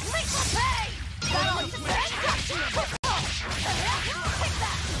 Lethal pay!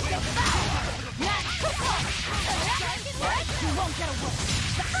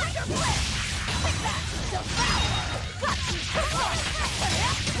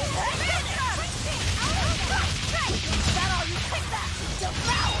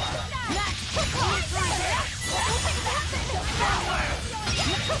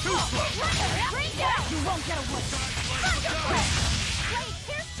 You won't get away! You won't get away! Wait,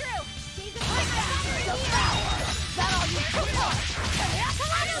 here's true.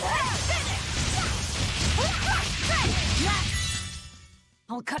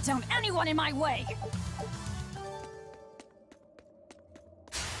 I'll cut down anyone in my way!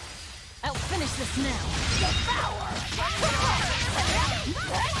 I'll finish this now!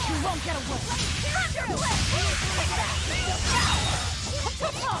 You won't get away!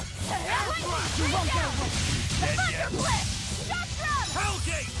 You won't get away!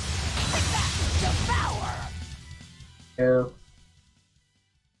 Hellgate! Go.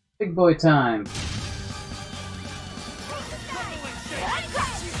 Big boy time.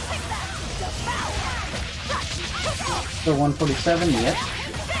 So 147, yep.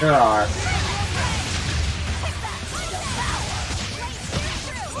 There are.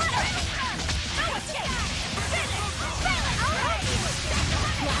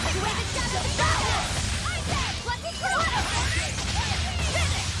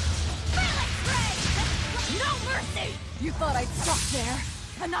 You thought I'd stop there?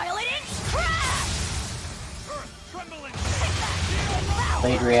 Annihilating crash! Earth trembling!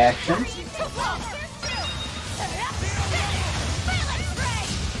 Blade reaction.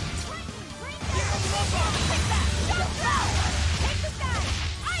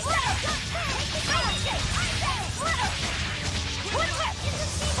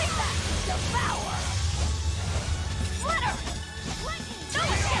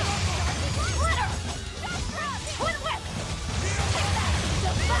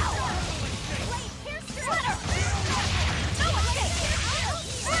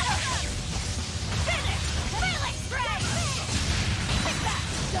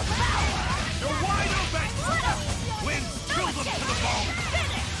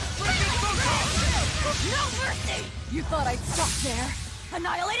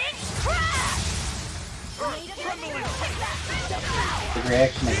 Annihilating crash! Good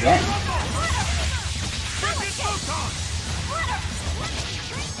reaction again.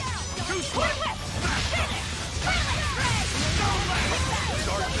 Darkness there!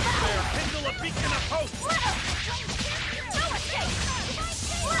 Kindle a beacon of hope!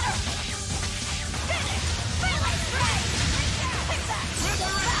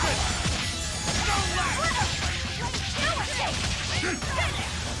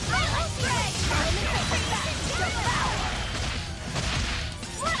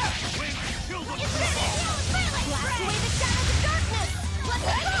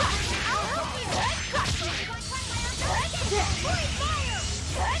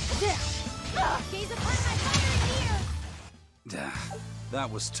 That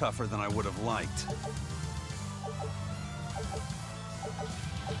was tougher than I would have liked.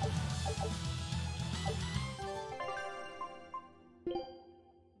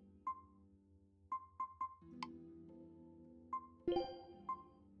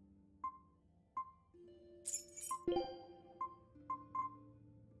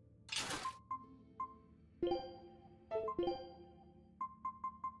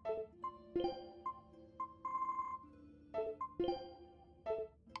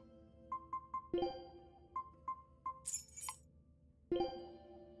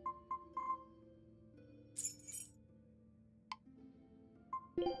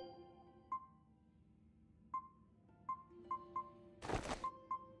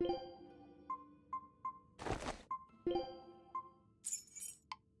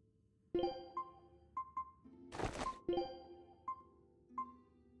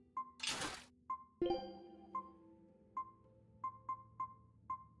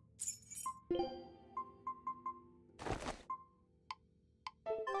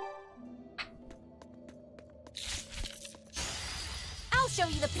 I'll show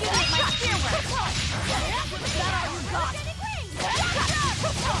you the beauty of my spearwork! Is that all you got?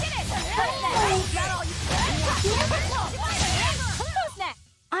 Who's next?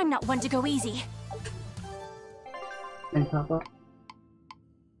 I'm not one to go easy. And pop up.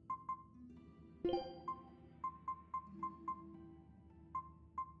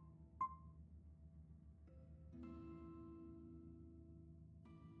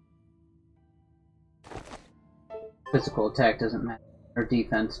 Physical attack doesn't matter, or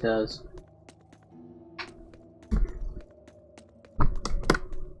defense does.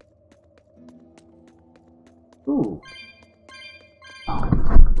 Ooh.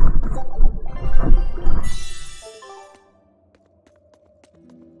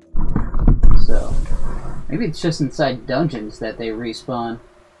 So, maybe it's just inside dungeons that they respawn.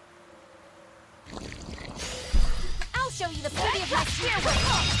 I'll show you the beauty of my spearwork!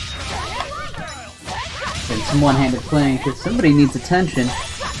 Been some one-handed playing, because somebody needs attention.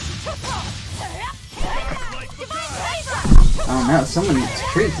 Oh no, someone needs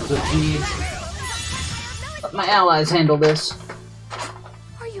treats is what she needs. Let my allies handle this.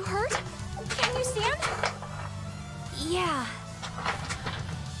 Are you hurt? Can you stand? Yeah.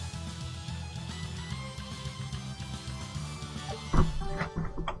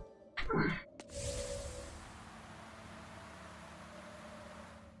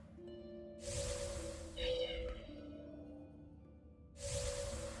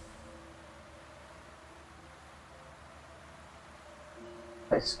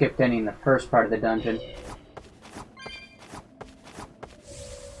 I skipped any in the first part of the dungeon.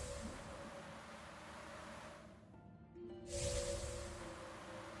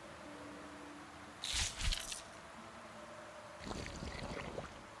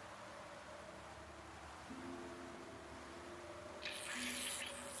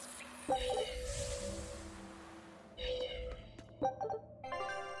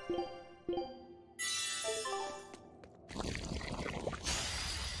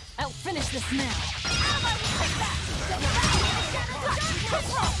 I'll finish this now.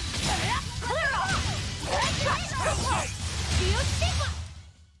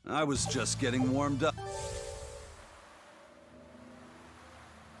 I was just getting warmed up.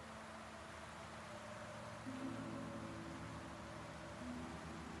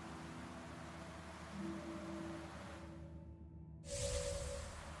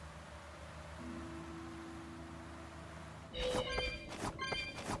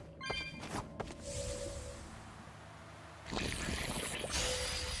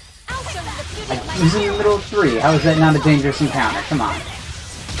 He's in the middle of 3. How is that not a dangerous encounter? Come on.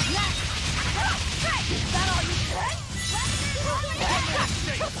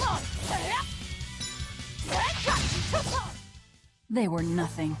 They were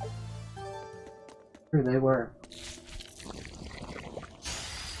nothing. Sure they were.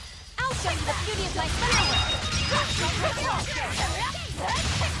 show you the beauty of my power!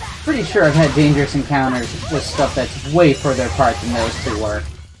 Pretty sure I've had dangerous encounters with stuff that's way further apart than those two were.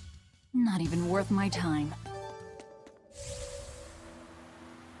 Not even worth my time.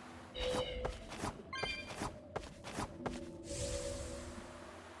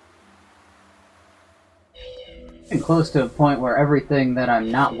 Getting close to a point where everything that I'm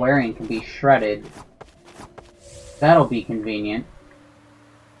not wearing can be shredded. That'll be convenient.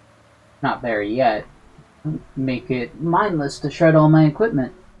 Not there yet. Make it mindless to shred all my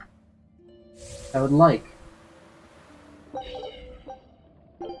equipment. I would like.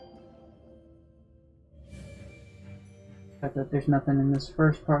 Check that there's nothing in this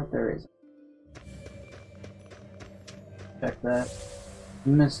first part. There is. Check that.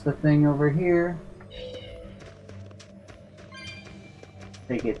 Missed the thing over here. I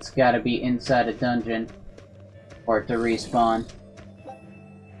think it's gotta be inside a dungeon for it to respawn.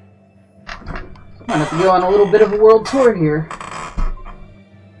 I'm gonna have to go on a little bit of a world tour here.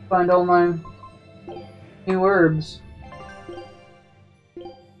 Find all my new herbs.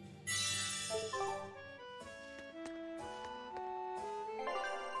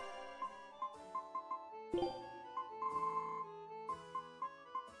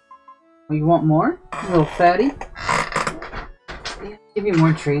 Oh, you want more, you little fatty? Give you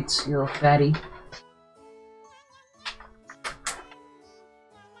more treats, you little fatty.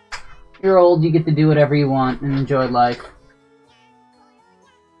 You're old, you get to do whatever you want and enjoy life.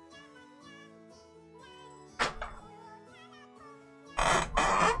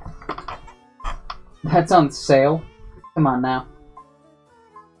 That's on sale. Come on now.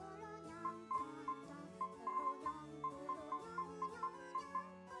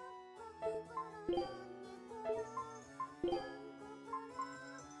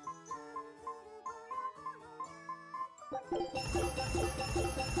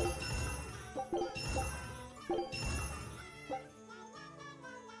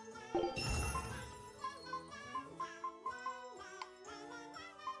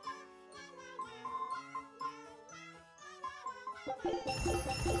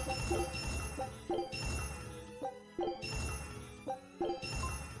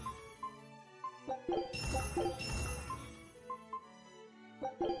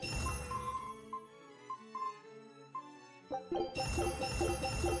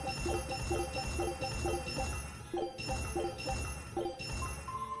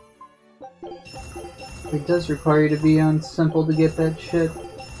 It does require you to be on simple to get that shit.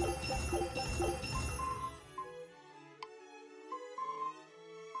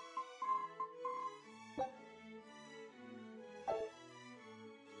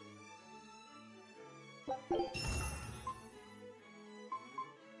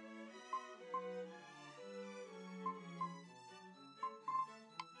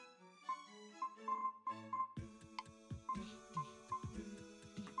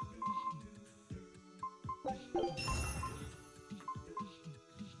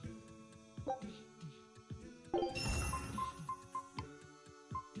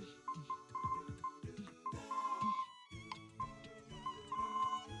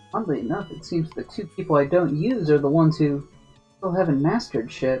 Oddly enough, it seems the two people I don't use are the ones who still haven't mastered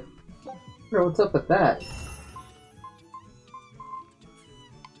shit. Bro, what's up with that?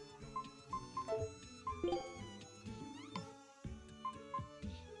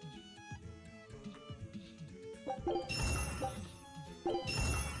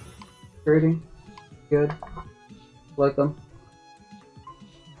 Trading. Good. Like them.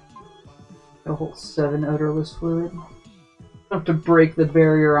 A whole 7 odorless fluid. Have to break the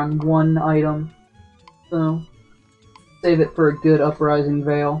barrier on one item, so save it for a good uprising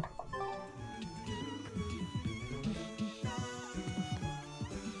veil.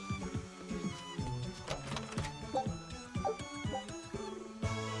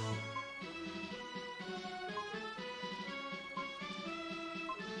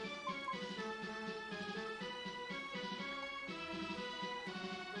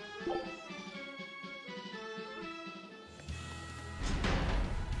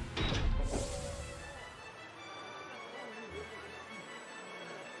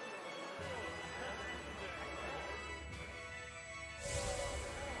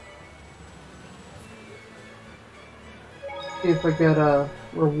 See if I got a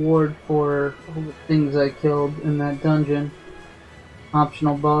reward for all the things I killed in that dungeon.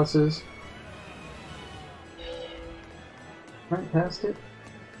 Optional bosses. Right past it.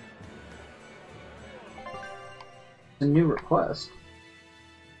 A new request.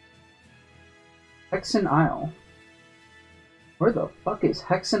 Hexen Isle. Where the fuck is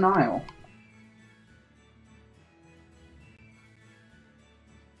Hexen Isle?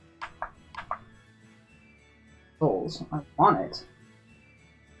 controls. I want it.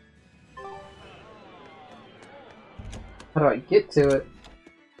 How do I get to it?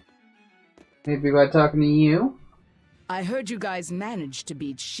 Maybe by talking to you? I heard you guys managed to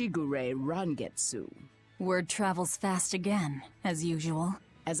beat Shigure Rangetsu. Word travels fast again, as usual.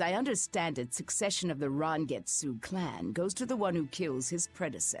 As I understand it, succession of the Rangetsu clan goes to the one who kills his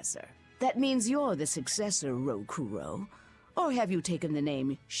predecessor. That means you're the successor, Rokuro. Or have you taken the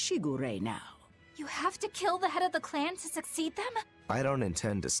name Shigure now? You have to kill the head of the clan to succeed them? I don't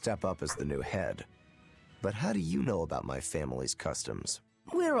intend to step up as the new head. But how do you know about my family's customs?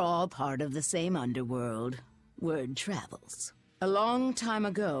 We're all part of the same underworld. Word travels. A long time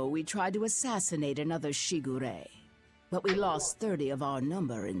ago, we tried to assassinate another Shigure. But we lost 30 of our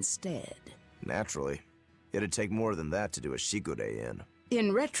number instead. Naturally. It'd take more than that to do a Shigure in.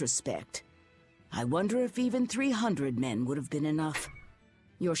 In retrospect, I wonder if even 300 men would have been enough.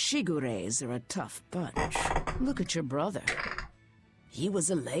 Your Shigures are a tough bunch. Look at your brother. He was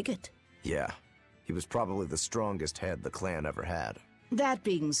a legate. Yeah. He was probably the strongest head the clan ever had. That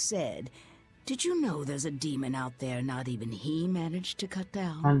being said, did you know there's a demon out there not even he managed to cut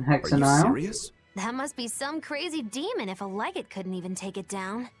down? On Are you Hexenile? serious? That must be some crazy demon if a legate couldn't even take it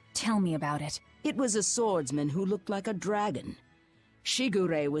down. Tell me about it. It was a swordsman who looked like a dragon.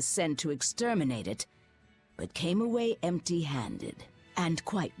 Shigure was sent to exterminate it, but came away empty-handed. And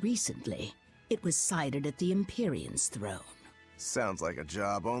quite recently, it was sighted at the Empyrean's throne. Sounds like a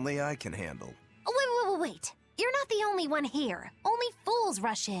job only I can handle. Oh, wait. You're not the only one here. Only fools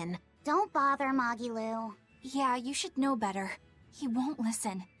rush in. Don't bother, Magilu. Yeah, you should know better. He won't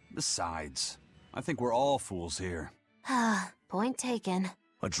listen. Besides, I think we're all fools here. Point taken.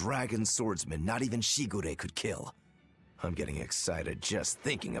 A dragon swordsman not even Shigure could kill. I'm getting excited just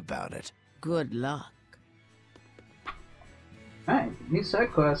thinking about it. Good luck. Alright, new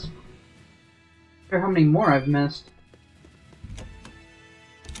side quest. I wonder how many more I've missed.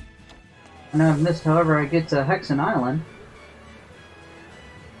 I know I've missed however I get to Hexen Island.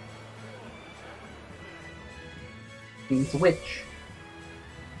 Means witch.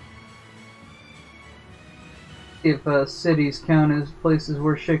 See if cities count as places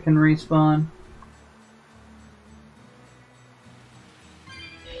where shit can respawn.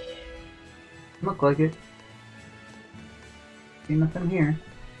 Look like it. See nothing here.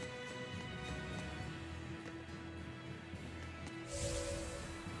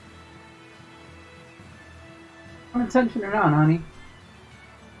 Want attention or not, honey?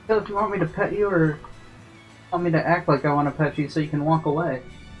 Tell if you want me to pet you or want me to act like I want to pet you so you can walk away.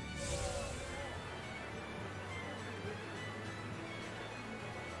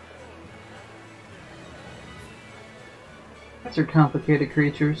 Pets are complicated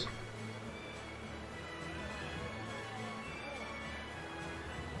creatures.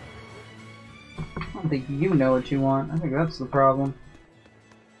 I don't think you know what you want. I think that's the problem.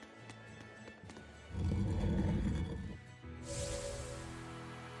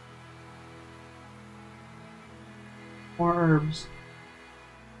 More herbs.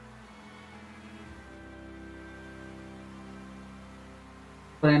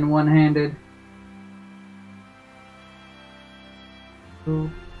 Playing one-handed.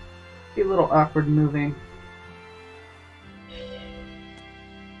 Be a little awkward moving.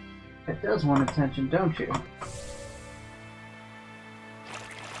 It does want attention, don't you?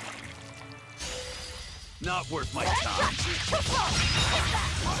 Not worth my time.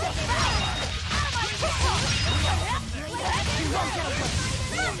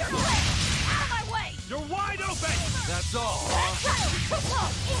 You're wide open! That's all,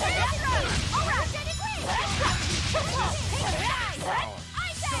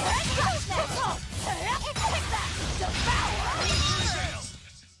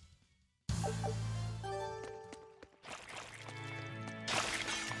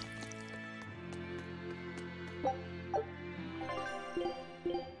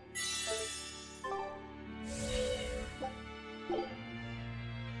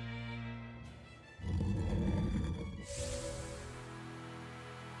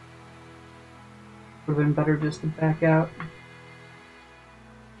 Would have been better just to back out.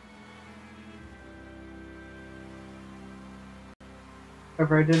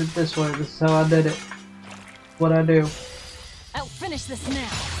 However, I did it this way. This is how I did it. What I do. I'll finish this now.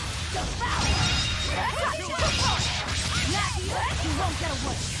 You won't get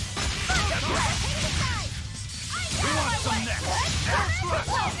away. Who wants some next?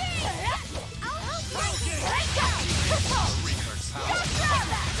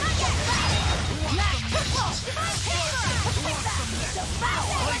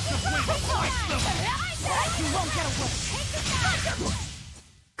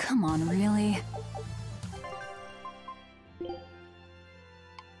 Come on, really?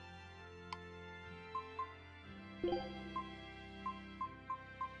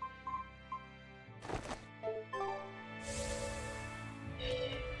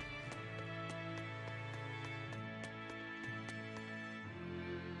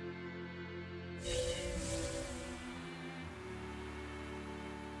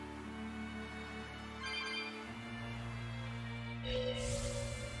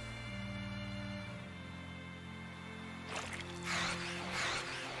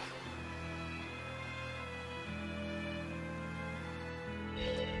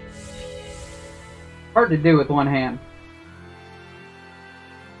 hard to do with one hand.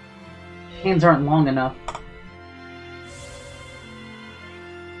 Hands aren't long enough.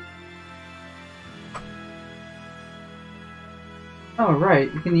 Oh,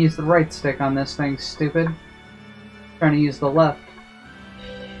 right. You can use the right stick on this thing, stupid. Trying to use the left.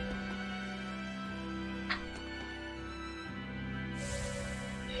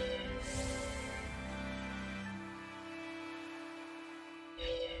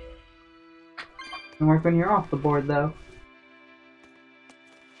 Doesn't work when you're off the board, though.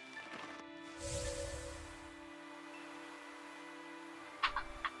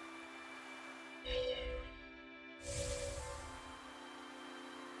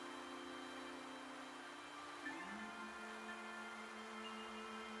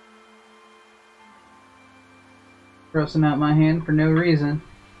 Grossing out my hand for no reason.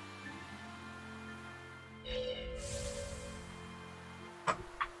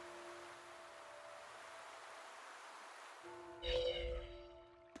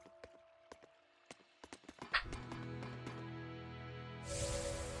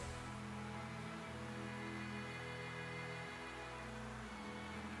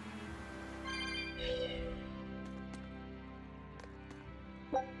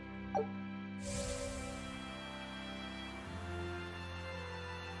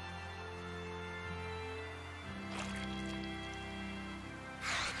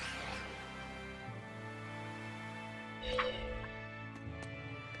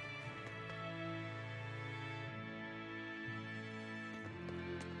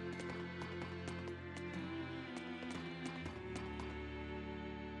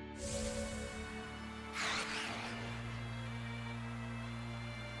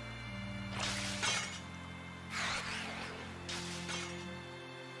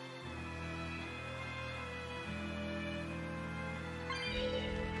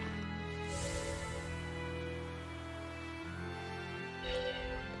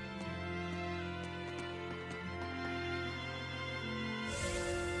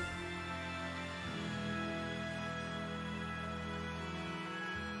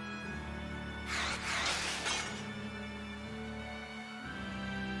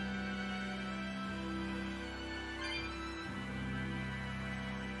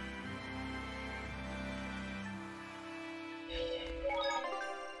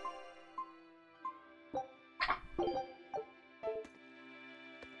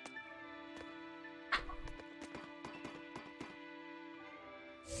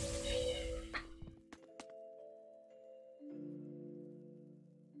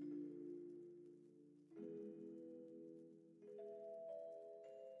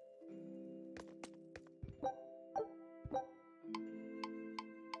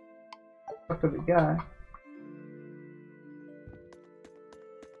 Talk to the guy.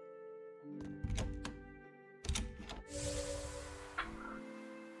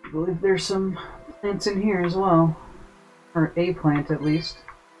 I believe there's some plants in here as well. Or a plant at least.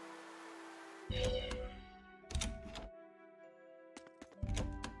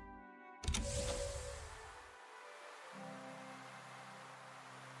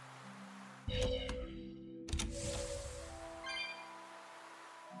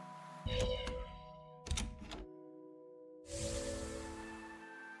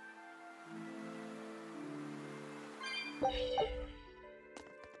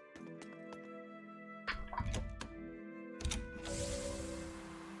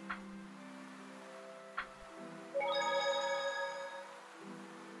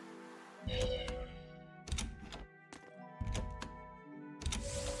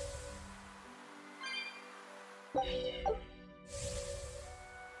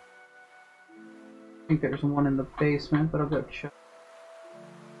 I think there's one in the basement, but I'll go check.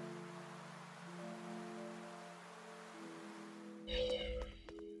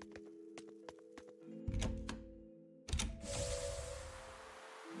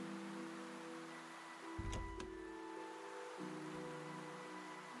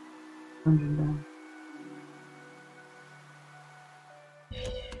 Dungeon down.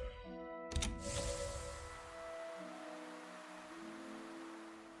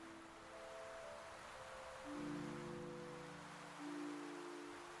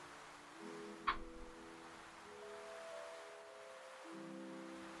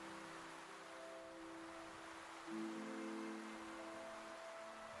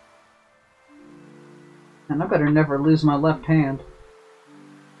 And I better never lose my left hand.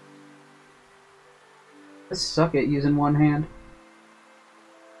 I suck at using one hand.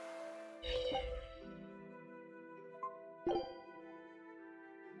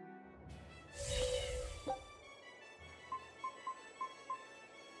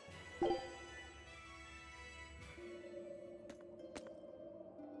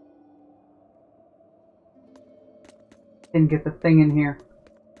 Didn't get the thing in here.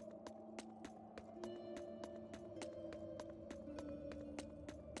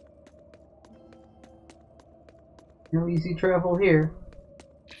 No easy travel here.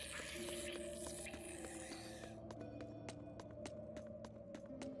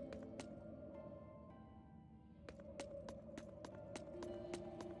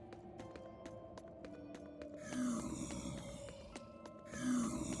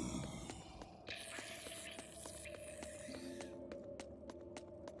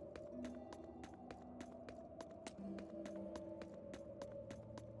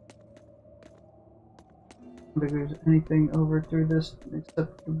 I don't think there's anything over through this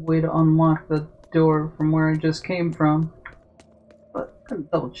except the way to unlock the door from where I just came from. But I'm gonna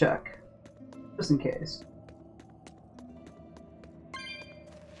double check. Just in case.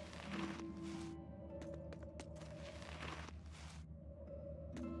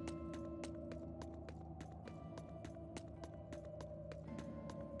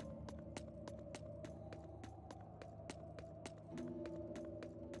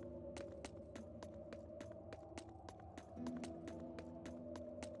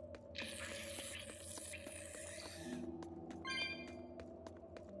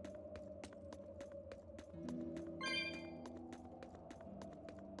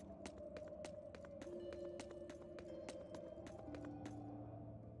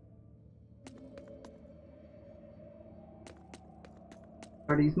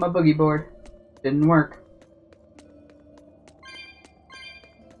 Tried to use my boogie board. Didn't work.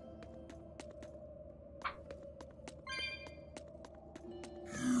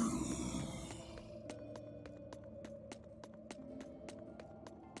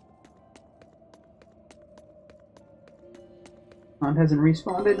 It hasn't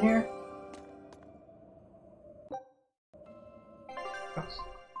respawned in here.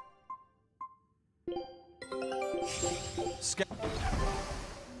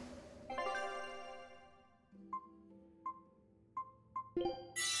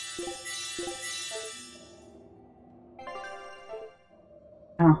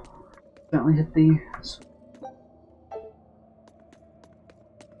 Oh, accidentally hit the.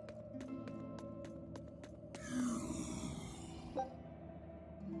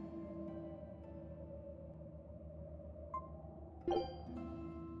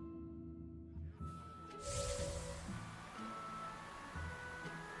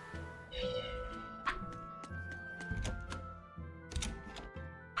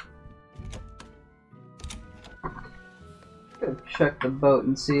 Go check the boat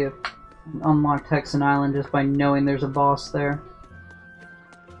and see if I can unlock Texan Island just by knowing there's a boss there.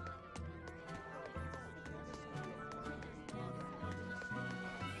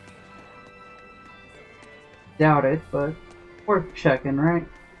 Doubt it, but worth checking, right?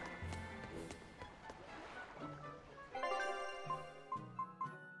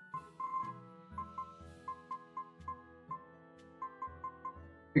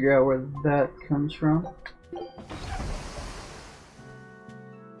 Figure out where that comes from.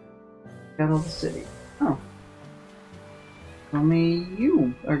 Battle of the city. Oh. Tell me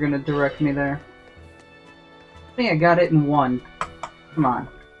you are gonna direct me there. I think I got it in one. Come on.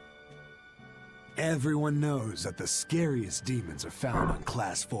 Everyone knows that the scariest demons are found on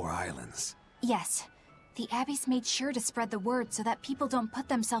Class 4 islands. Yes. The Abbey's made sure to spread the word so that people don't put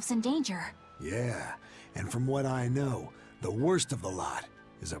themselves in danger. Yeah, and from what I know, the worst of the lot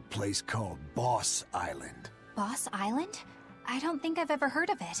is a place called Boss Island. Boss Island? I don't think I've ever heard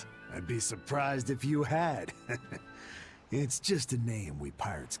of it. I'd be surprised if you had. It's just a name we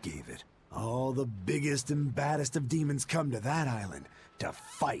pirates gave it. All the biggest and baddest of demons come to that island to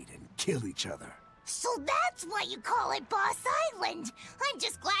fight and kill each other. So that's why you call it Boss Island. I'm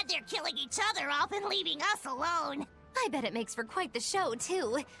just glad they're killing each other off and leaving us alone. I bet it makes for quite the show,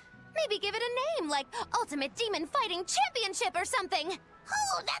 too. Maybe give it a name, like Ultimate Demon Fighting Championship or something.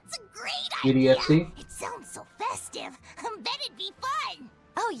 Oh, that's a great idea. UDFC? It sounds so festive. Bet it'd be fun.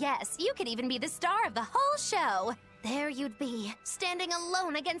 Oh yes, you could even be the star of the whole show. There you'd be, standing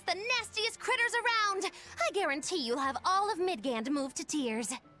alone against the nastiest critters around. I guarantee you'll have all of Midgand moved to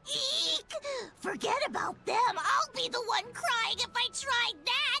tears. Eek! Forget about them. I'll be the one crying if I tried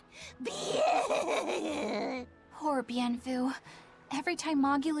that. Poor Bienfu. Every time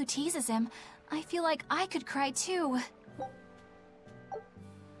Mogulu teases him, I feel like I could cry too.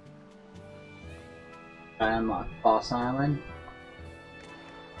 I unlock Boss Island.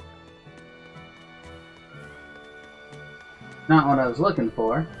 Not what I was looking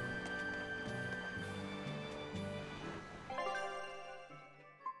for.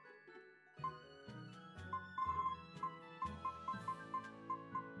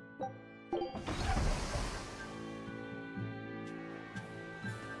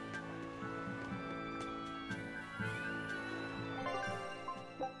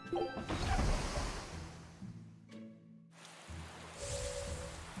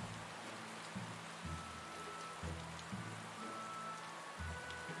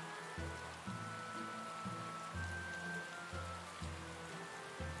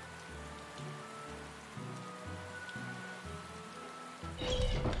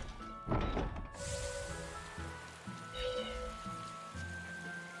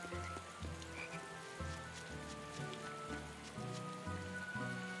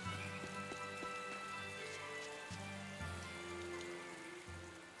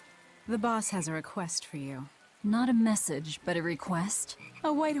 The boss has a request for you. Not a message, but a request?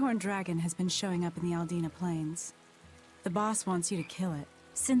 A whitehorn dragon has been showing up in the Aldina Plains. The boss wants you to kill it.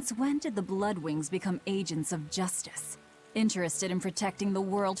 Since when did the Bloodwings become agents of justice? Interested in protecting the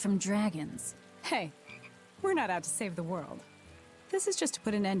world from dragons? Hey, we're not out to save the world. This is just to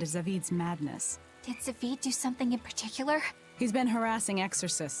put an end to Zavid's madness. Did Zavid do something in particular? He's been harassing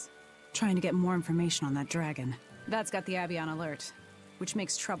exorcists, trying to get more information on that dragon. That's got the Abbey on alert, which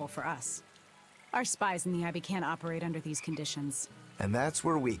makes trouble for us. Our spies in the Abbey can't operate under these conditions. And that's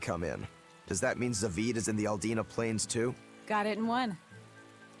where we come in. Does that mean Zavid is in the Aldina Plains too? Got it in one.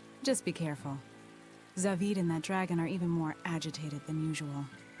 Just be careful. Zavid and that dragon are even more agitated than usual.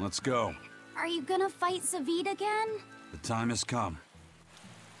 Let's go. Are you gonna fight Zavid again? The time has come.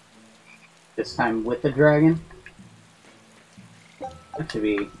 This time with the dragon? That should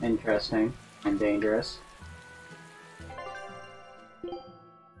be interesting and dangerous.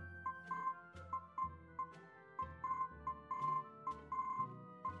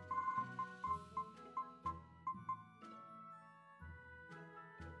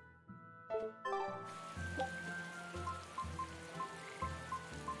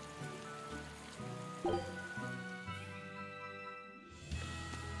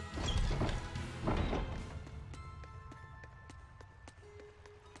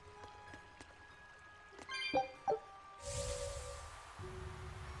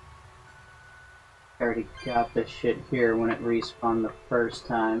 I already got this shit here when it respawned the first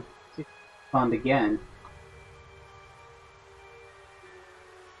time. It respawned again.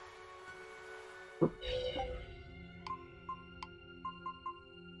 Oops.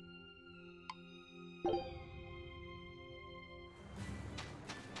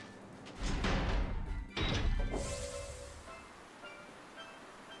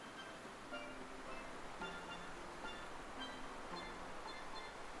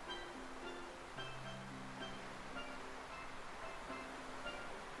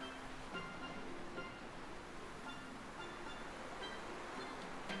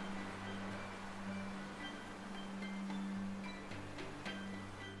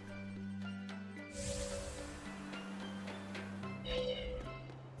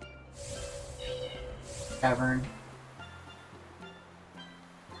 Cavern.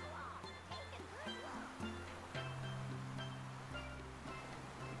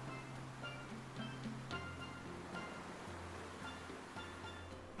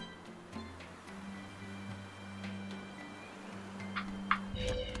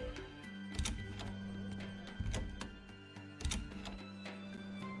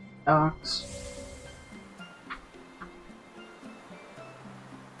 Docks.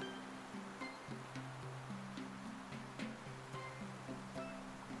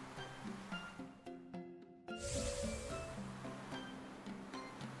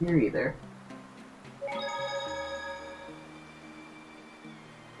 Here either.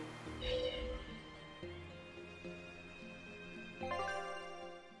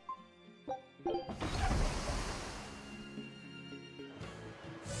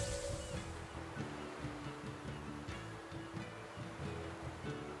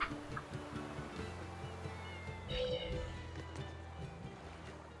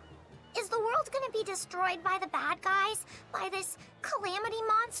 Is the world gonna be destroyed by the bad guys? By this calamity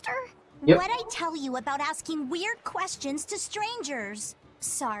monster? Yep. What'd I tell you about asking weird questions to strangers?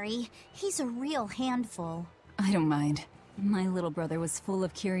 Sorry, he's a real handful. I don't mind. My little brother was full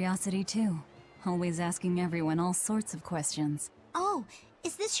of curiosity too. Always asking everyone all sorts of questions. Oh,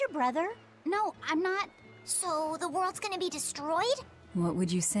 is this your brother? No, I'm not. So the world's gonna be destroyed? What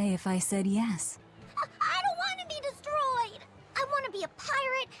would you say if I said yes? I don't want to be destroyed! I want to be a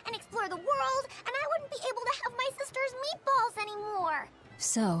pirate and explore the world, and I wouldn't be able to have my sister's meatballs anymore!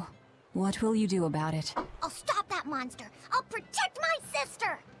 So, what will you do about it? I'll stop that monster! I'll protect my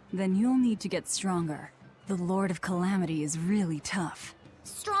sister! Then you'll need to get stronger. The Lord of Calamity is really tough.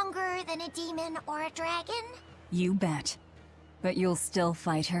 Stronger than a demon or a dragon? You bet. But you'll still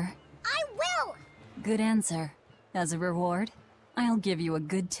fight her? I will! Good answer. As a reward, I'll give you a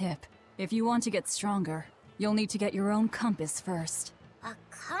good tip. If you want to get stronger, you'll need to get your own compass first. A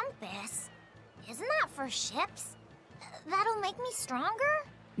compass? Isn't that for ships? That'll make me stronger?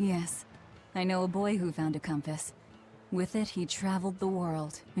 Yes. I know a boy who found a compass. With it, he traveled the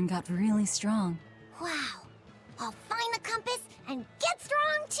world and got really strong. Wow. I'll find the compass and get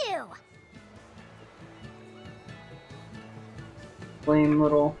strong too! Plain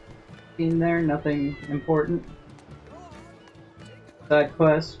little scene there, nothing important. Side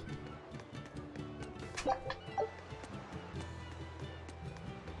quest.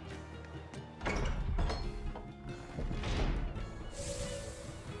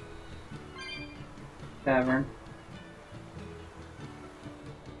 Tavern.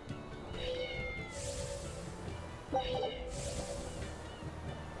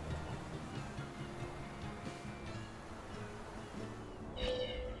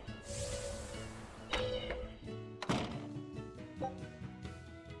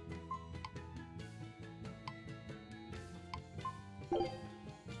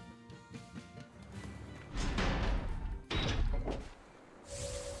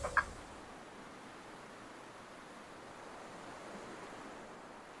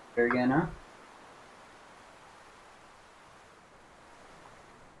 Here again, huh?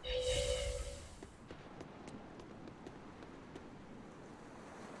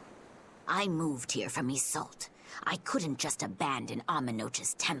 I moved here from Isolde. I couldn't just abandon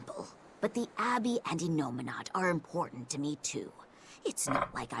Aminoch's temple. But the Abbey and Inominat are important to me too. It's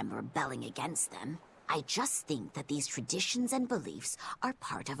not like I'm rebelling against them. I just think that these traditions and beliefs are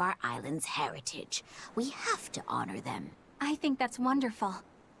part of our island's heritage. We have to honor them. I think that's wonderful.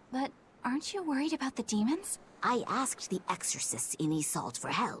 But aren't you worried about the demons? I asked the exorcists in Isolde for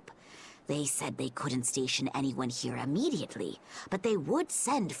help. They said they couldn't station anyone here immediately, but they would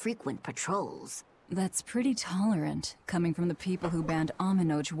send frequent patrols. That's pretty tolerant, coming from the people who banned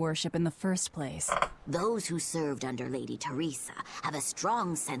Aminoch worship in the first place. Those who served under Lady Teresa have a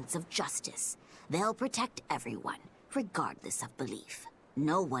strong sense of justice. They'll protect everyone, regardless of belief.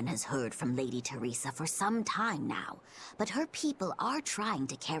 No one has heard from Lady Teresa for some time now, but her people are trying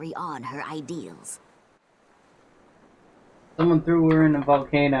to carry on her ideals. Someone threw her in a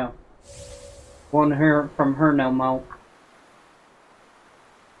volcano. Won't hear from her no more.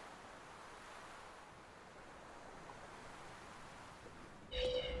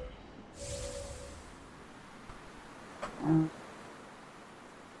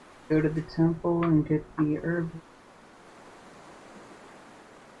 Go to the temple and get the herb.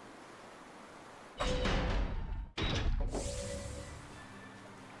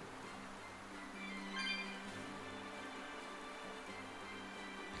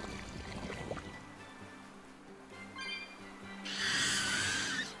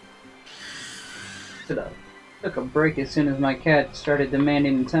 Took a break as soon as my cat started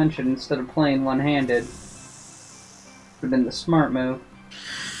demanding attention instead of playing one-handed. Would have been the smart move.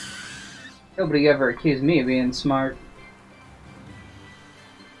 Nobody ever accused me of being smart.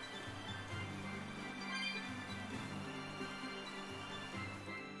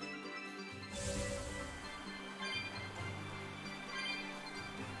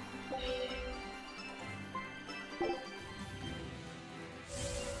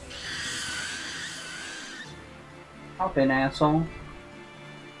 Hop in, asshole.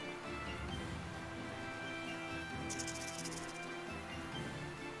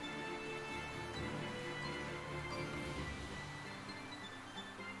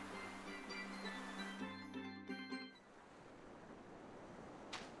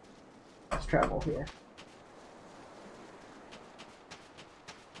 Let's travel here.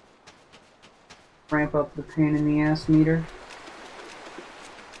 Ramp up the pain in the ass meter.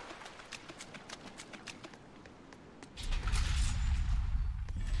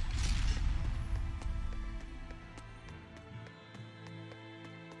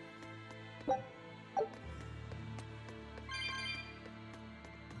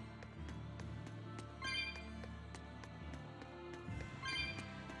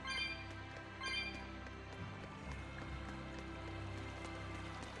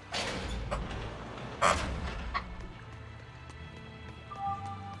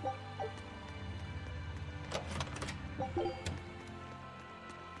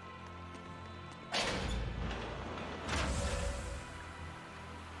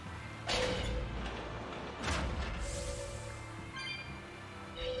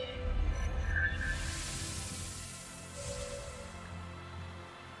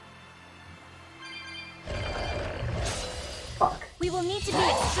 We will need to be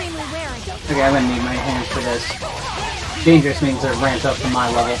extremely wary. Okay, I'm gonna need my hands for this. Dangerous means they're ramped up to my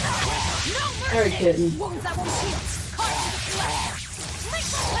level. Alright, kitten. Wounds that won't heal. Carve to the flesh. Make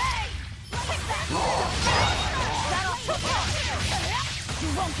them pay. Take that. That'll took off. You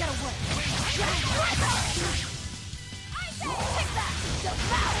won't get away. I said take that.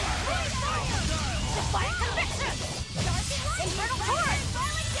 Devour. Defiant conviction. Infernal torrent.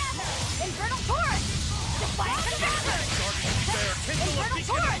 Infernal torrent. Defiant conviction. Infernal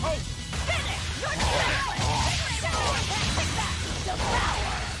torrent. Finish. You're dead. Take that.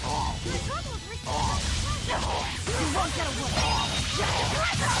 Devour. You won't get away!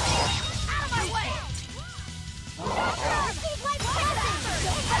 Out of my way! Receive life poison!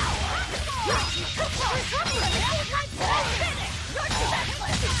 You're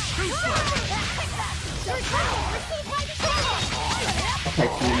defenseless! Take that!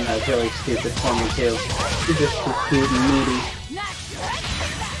 Actually, even though it's really stupid for me too. She's just too cute and needy.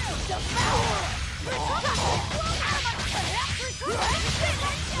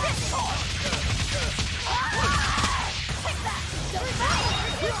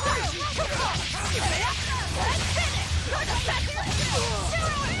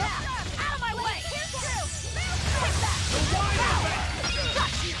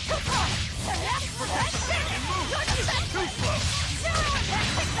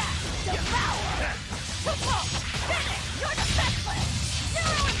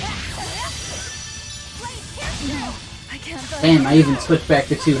 Damn, I even switched back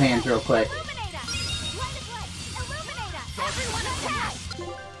to two hands real quick.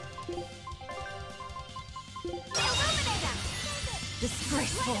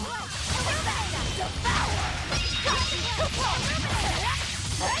 Disgraceful.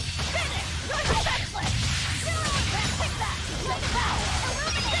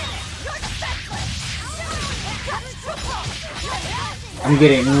 I'm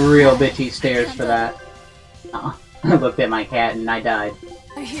getting real bitchy stares for that. I looked at my cat and I died.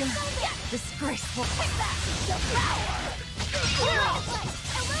 I hear disgraceful.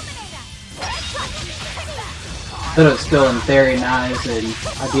 Thought it was still in theory eyes and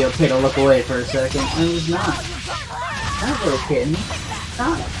I'd be okay to look away for a second. It was not. That little kitten.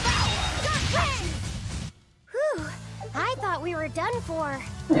 Not. Whew. I thought we were done for.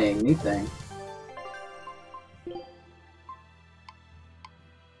 Hey, neat thing.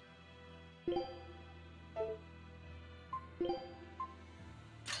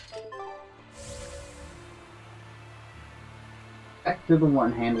 Back to the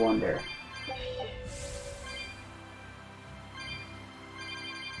one-hand wonder.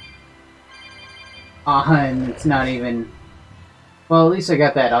 And it's not even... Well, at least I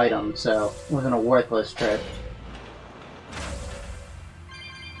got that item, so it wasn't a worthless trip.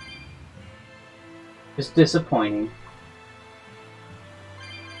 Just disappointing.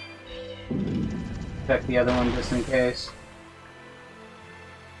 Check the other one just in case.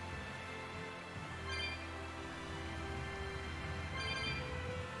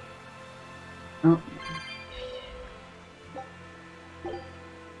 Oh.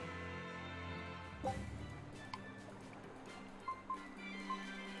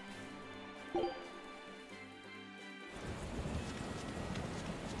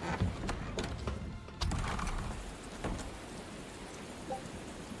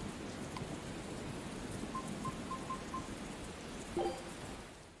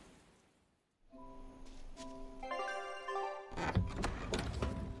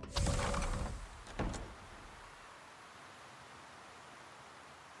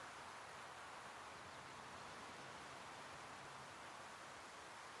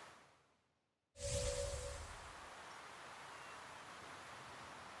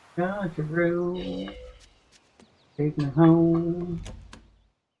 Got your room. Take me home.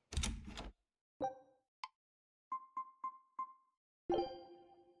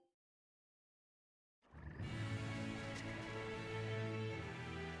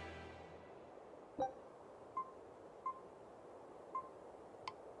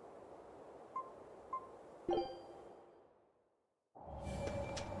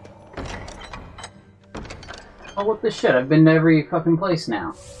 Oh, what the shit? I've been to every fucking place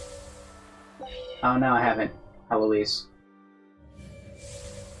now. Oh, no, I haven't. Eloise.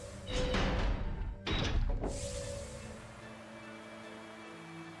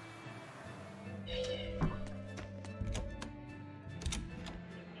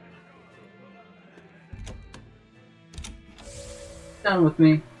 Done with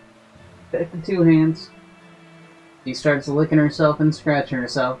me. Back to two hands. She starts licking herself and scratching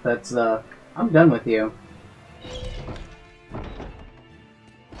herself. That's, I'm done with you.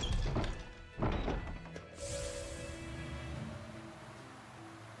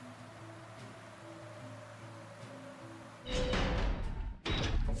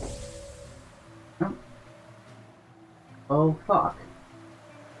 Oh, fuck.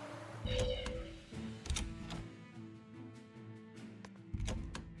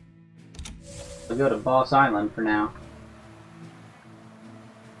 We'll go to Boss Island for now.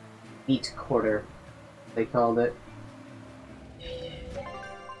 Meat quarter, they called it.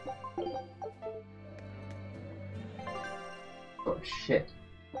 Oh, shit.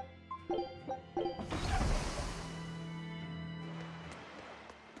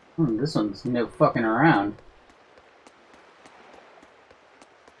 This one's no fucking around.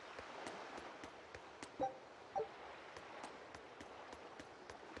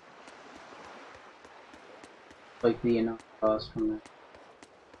 Like the boss from that.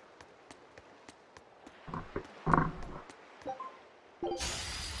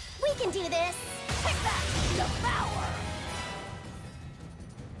 can do this. Take that! Devour!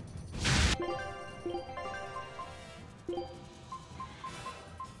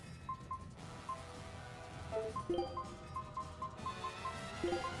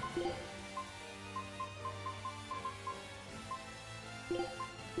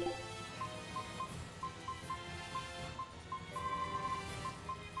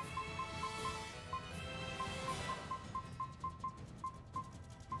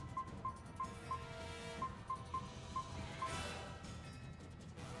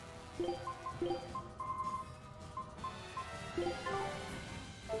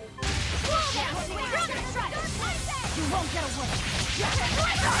 You won't get away!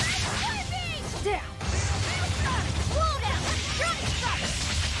 Down! Slow down! Running strike!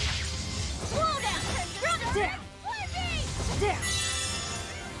 Slow down! Down! Down!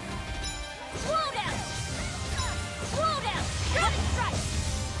 Slow down! Slow down! Running strike!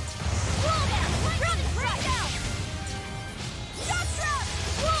 Slow down! Running strike! Down! Shot drop!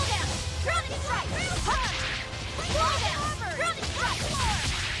 Slow down! Running strike! Hard! Slow down! Running strike!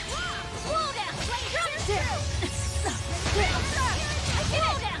 Slow down! Running down! Slow down! Slow down!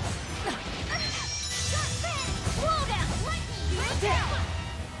 Down!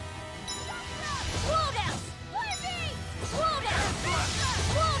 Slow down! Slow down! Slow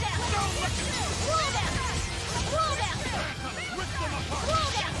down! Slow down! Slow down! Slow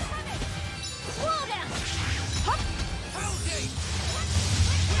down! Slow down! Hup!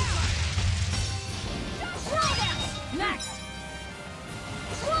 Slow down! Next!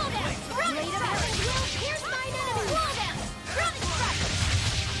 Slow down! Running strike! Here's my enemy! Slow down! Running strike!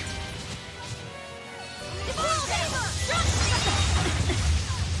 Slow down! Running strike!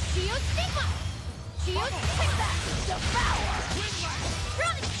 Shield Stigma! Shield Stigma! Devour!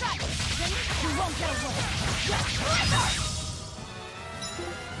 Running strike! You won't get away!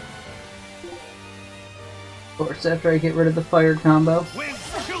 Of course, after I get rid of the fire combo. Wind,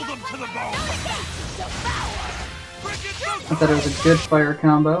 kill them to the bone! I thought it was a good fire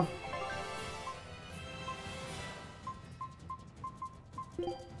combo.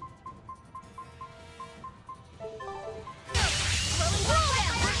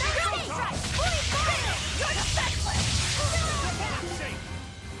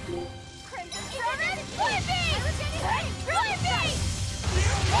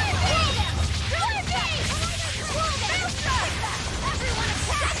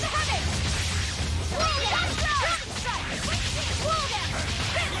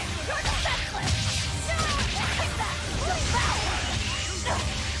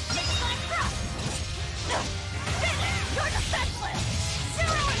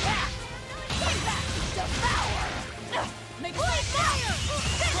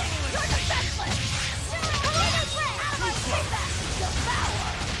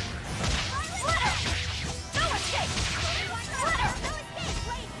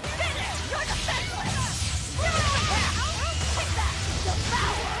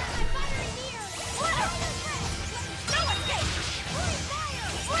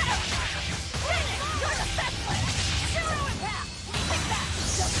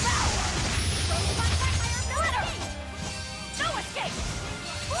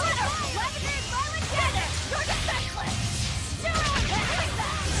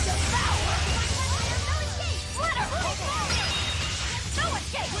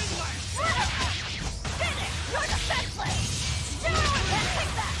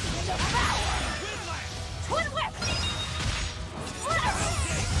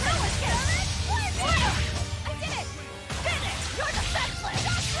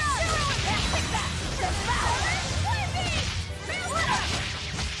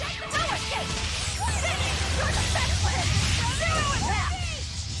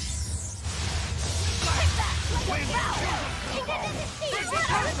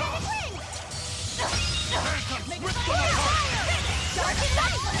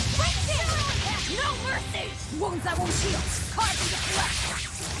 Wounds I won't heal. Carving the flesh.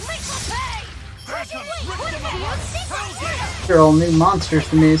 Lethal pay. They're all new monsters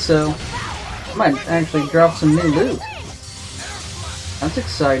to me, so I might actually drop some new loot. That's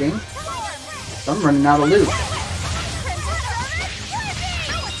exciting. I'm running out of loot.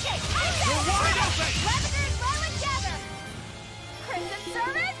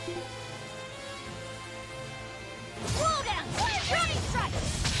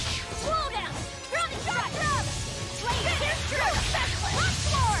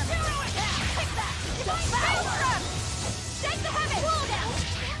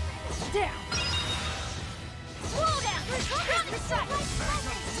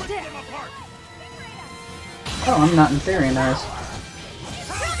 Oh, I'm not in theory, nice.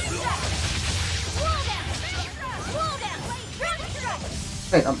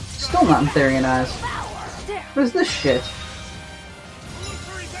 Wait, I'm still not Therianized. What is this shit?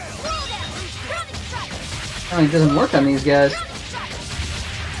 Oh, it doesn't work on these guys.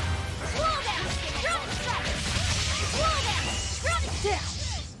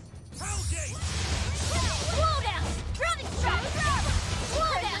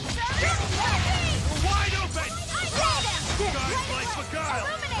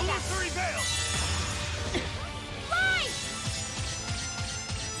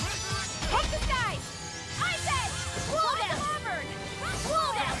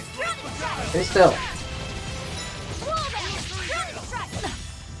 Stay still.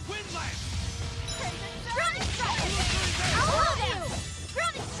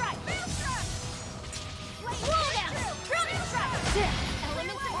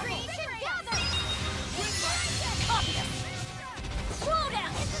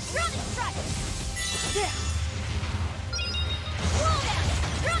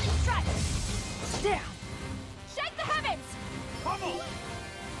 Shake the heavens! Pummel!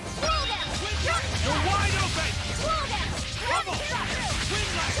 Roll down! You're wide open! Roll down! Pummel!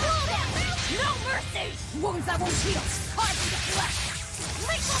 Roll down! No mercy! Wounds that won't heal! Carving the flesh!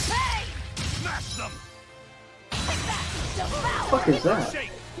 Lethal pain! Smash them! Take that! Devour! What the fuck is that?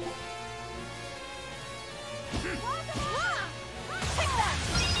 Shake! Take that!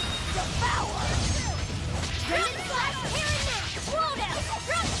 Devour! Crimson slash! Here and now! Roll down!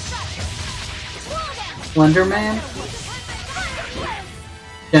 Drone strike! Roll down! Slender Man?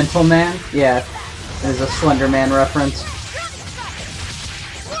 Gentleman? Yeah, it is a Slender Man reference.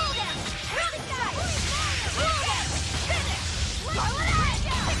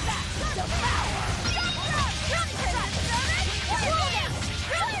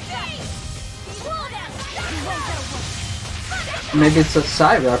 Maybe it's a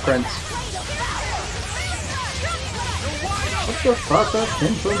Psy reference. What the fuck up,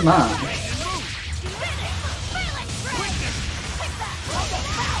 Gentleman?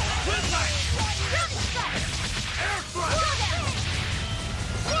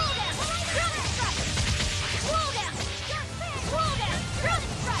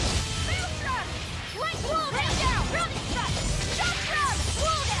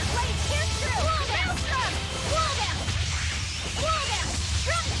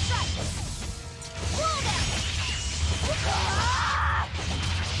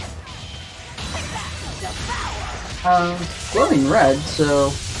 Glowing red, so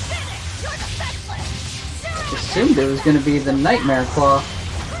assumed it was going to be the Nightmare Claw.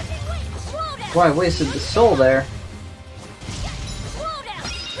 Why I wasted the soul there.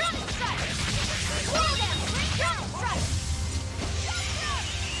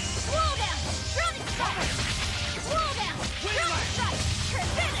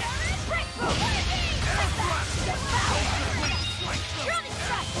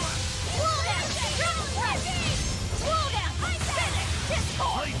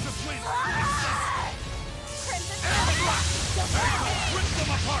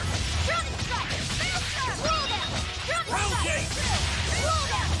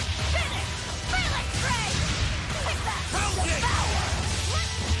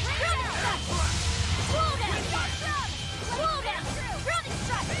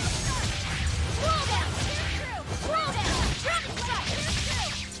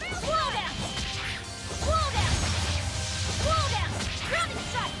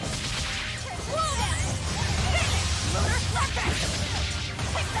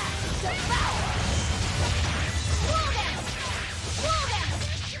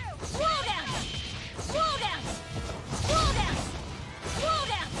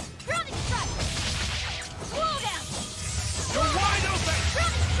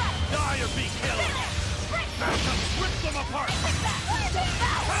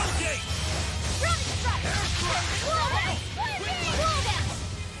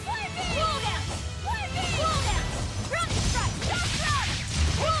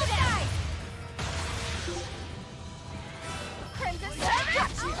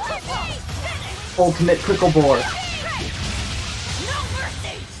 Ultimate Prickle Bore. No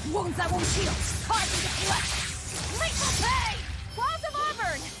mercy! Wounds that won't heal! Carving the flesh! Lethal pain! Claws of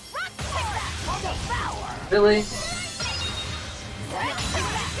Auburn! Rock take that! Devour! Really?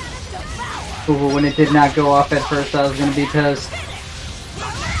 Devour! Ooh, when it did not go off at first, I was gonna be pissed.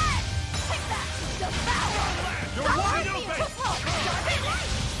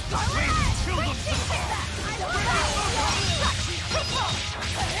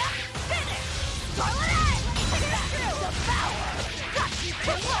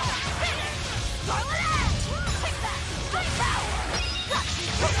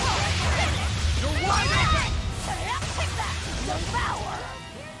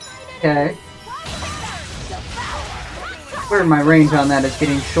 Okay. Where my range on that is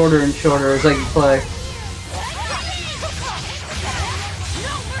getting shorter and shorter as I play.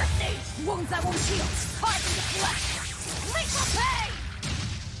 No mercy! Wounds that won't heal. Carved into flesh. Make them pay!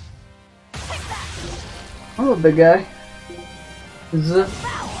 Take that! Oh, big guy. Z.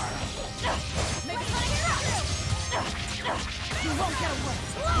 You won't get away.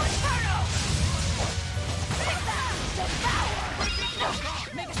 Slow Inferno! Take that! Devour!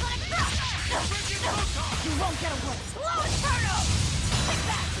 Make it like that! You won't get away. Slow Inferno! Take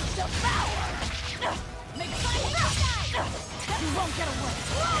that! Devour! Make it like that! You won't get away.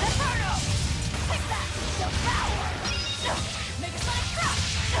 Slow Inferno! Take that! Devour! Make it like that!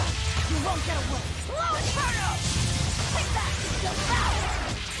 You won't get away. Slow Inferno! Take that! Devour!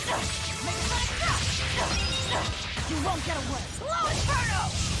 Make it like that! You won't get away. Slow Inferno!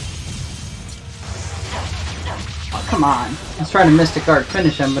 Oh, come on. Let's try to Mystic Arc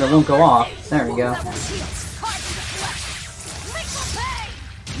finish him, but it won't go off. There we go.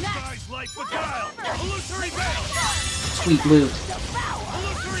 Guys like beguile! Illusory veil! Sweet loot.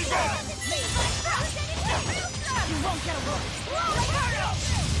 Illusory veil! You won't get away. Slow Inferno!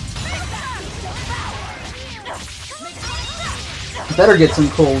 Better get some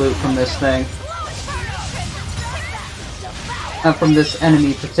cool loot from this thing. Not from this enemy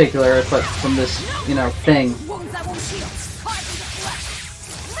in particular, but from this, you know, thing.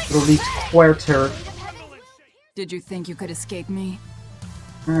 It'll be quarter. Did you think you could escape me?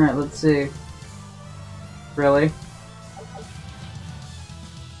 Alright, let's see. Really?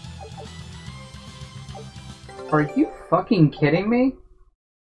 Are you fucking kidding me?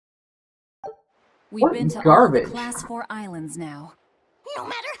 We've What been to garbage. all the Class 4 islands now. No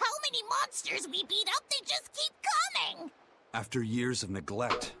matter how many monsters we beat up, they just keep coming! After years of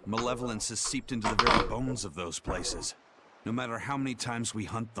neglect, malevolence has seeped into the very bones of those places. No matter how many times we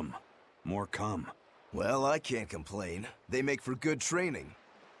hunt them, more come. Well, I can't complain. They make for good training.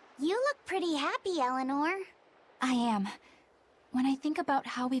 You look pretty happy, Eleanor. I am. When I think about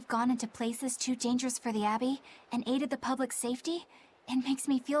how we've gone into places too dangerous for the Abbey and aided the public's safety, it makes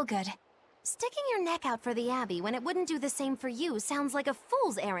me feel good. Sticking your neck out for the Abbey when it wouldn't do the same for you sounds like a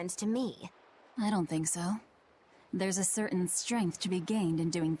fool's errand to me. I don't think so. There's a certain strength to be gained in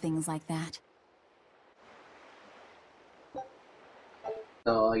doing things like that.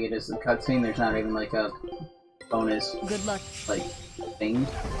 So all I get is the cutscene, there's not even like a bonus, Good luck. like, thing.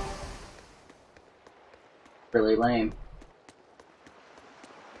 Really lame.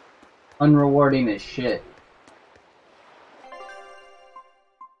 Unrewarding as shit.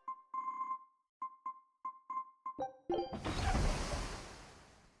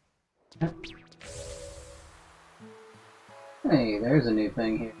 Hey, there's a new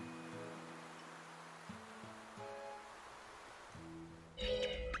thing here.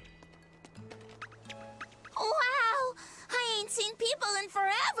 Wow! I ain't seen people in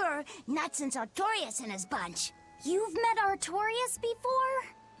forever! Not since Artorias and his bunch. You've met Artorias before?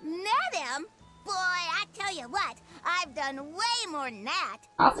 Met him? Boy, I tell you what, I've done way more than that.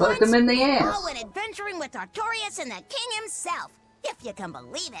 I fucked him in the ass. I went adventuring with Artorias and the king himself, if you can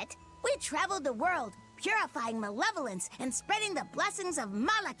believe it. We traveled the world, purifying malevolence and spreading the blessings of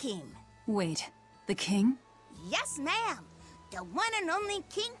Malakim. Wait, the king? Yes, ma'am. The one and only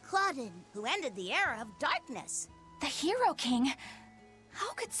King Claudin, who ended the era of darkness. The Hero King?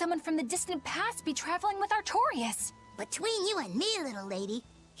 How could someone from the distant past be traveling with Artorias? Between you and me, little lady,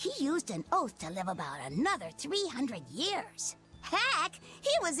 he used an oath to live about another 300 years. Heck,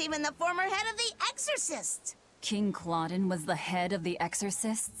 he was even the former head of the Exorcists. King Claudin was the head of the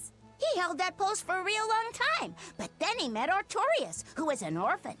Exorcists? He held that post for a real long time, but then he met Artorias, who was an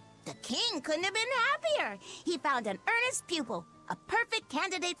orphan. The king couldn't have been happier. He found an earnest pupil, a perfect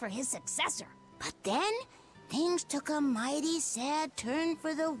candidate for his successor. But then, things took a mighty sad turn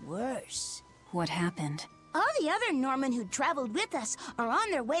for the worse. What happened? All the other Norman who traveled with us are on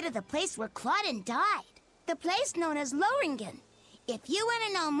their way to the place where Claudin died. The place known as Loringen. If you want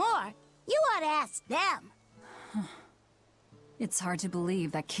to know more, you ought to ask them. It's hard to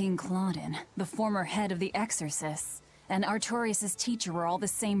believe that King Claudin, the former head of the Exorcists, and Artorias' teacher were all the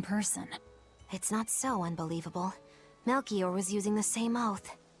same person. It's not so unbelievable. Melchior was using the same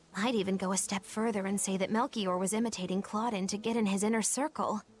oath. I'd even go a step further and say that Melchior was imitating Claudin to get in his inner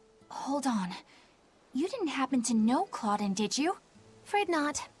circle. Hold on. You didn't happen to know Claudin, did you? Afraid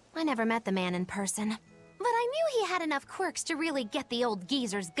not. I never met the man in person. But I knew he had enough quirks to really get the old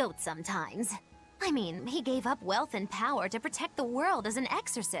geezer's goat sometimes. I mean, he gave up wealth and power to protect the world as an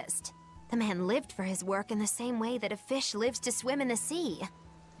exorcist. The man lived for his work in the same way that a fish lives to swim in the sea.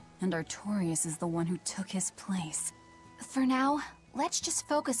 And Artorias is the one who took his place. For now, let's just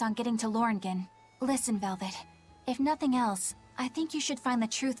focus on getting to Lorngan. Listen, Velvet. If nothing else, I think you should find the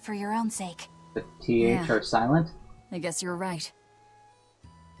truth for your own sake. The TH are silent? I guess you're right.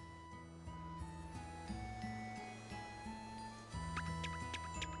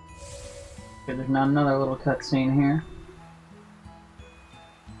 Okay, there's not another little cutscene here.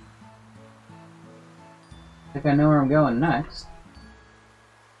 I think I know where I'm going next.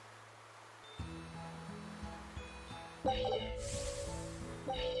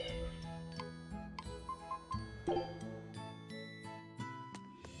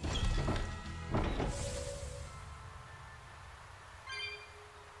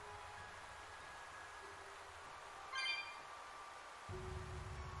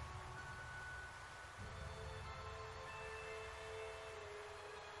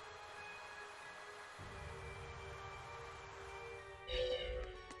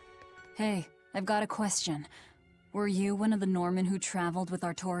 Hey, I've got a question. Were you one of the Norman who traveled with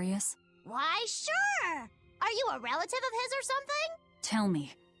Artorias? Why, sure! Are you a relative of his or something? Tell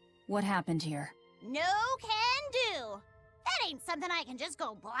me, what happened here? No can do! That ain't something I can just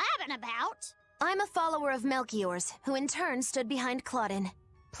go blabbing about! I'm a follower of Melchior's, who in turn stood behind Claudin.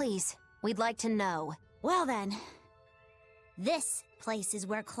 Please, we'd like to know. Well then, this place is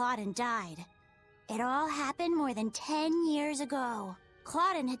where Claudin died. It all happened more than 10 years ago.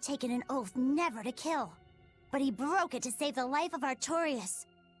 Claudin had taken an oath never to kill, but he broke it to save the life of Artorias,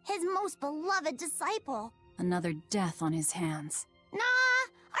 his most beloved disciple. Another death on his hands. Nah,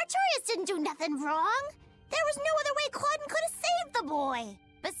 Artorias didn't do nothing wrong. There was no other way Claudin could have saved the boy.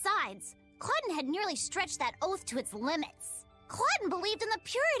 Besides, Claudin had nearly stretched that oath to its limits. Claudin believed in the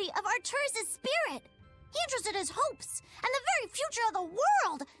purity of Artorias' spirit. He entrusted his hopes and the very future of the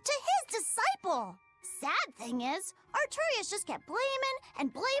world to his disciple. Sad thing is, Artorias just kept blaming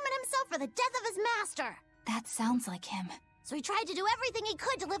himself for the death of his master. That sounds like him. So he tried to do everything he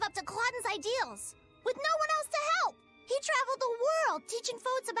could to live up to Claudin's ideals, with no one else to help. He traveled the world teaching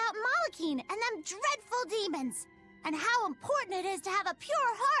folks about Malachine and them dreadful demons, and how important it is to have a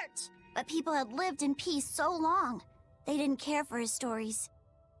pure heart. But people had lived in peace so long, they didn't care for his stories.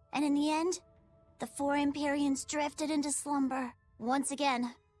 And in the end, the four Empyreans drifted into slumber. Once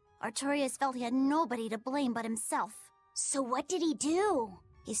again, Artorias felt he had nobody to blame but himself. So what did he do?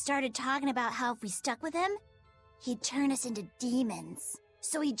 He started talking about how if we stuck with him, he'd turn us into demons.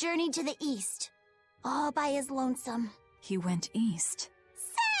 So he journeyed to the east, all by his lonesome. He went east.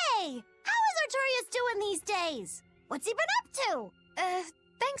 Say! How is Artorias doing these days? What's he been up to?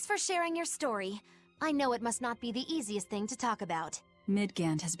 Thanks for sharing your story. I know it must not be the easiest thing to talk about.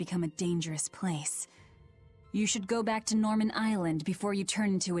 Midgand has become a dangerous place. You should go back to Norman Island before you turn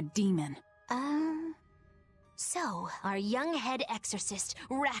into a demon. So, our young head exorcist,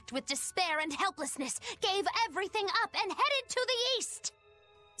 racked with despair and helplessness, gave everything up and headed to the east!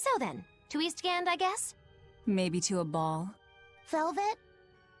 So then, to Eastgand, I guess? Maybe to a ball? Velvet,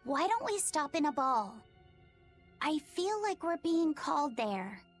 why don't we stop in a ball? I feel like we're being called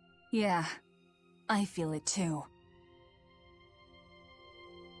there. Yeah, I feel it too.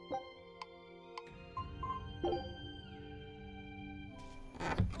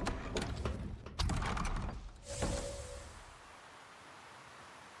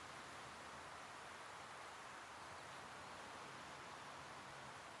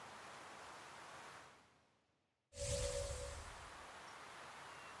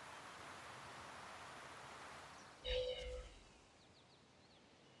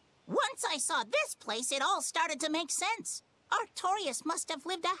 Once I saw this place, it all started to make sense. Artorias must have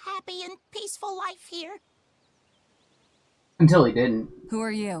lived a happy and peaceful life here. Until he didn't. Who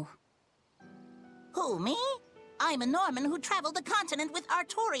are you? Who, me? I'm a Norman who traveled the continent with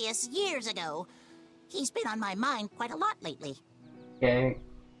Artorias years ago. He's been on my mind quite a lot lately. Okay.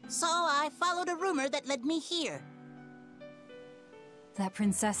 So I followed a rumor that led me here. That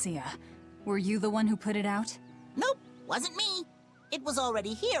Princessia. Were you the one who put it out? Nope, wasn't me. It was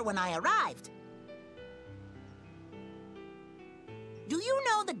already here when I arrived. Do you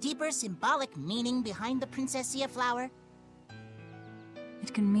know the deeper symbolic meaning behind the Princessia flower?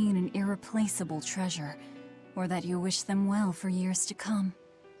 It can mean an irreplaceable treasure, or that you wish them well for years to come.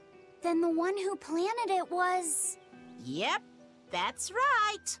 Then the one who planted it was... Yep, that's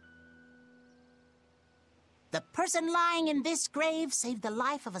right. The person lying in this grave saved the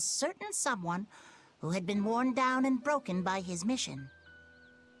life of a certain someone who had been worn down and broken by his mission.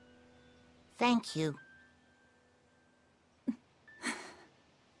 Thank you.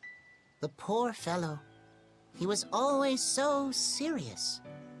 The poor fellow. He was always so serious.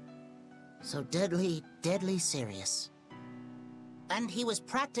 So deadly, deadly serious. And he was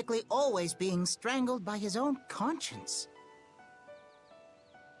practically always being strangled by his own conscience.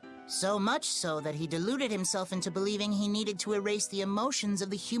 So much so that he deluded himself into believing he needed to erase the emotions of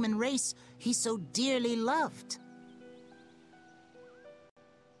the human race he so dearly loved.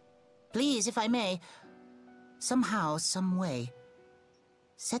 Please, if I may, somehow, some way,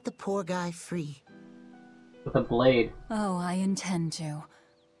 set the poor guy free. With a blade. Oh, I intend to.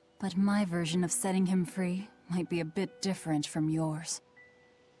 But my version of setting him free might be a bit different from yours.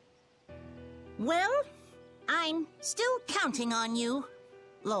 Well, I'm still counting on you,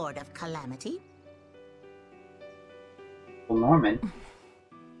 Lord of Calamity. Well, Norman.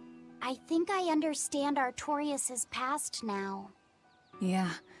 I think I understand Artorias' past now.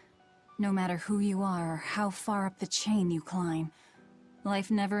 Yeah. No matter who you are or how far up the chain you climb, life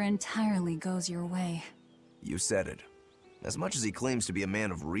never entirely goes your way. You said it. As much as he claims to be a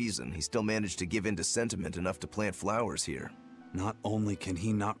man of reason, he still managed to give in to sentiment enough to plant flowers here. Not only can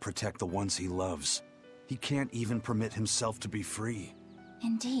he not protect the ones he loves, he can't even permit himself to be free.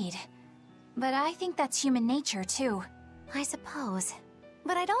 Indeed. But I think that's human nature, too. I suppose.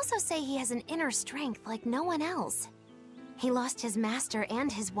 But I'd also say he has an inner strength like no one else. He lost his master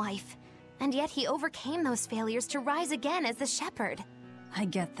and his wife, and yet he overcame those failures to rise again as the shepherd. I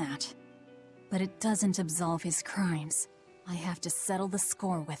get that. But it doesn't absolve his crimes. I have to settle the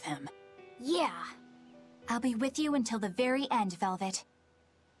score with him. Yeah. I'll be with you until the very end, Velvet.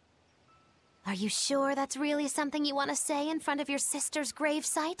 Are you sure that's really something you want to say in front of your sister's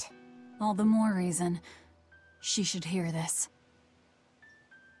gravesite? All the more reason. She should hear this.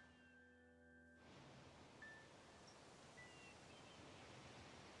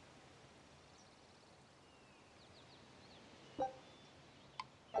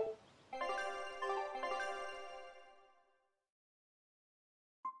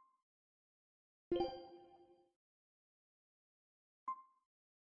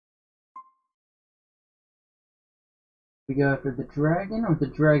 We go after the dragon or the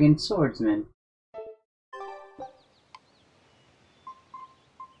dragon swordsman?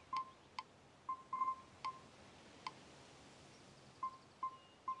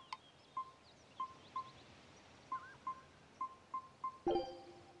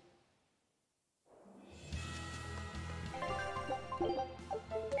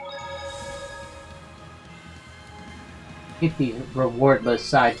 Get these rewardless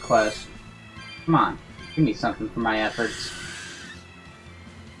side quests. Come on, give me something for my efforts.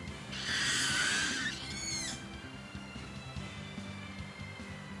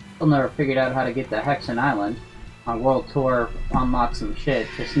 Still never figured out how to get to Hexen Island. My world tour unlocked some shit,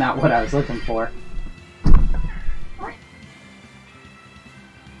 just not what I was looking for.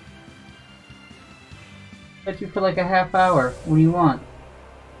 Bet you for like a half hour. What do you want?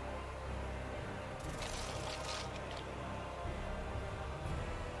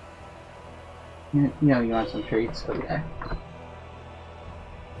 You know you want some treats, okay.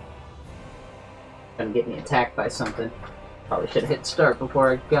 Gonna get me attacked by something. Probably should have hit start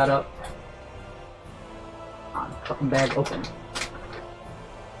before I got up. Come on, fucking bag open.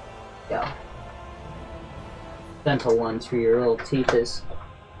 Go. Dental ones for your little teeths.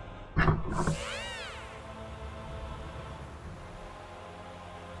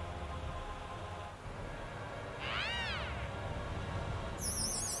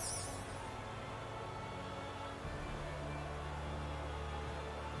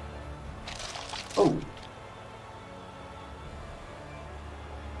 Oh.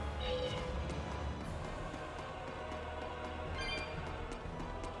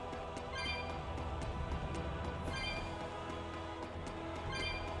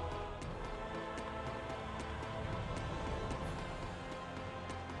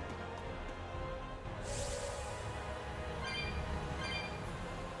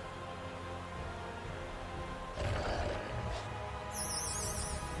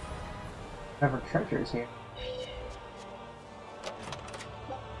 Whatever treasures here.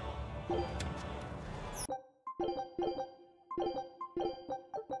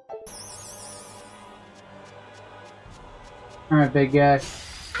 Alright, big guy.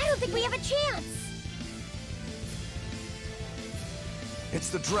 I don't think we have a chance!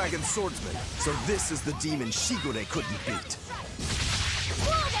 It's the dragon swordsman, so this is the demon Shigure couldn't beat.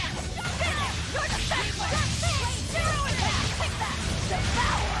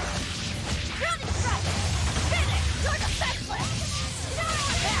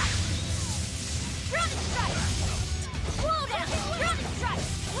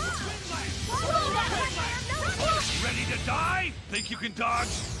 Ready to die? Think you can dodge?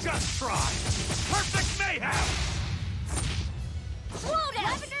 Just try! Perfect mayhem!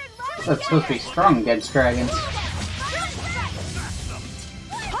 That's supposed to be strong against dragons.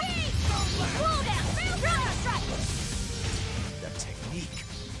 That technique.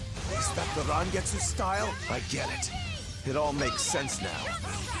 Zangetsu style? I get it. It all makes sense now.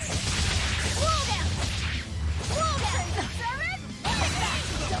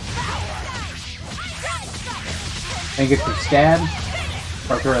 Think it's his dad?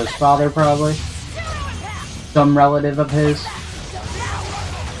 Bersereria's father, probably. Some relative of his.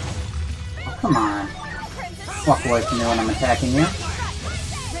 Oh, come on. Walk away from me when I'm attacking you.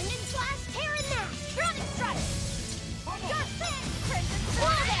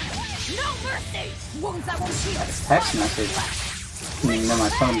 That's a text message. I mean, my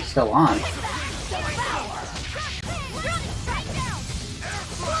phone's still on.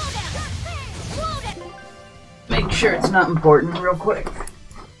 Make sure it's not important real quick.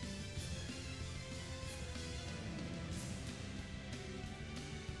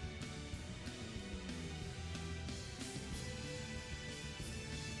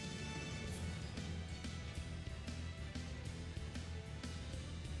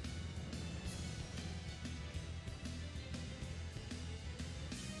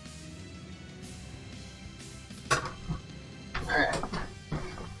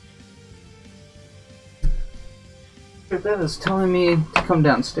 That is telling me to come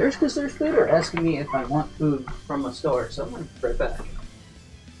downstairs because there's food, or asking me if I want food from a store, so I'm gonna be right back.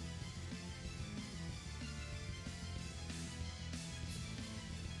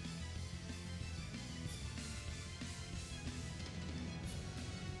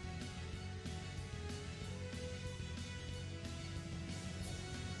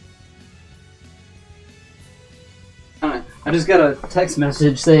 I just got a text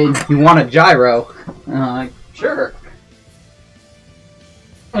message saying, "You want a gyro?" Like, sure.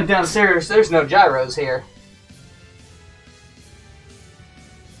 Went downstairs, there's no gyros here.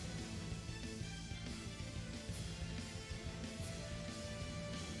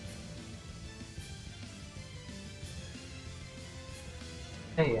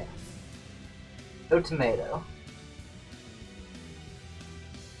 Hey, yeah. No tomato.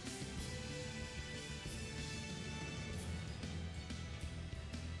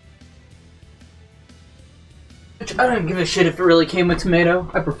 I don't give a shit if it really came with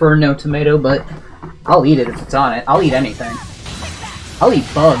tomato. I prefer no tomato, but I'll eat it if it's on it. I'll eat anything. I'll eat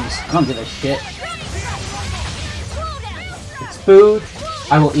bugs. I don't give a shit. It's food.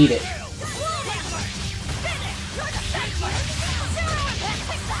 I will eat it.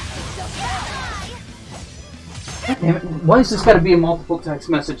 God damn it. Why has this got to be a multiple text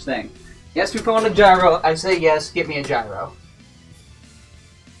message thing? Yes, if I want a gyro, I say yes, get me a gyro.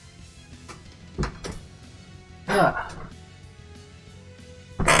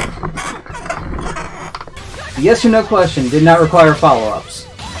 Yes or no question did not require follow-ups.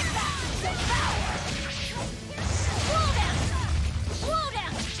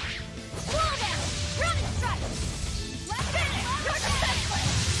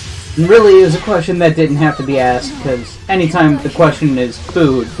 And really, it was a question that didn't have to be asked, because anytime the question is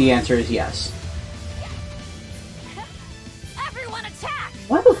food, the answer is yes. Everyone attack!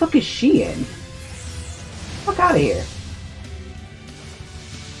 Why the fuck is she in? Fuck out of here.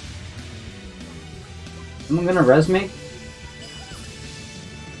 Someone gonna res me?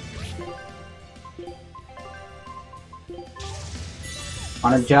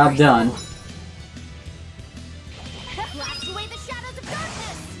 Want a job done. Blast away the shadows of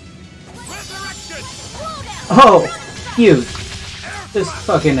darkness! Oh! Cute. Just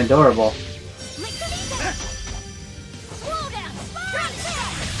fucking adorable.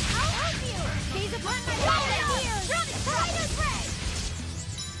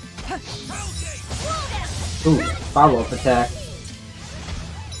 Ooh, follow-up attack.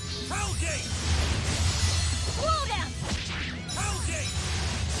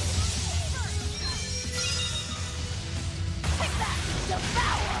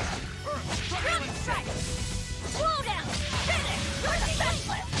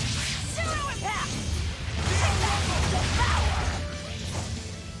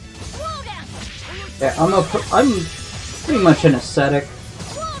 Yeah, I'm pretty much an ascetic,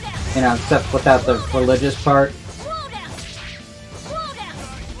 you know, except without the religious part.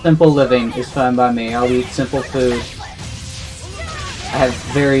 Simple living is fine by me. I'll eat simple food. I have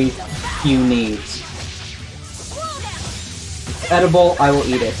very few needs. If it's edible, I will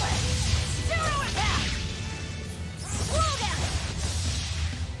eat it.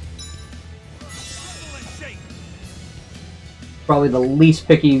 Probably the least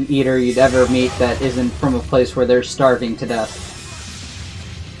picky eater you'd ever meet that isn't from a place where they're starving to death.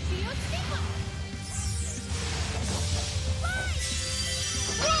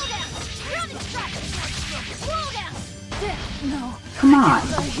 Come on.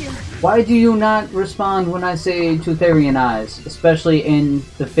 Why do you not respond when I say Tutherian eyes, especially in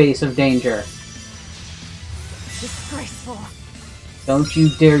the face of danger? Disgraceful. Don't you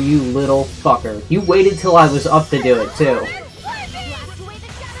dare, you little fucker. You waited till I was up to do it, too.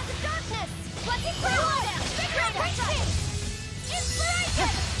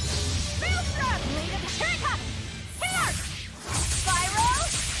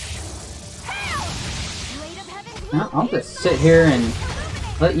 I'll just sit here and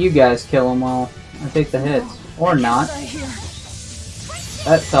let you guys kill him while I take the hits. Or not.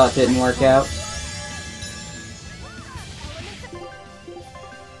 That thought didn't work out.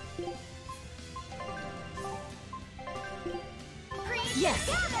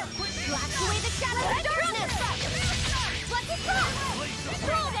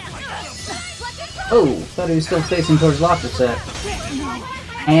 Oh, thought he was still facing towards Loftus.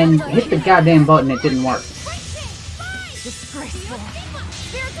 And hit the goddamn button, it didn't work. Disgraceful.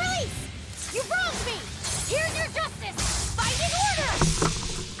 Spirit release! You wronged me! Here's your justice! Fight in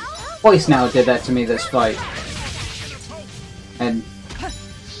order! Twice now it did that to me this fight. And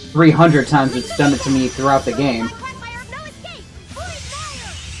 300 times it's done it to me throughout the game.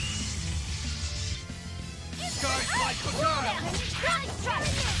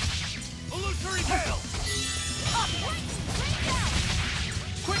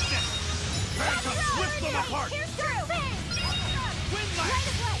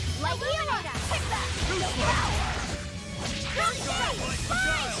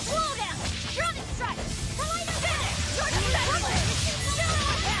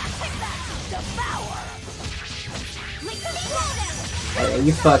 Yeah,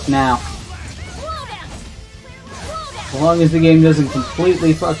 you fucked now. As long as the game doesn't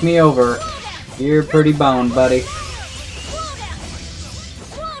completely fuck me over, you're pretty boned, buddy.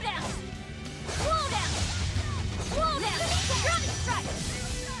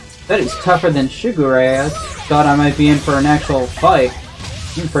 That is tougher than Shigure. I thought I might be in for an actual fight.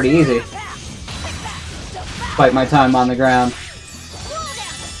 It's pretty easy. Fight my time on the ground.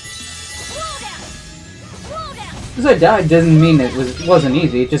 Because I died doesn't mean it wasn't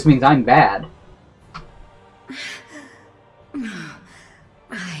easy, it just means I'm bad.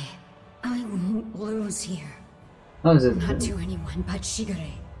 I won't lose here. What is it? Not to anyone but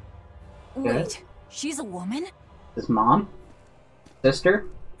Shigure. Wait, she's a woman? His mom? Sister?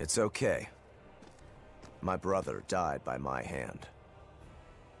 It's okay. My brother died by my hand.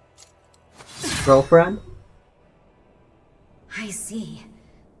 Girlfriend? I see.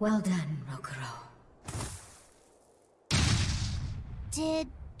 Well done, Rokuro. Did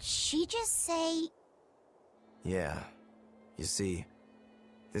she just say... Yeah. You see,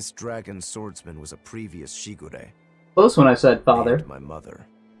 this dragon swordsman was a previous Shigure. Close when I said father. And my mother.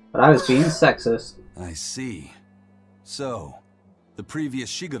 But I was being sexist. I see. So, the previous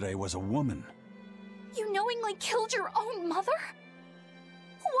Shigure was a woman. You knowingly killed your own mother?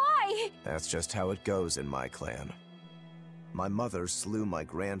 Why? That's just how it goes in my clan. My mother slew my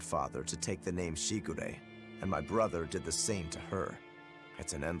grandfather to take the name Shigure, and my brother did the same to her.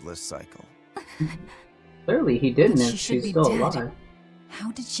 It's an endless cycle. Clearly he didn't She if should she's be still dead. alive.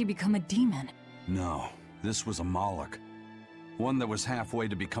 How did she become a demon? No, this was a Moloch. One that was halfway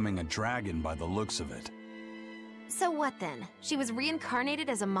to becoming a dragon by the looks of it. So what then? She was reincarnated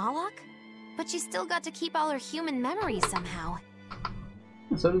as a Moloch? But she still got to keep all her human memories somehow.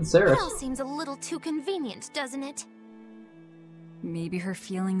 So did Sarah. It all seems a little too convenient, doesn't it? Maybe her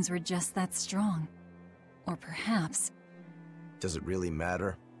feelings were just that strong. Or perhaps... Does it really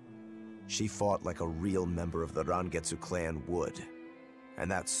matter? She fought like a real member of the Rangetsu clan would.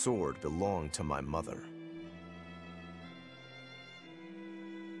 And that sword belonged to my mother.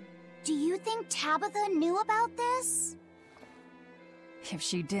 Do you think Tabitha knew about this? if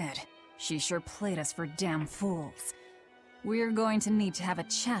she did, she sure played us for damn fools. We're going to need to have a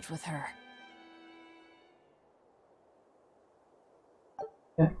chat with her.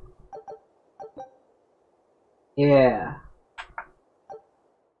 Yeah.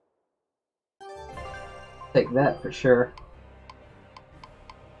 Take that for sure.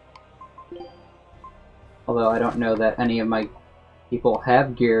 Although I don't know that any of my people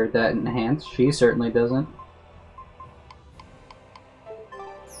have gear that enhance. She certainly doesn't.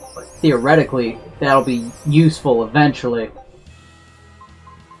 But theoretically, that'll be useful eventually.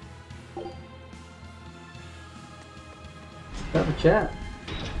 Have a chat.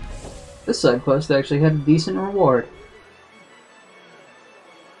 This side quest actually had a decent reward.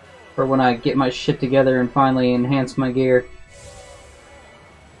 For when I get my shit together and finally enhance my gear.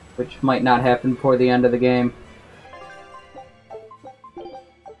 Which might not happen before the end of the game.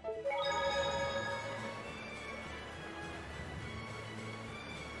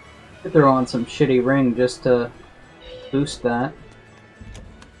 Could throw on some shitty ring just to boost that.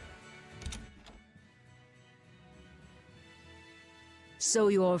 So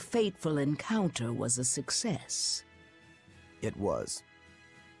your fateful encounter was a success. It was.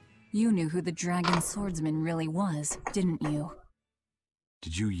 You knew who the dragon swordsman really was, didn't you?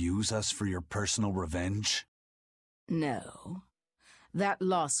 Did you use us for your personal revenge? No. That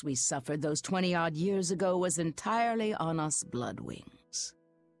loss we suffered those 20-odd years ago was entirely on us bloodwings.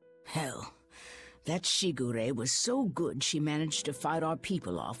 Hell, that Shigure was so good she managed to fight our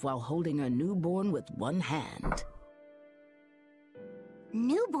people off while holding a newborn with one hand.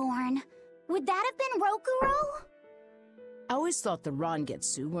 Newborn? Would that have been Rokuro? I always thought the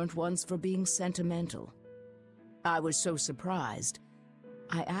Rangetsu weren't ones for being sentimental. I was so surprised,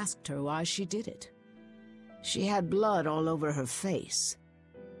 I asked her why she did it. She had blood all over her face,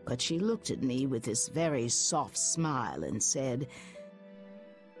 but she looked at me with this very soft smile and said,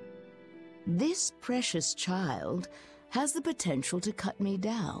 "This precious child has the potential to cut me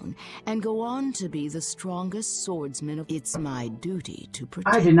down and go on to be the strongest swordsman of... It's my duty to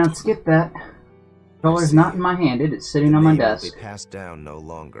protect I did not him." skip that. Controller's not in my hand, it is sitting on my desk. Will be passed down no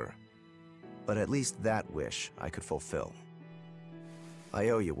longer. But at least that wish I could fulfill. I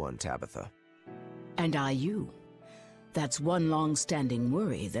owe you one, Tabitha. And I you. That's one long-standing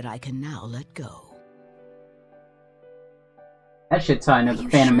worry that I can now let go. That shit's how I know Are the you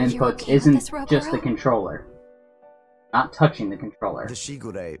Phantom sure you're Inputs okay with isn't this, just the Rokuro? controller. Not touching the controller. The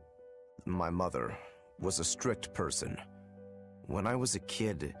Shigure, my mother, was a strict person. When I was a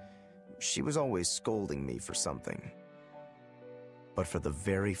kid, she was always scolding me for something. But for the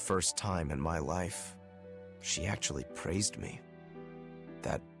very first time in my life, she actually praised me.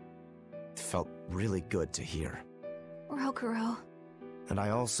 That felt really good to hear. Rokuro. And I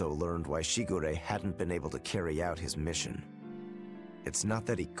also learned why Shigure hadn't been able to carry out his mission. It's not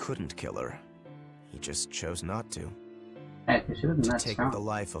that he couldn't kill her. He just chose not to. Hey, she wasn't To that take strong. the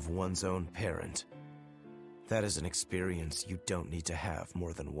life of one's own parent. That is an experience you don't need to have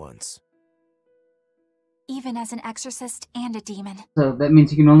more than once. Even as an exorcist and a demon. So that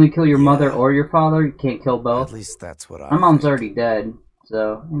means you can only kill your mother Yeah. or your father? You can't kill both? At least that's what I My mom's think. already dead,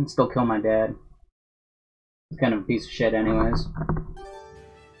 so I can still kill my dad. He's kind of a piece of shit anyways.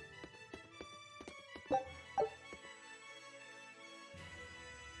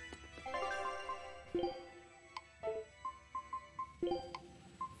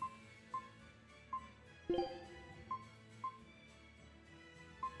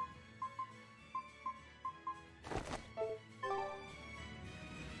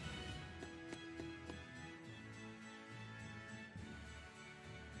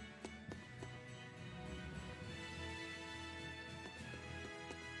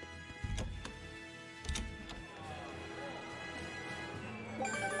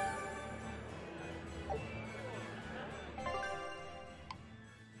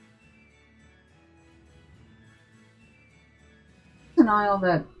 An isle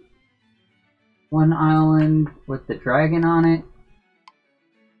that one island with the dragon on it,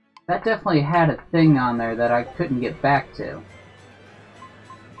 that definitely had a thing on there that I couldn't get back to.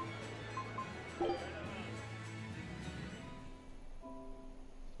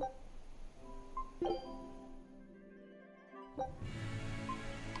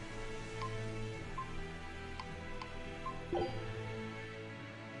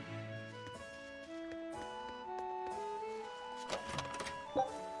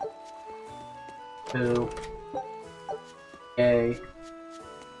 Two. Yay.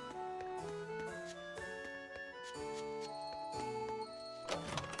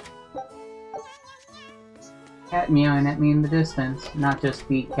 Cat meowing at me in the distance, not just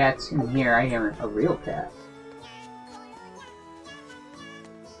the cats in here, I hear a real cat.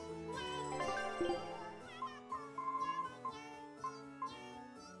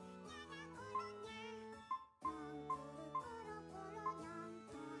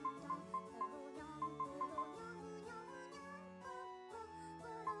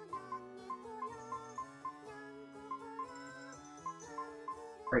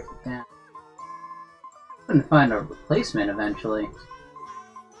 Break it down. Couldn't find a replacement eventually.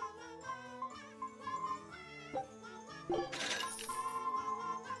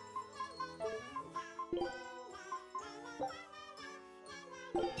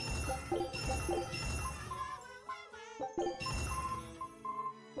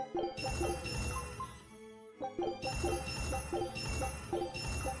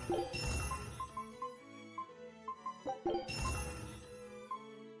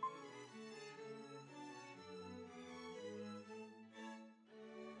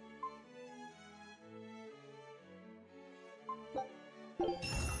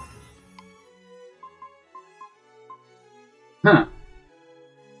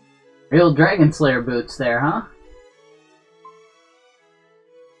 Real Dragon Slayer boots there, huh?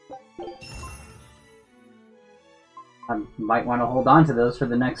 I might want to hold on to those for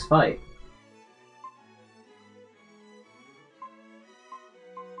the next fight.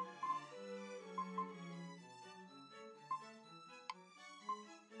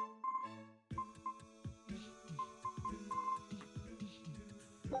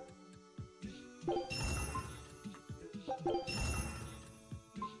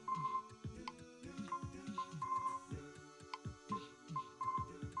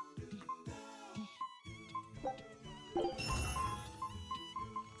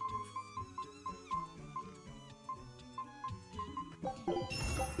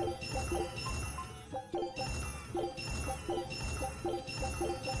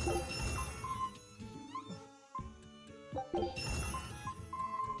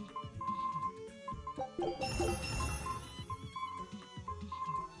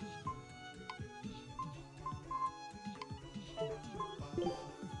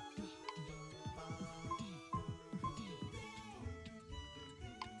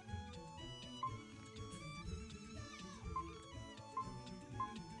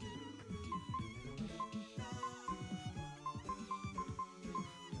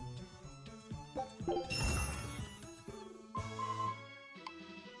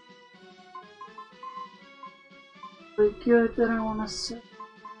 Pretty good that I want to see.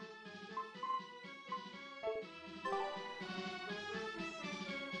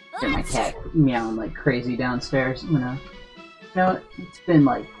 Get my cat meowing like crazy downstairs, you know. You know, it's been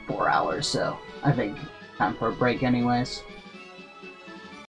like 4 hours, so I think time for a break anyways.